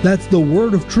Mississippi. That's the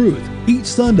Word of Truth each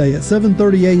Sunday at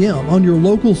 7:30 a.m. on your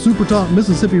local Super Talk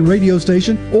Mississippi radio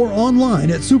station or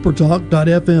online at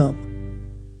supertalk.fm.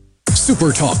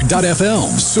 Supertalk.fm.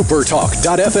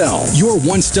 Supertalk.fm. Your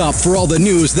one-stop for all the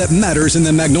news that matters in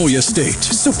the Magnolia State.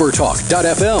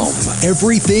 Supertalk.fm.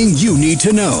 Everything you need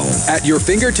to know at your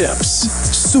fingertips.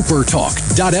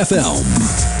 Supertalk.fm.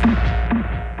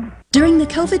 During the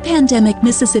COVID pandemic,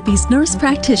 Mississippi's nurse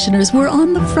practitioners were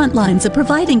on the front lines of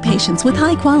providing patients with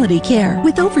high-quality care.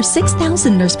 With over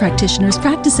 6,000 nurse practitioners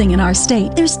practicing in our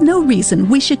state, there's no reason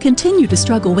we should continue to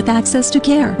struggle with access to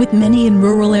care, with many in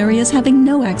rural areas having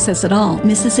no access at all.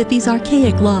 Mississippi's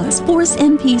archaic laws force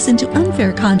NPs into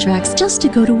unfair contracts just to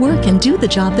go to work and do the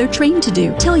job they're trained to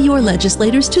do. Tell your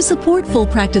legislators to support full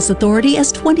practice authority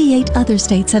as 28 other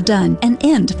states have done and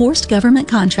end forced government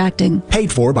contracting.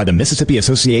 Paid for by the Mississippi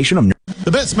Association of The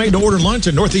best made-to-order lunch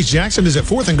in Northeast Jackson is at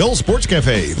 4th and Gold Sports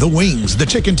Cafe. The wings, the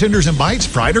chicken tenders and bites,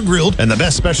 fried or grilled, and the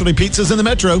best specialty pizzas in the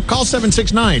metro. Call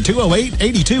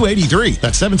 769-208-8283.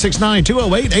 That's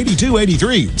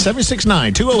 769-208-8283.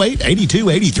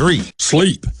 769-208-8283.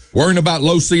 Sleep. Worrying about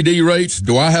low CD rates?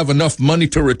 Do I have enough money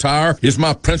to retire? Is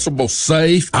my principal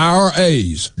safe?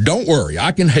 IRAs. Don't worry,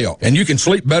 I can help. And you can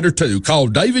sleep better too. Call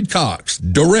David Cox.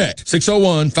 Direct.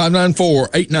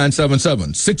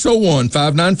 601-594-8977.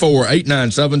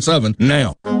 601-594-8977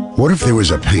 now. What if there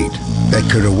was a paint that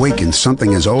could awaken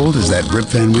something as old as that Rip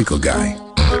Van Winkle guy?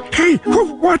 Hey,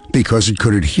 what? Because it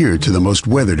could adhere to the most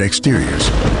weathered exteriors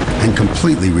and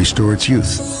completely restore its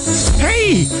youth.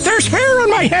 Hey, there's hair on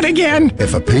my head again!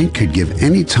 If a paint could give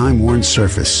any time-worn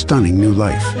surface stunning new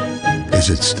life, is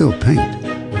it still paint?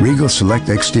 Regal Select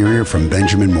Exterior from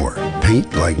Benjamin Moore.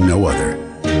 Paint like no other.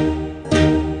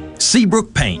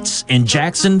 Seabrook Paints in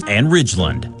Jackson and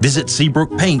Ridgeland. Visit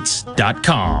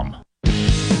SeabrookPaints.com.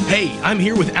 Hey, I'm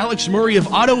here with Alex Murray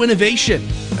of Auto Innovation.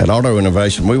 At Auto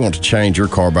Innovation, we want to change your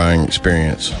car buying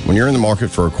experience. When you're in the market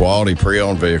for a quality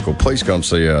pre-owned vehicle, please come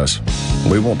see us.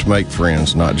 We want to make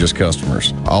friends, not just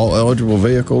customers. All eligible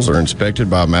vehicles are inspected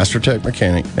by a MasterTech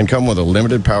mechanic and come with a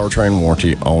limited powertrain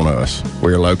warranty on us.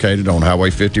 We are located on Highway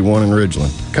 51 in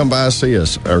Ridgeland. Come by and see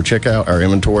us or check out our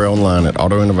inventory online at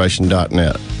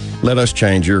autoinnovation.net. Let us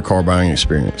change your car buying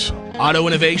experience. Auto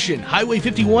Innovation, Highway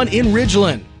 51 in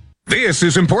Ridgeland. This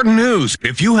is important news.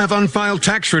 If you have unfiled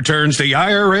tax returns, the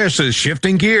IRS is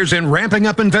shifting gears and ramping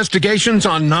up investigations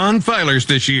on non-filers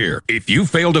this year. If you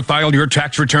fail to file your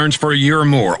tax returns for a year or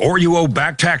more, or you owe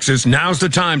back taxes, now's the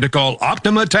time to call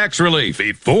Optima Tax Relief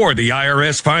before the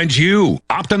IRS finds you.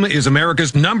 Optima is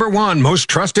America's #1 most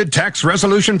trusted tax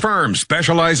resolution firm,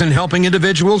 specializing in helping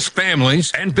individuals,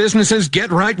 families, and businesses get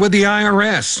right with the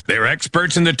IRS. They're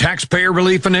experts in the Taxpayer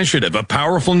Relief Initiative, a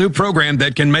powerful new program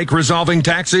that can make resolving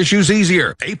tax issues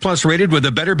easier. A+ rated with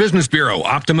the Better Business Bureau,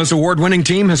 Optima's award-winning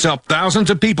team has helped thousands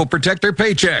of people protect their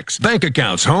paychecks, bank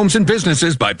accounts, homes, and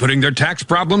businesses by putting their tax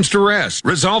problems to rest,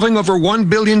 resolving over $1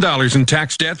 billion in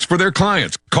tax debts for their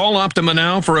clients. Call Optima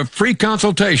now for a free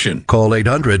consultation. Call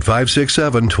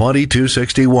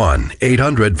 800-567-2261.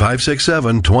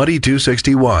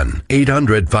 800-567-2261.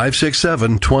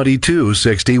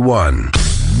 800-567-2261.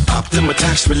 Optima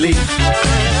Tax Relief.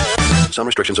 Some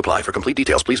restrictions apply. For complete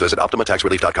details, please visit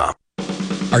OptimaTaxRelief.com.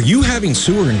 Are you having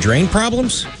sewer and drain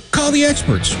problems? Call the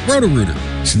experts, Roto-Rooter.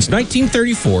 Since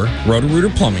 1934, Roto-Rooter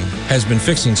Plumbing has been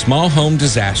fixing small home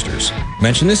disasters.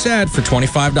 Mention this ad for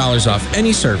 $25 off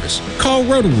any service. Call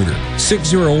Roto-Rooter,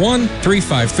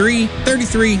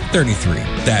 601-353-3333.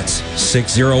 That's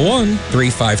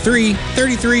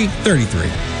 601-353-3333.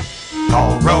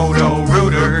 Call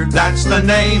Roto-Rooter, that's the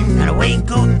name. Now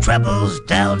raincoat troubles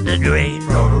down the drain.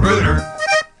 Roto-Rooter.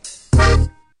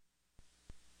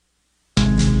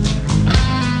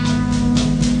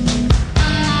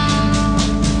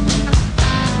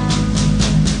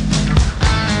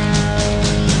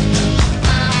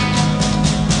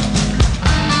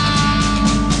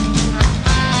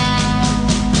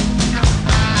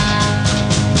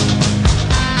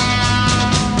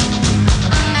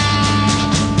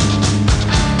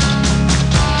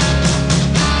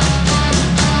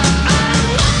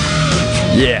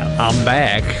 Yeah, I'm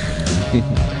back.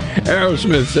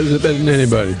 Aerosmith says it better than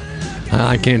anybody.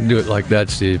 I can't do it like that,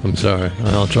 Steve. I'm sorry.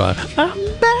 I'll try.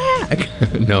 I'm back.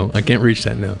 No, I can't reach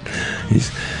that note.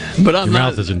 But Your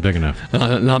mouth isn't big enough.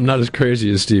 I'm not as crazy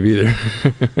as Steve either.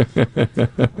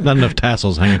 Not enough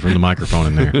tassels hanging from the microphone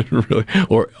in there. Really?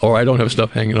 Or I don't have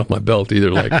stuff hanging off my belt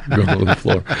either, like going on the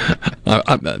floor.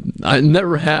 I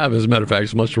never have, as a matter of fact,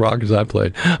 as much rock as I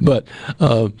played. But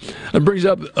it brings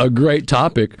up a great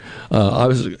topic.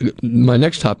 My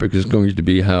next topic is going to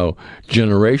be how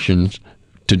generations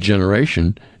to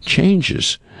generation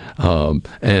changes,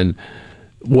 and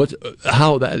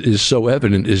how that is so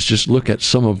evident is just look at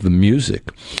some of the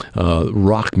music,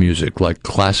 rock music, like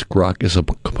classic rock as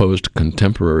opposed to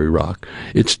contemporary rock.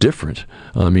 It's different.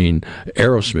 I mean,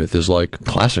 Aerosmith is like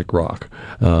classic rock,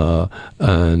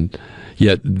 and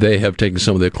yet they have taken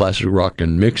some of their classic rock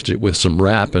and mixed it with some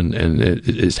rap, and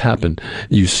it's happened.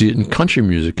 You see it in country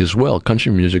music as well.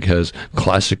 Country music has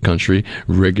classic country,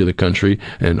 regular country,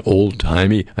 and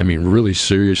old-timey, I mean really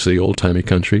seriously old-timey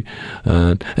country.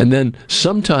 And then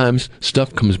sometimes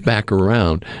stuff comes back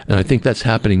around, and I think that's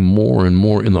happening more and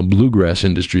more in the bluegrass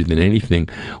industry than anything,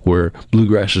 where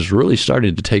bluegrass is really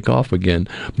starting to take off again.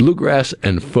 Bluegrass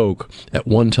and folk at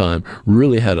one time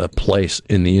really had a place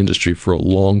in the industry for a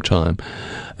long time.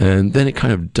 And then it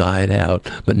kind of died out.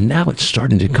 But now it's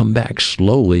starting to come back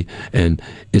slowly, and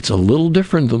it's a little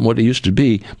different than what it used to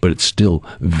be, but it's still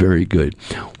very good.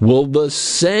 Well, the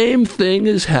same thing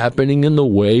is happening in the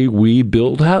way we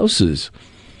build houses.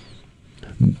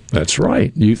 That's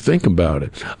right. You think about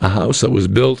it. A house that was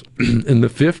built in the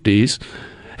 50s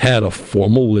had a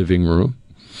formal living room,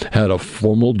 had a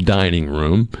formal dining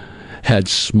room, had a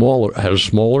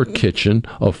smaller kitchen,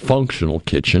 a functional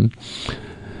kitchen.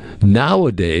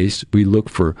 Nowadays, we look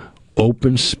for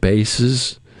open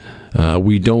spaces.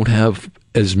 We don't have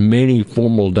as many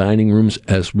formal dining rooms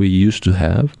as we used to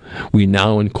have. We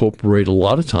now incorporate a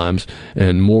lot of times,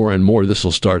 and more, this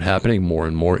will start happening more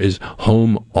and more, is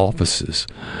home offices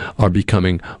are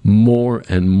becoming more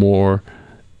and more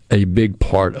a big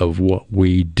part of what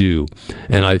we do.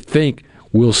 And I think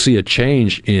we'll see a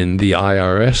change in the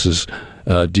IRS's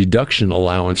deduction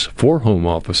allowance for home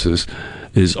offices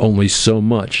is only so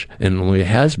much, and only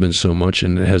has been so much,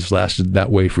 and it has lasted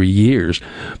that way for years.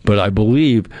 But I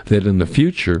believe that in the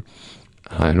future,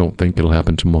 I don't think it'll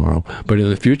happen tomorrow, but in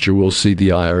the future we'll see the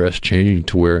IRS changing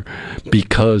to where,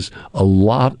 because a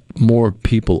lot more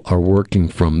people are working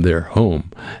from their home,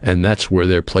 and that's where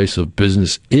their place of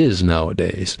business is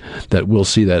nowadays, that we'll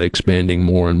see that expanding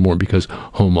more and more, because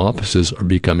home offices are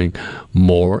becoming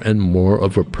more and more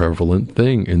of a prevalent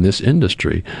thing in this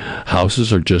industry.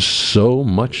 Houses are just so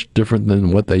much different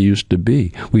than what they used to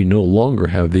be. We no longer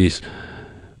have these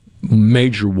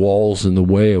major walls in the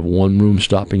way of one room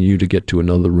stopping you to get to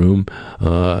another room.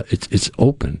 It's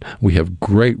open. We have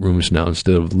great rooms now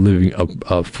instead of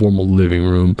a formal living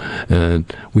room,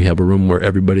 and we have a room where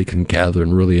everybody can gather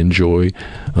and really enjoy.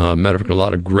 Matter of fact, a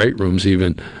lot of great rooms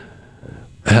even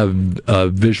have a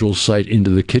visual sight into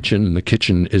the kitchen, and the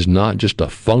kitchen is not just a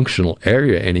functional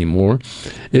area anymore.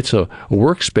 It's a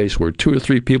workspace where 2 or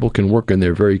 3 people can work in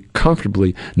there very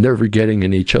comfortably, never getting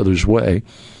in each other's way.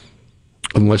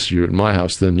 Unless you're in my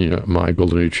house, then my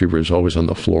golden retriever is always on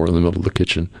the floor in the middle of the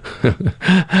kitchen.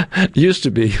 It used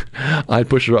to be, I'd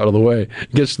push her out of the way.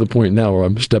 It gets to the point now where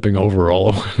I'm stepping over all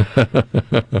of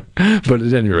it. But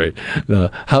at any rate, the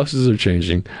houses are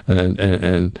changing,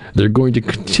 and they're going to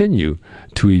continue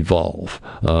to evolve.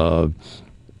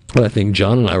 I think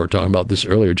John and I were talking about this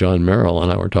earlier. John Merrill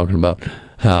and I were talking about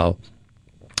how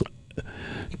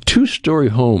 2-story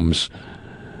homes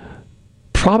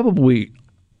probably,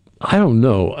 I don't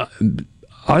know.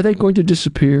 Are they going to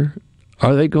disappear?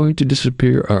 Are they going to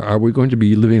disappear? Or are we going to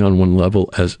be living on one level,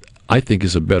 as I think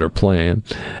is a better plan?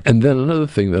 And then another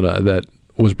thing that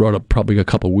was brought up probably a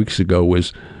couple of weeks ago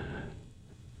was,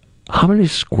 how many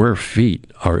square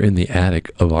feet are in the attic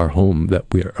of our home that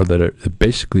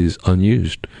basically is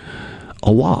unused? A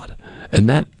lot. And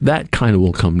that kind of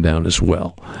will come down as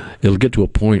well. It'll get to a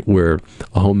point where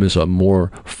a home is a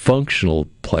more functional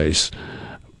place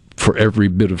for every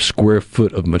bit of square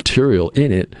foot of material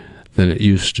in it than it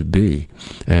used to be.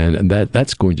 And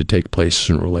that's going to take place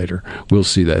sooner or later. We'll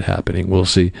see that happening. We'll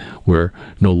see where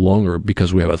no longer,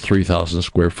 because we have a 3,000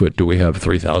 square foot, do we have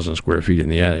 3,000 square feet in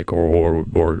the attic or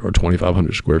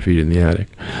 2,500 square feet in the attic.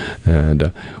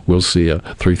 And we'll see a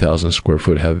 3,000 square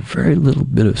foot have very little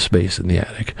bit of space in the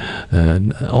attic.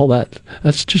 And all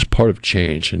that's just part of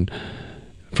change. And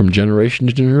from generation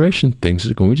to generation, things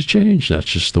are going to change. That's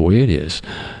just the way it is.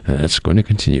 And it's going to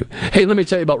continue. Hey, let me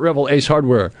tell you about Revel Ace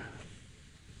Hardware.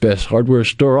 best hardware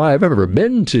store I've ever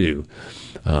been to.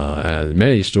 And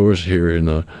many stores here in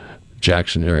the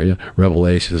Jackson area. Revel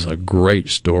Ace is a great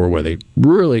store where they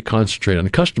really concentrate on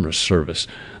customer service.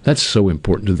 That's so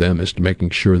important to them, is to making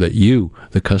sure that you,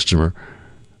 the customer,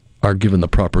 are given the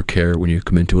proper care when you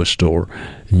come into a store,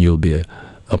 and you'll be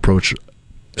approached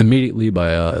immediately by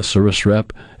a service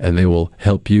rep, and they will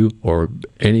help you or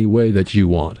any way that you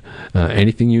want.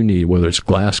 Anything you need, whether it's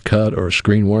glass cut or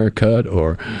screen wire cut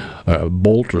or a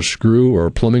bolt or screw or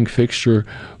a plumbing fixture,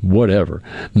 whatever.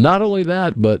 Not only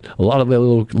that, but a lot of their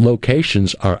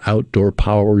locations are outdoor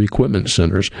power equipment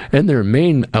centers, and their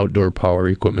main outdoor power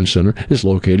equipment center is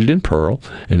located in Pearl,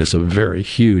 and it's a very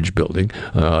huge building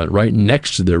right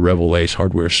next to their Revel Ace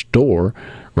hardware store.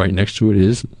 Right next to it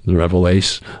is the Revel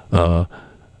Ace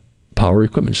Power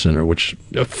Equipment Center, which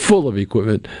is full of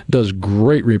equipment, does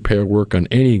great repair work on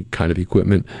any kind of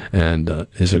equipment, and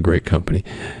is a great company.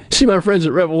 See my friends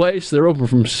at Revel Ace, they're open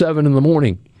from 7 in the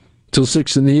morning till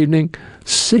 6 in the evening,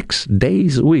 6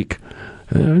 days a week.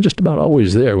 Just about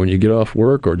always there when you get off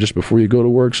work or just before you go to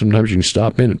work. Sometimes you can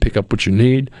stop in and pick up what you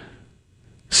need,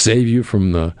 save you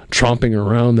from the tromping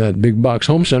around that big box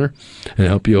home center, and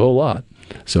help you a whole lot.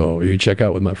 So you check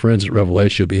out with my friends at Revel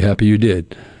Ace, you'll be happy you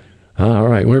did. All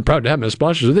right, we're proud to have them as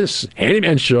sponsors of this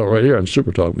Handyman Show right here on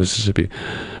Super Talk Mississippi.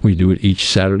 We do it each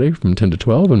Saturday from 10 to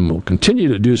 12, and we'll continue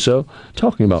to do so,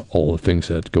 talking about all the things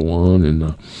that go on in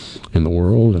the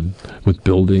world and with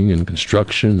building and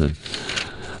construction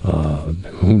and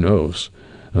who knows.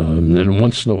 And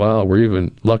once in a while, we're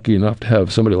even lucky enough to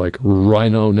have somebody like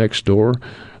Rhino next door.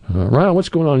 Ryan, what's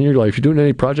going on in your life? You doing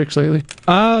any projects lately?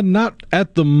 Not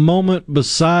at the moment,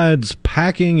 besides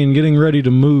packing and getting ready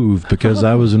to move, because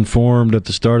I was informed at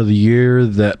the start of the year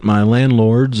that my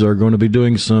landlords are going to be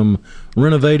doing some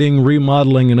renovating,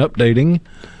 remodeling, and updating,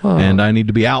 and I need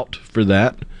to be out for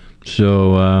that.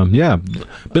 So,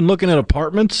 been looking at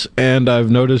apartments, and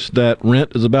I've noticed that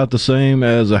rent is about the same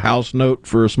as a house note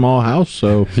for a small house,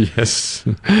 so yes,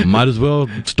 might as well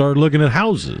start looking at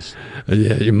houses.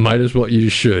 Yeah, you might as well. You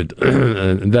should.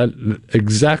 And that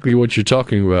exactly what you're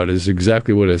talking about is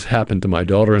exactly what has happened to my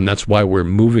daughter, and that's why we're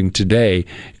moving today,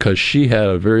 because she had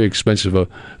a very expensive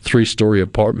 3-story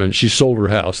apartment. She sold her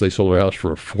house. They sold her house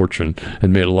for a fortune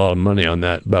and made a lot of money on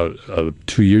that about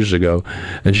 2 years ago,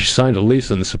 and she signed a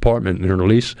lease on this apartment, and her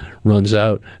lease runs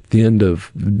out at the end of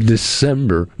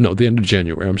the end of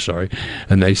January, I'm sorry.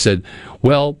 And they said,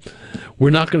 well, we're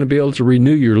not going to be able to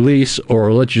renew your lease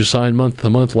or let you sign month to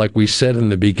month like we said in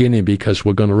the beginning, because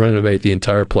we're going to renovate the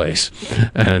entire place.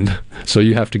 And so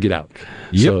you have to get out.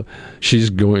 Yep. So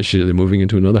they're moving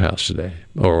into another house today,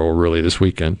 or really this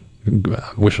weekend.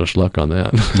 Wish us luck on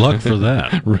that. Luck for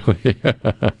that.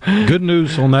 Really. Good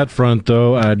news on that front,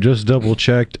 though. I just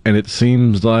double-checked, and it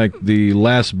seems like the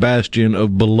last bastion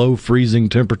of below-freezing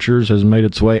temperatures has made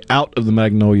its way out of the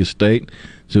Magnolia State.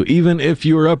 So even if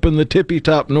you're up in the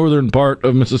tippy-top northern part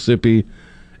of Mississippi,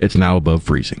 it's now above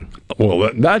freezing. Well,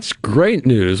 that's great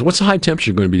news. What's the high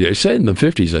temperature going to be? They said in the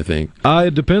 50s, I think.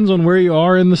 It depends on where you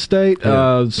are in the state.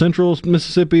 Yeah. Central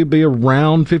Mississippi will be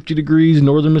around 50 degrees.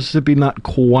 Northern Mississippi, not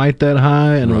quite that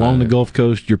high. And along the Gulf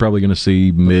Coast, you're probably going to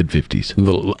see mid-50s.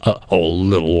 A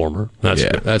little warmer. That's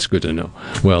good. That's good to know.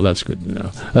 Well, that's good to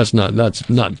know. That's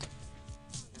not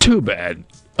too bad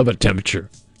of a temperature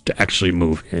to actually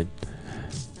move in.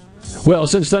 Well,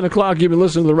 since 10 o'clock, you've been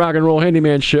listening to the Rock and Roll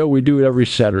Handyman Show. We do it every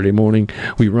Saturday morning.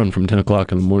 We run from 10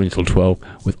 o'clock in the morning till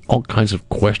 12 with all kinds of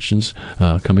questions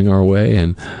coming our way,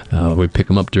 and we pick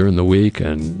them up during the week,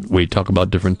 and we talk about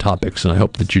different topics, and I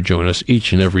hope that you join us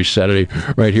each and every Saturday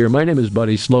right here. My name is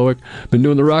Buddy Slowick. Been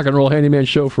doing the Rock and Roll Handyman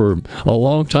Show for a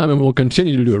long time, and we'll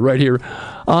continue to do it right here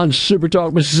on Super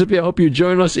Talk Mississippi. I hope you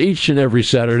join us each and every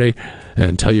Saturday,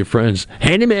 and tell your friends,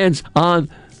 Handyman's on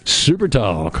Super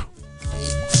Talk.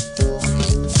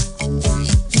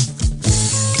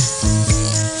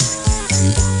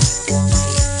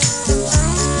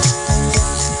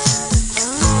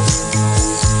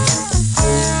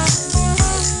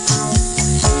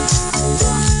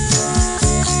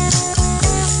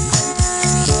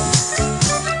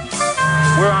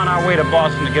 Way to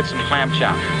Boston to get some clam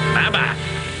chowder. Bye-bye.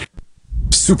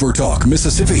 Super Talk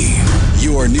Mississippi,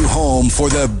 your new home for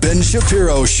the Ben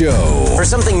Shapiro Show. For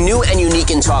something new and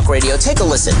unique in talk radio, take a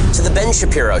listen to the Ben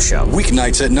Shapiro Show.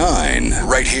 Weeknights at 9,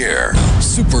 right here.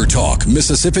 Super Talk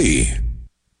Mississippi.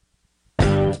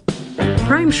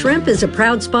 Prime Shrimp is a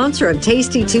proud sponsor of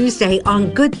Tasty Tuesday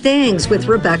on Good Things with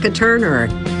Rebecca Turner.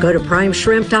 Go to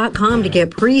primeshrimp.com to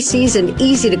get pre-seasoned,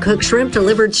 easy-to-cook shrimp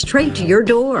delivered straight to your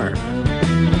door.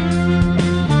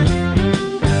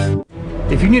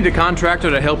 If you need a contractor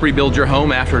to help rebuild your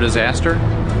home after a disaster,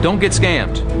 don't get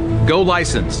scammed. Go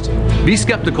licensed. Be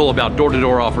skeptical about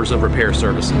door-to-door offers of repair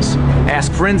services.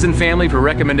 Ask friends and family for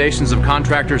recommendations of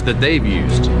contractors that they've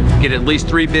used. Get at least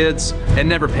 3 bids and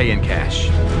never pay in cash.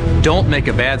 Don't make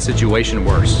a bad situation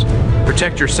worse.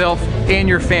 Protect yourself and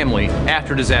your family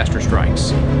after disaster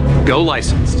strikes. Go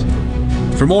licensed.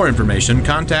 For more information,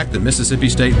 contact the Mississippi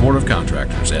State Board of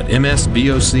Contractors at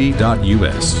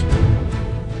msboc.us.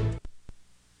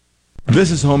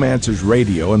 This is Home Answers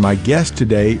Radio, and my guest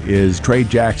today is Trey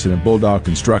Jackson of Bulldog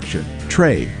Construction.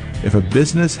 Trey, if a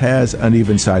business has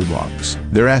uneven sidewalks,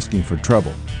 they're asking for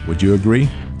trouble. Would you agree?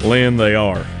 Lynn, they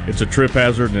are. It's a trip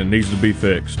hazard and it needs to be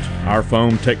fixed. Our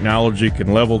foam technology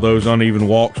can level those uneven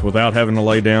walks without having to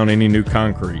lay down any new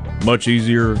concrete. Much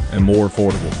easier and more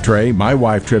affordable. Trey, my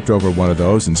wife tripped over one of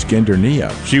those and skinned her knee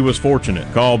up. She was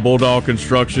fortunate. Call Bulldog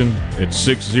Construction at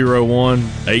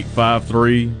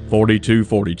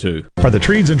 601-853-4242. Are the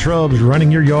trees and shrubs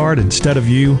running your yard instead of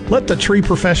you? Let the tree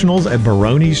professionals at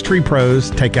Barone's Tree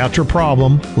Pros take out your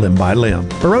problem limb by limb.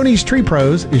 Barone's Tree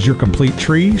Pros is your complete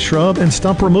tree, shrub, and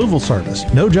stump removal service.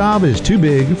 No job is too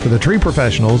big for the tree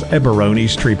professionals at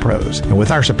Barone's Tree Pros. And with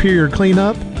our superior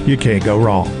cleanup, you can't go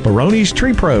wrong. Barone's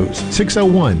Tree Pros,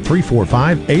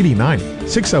 601-345-8090.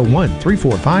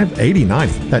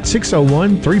 601-345-8090. That's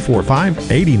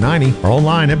 601-345-8090. Or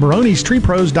online at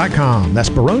baronestreepros.com. That's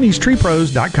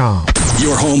baronestreepros.com.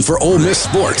 Your home for Ole Miss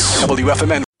sports.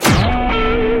 WFMN.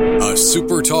 A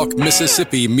SuperTalk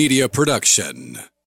Mississippi media production.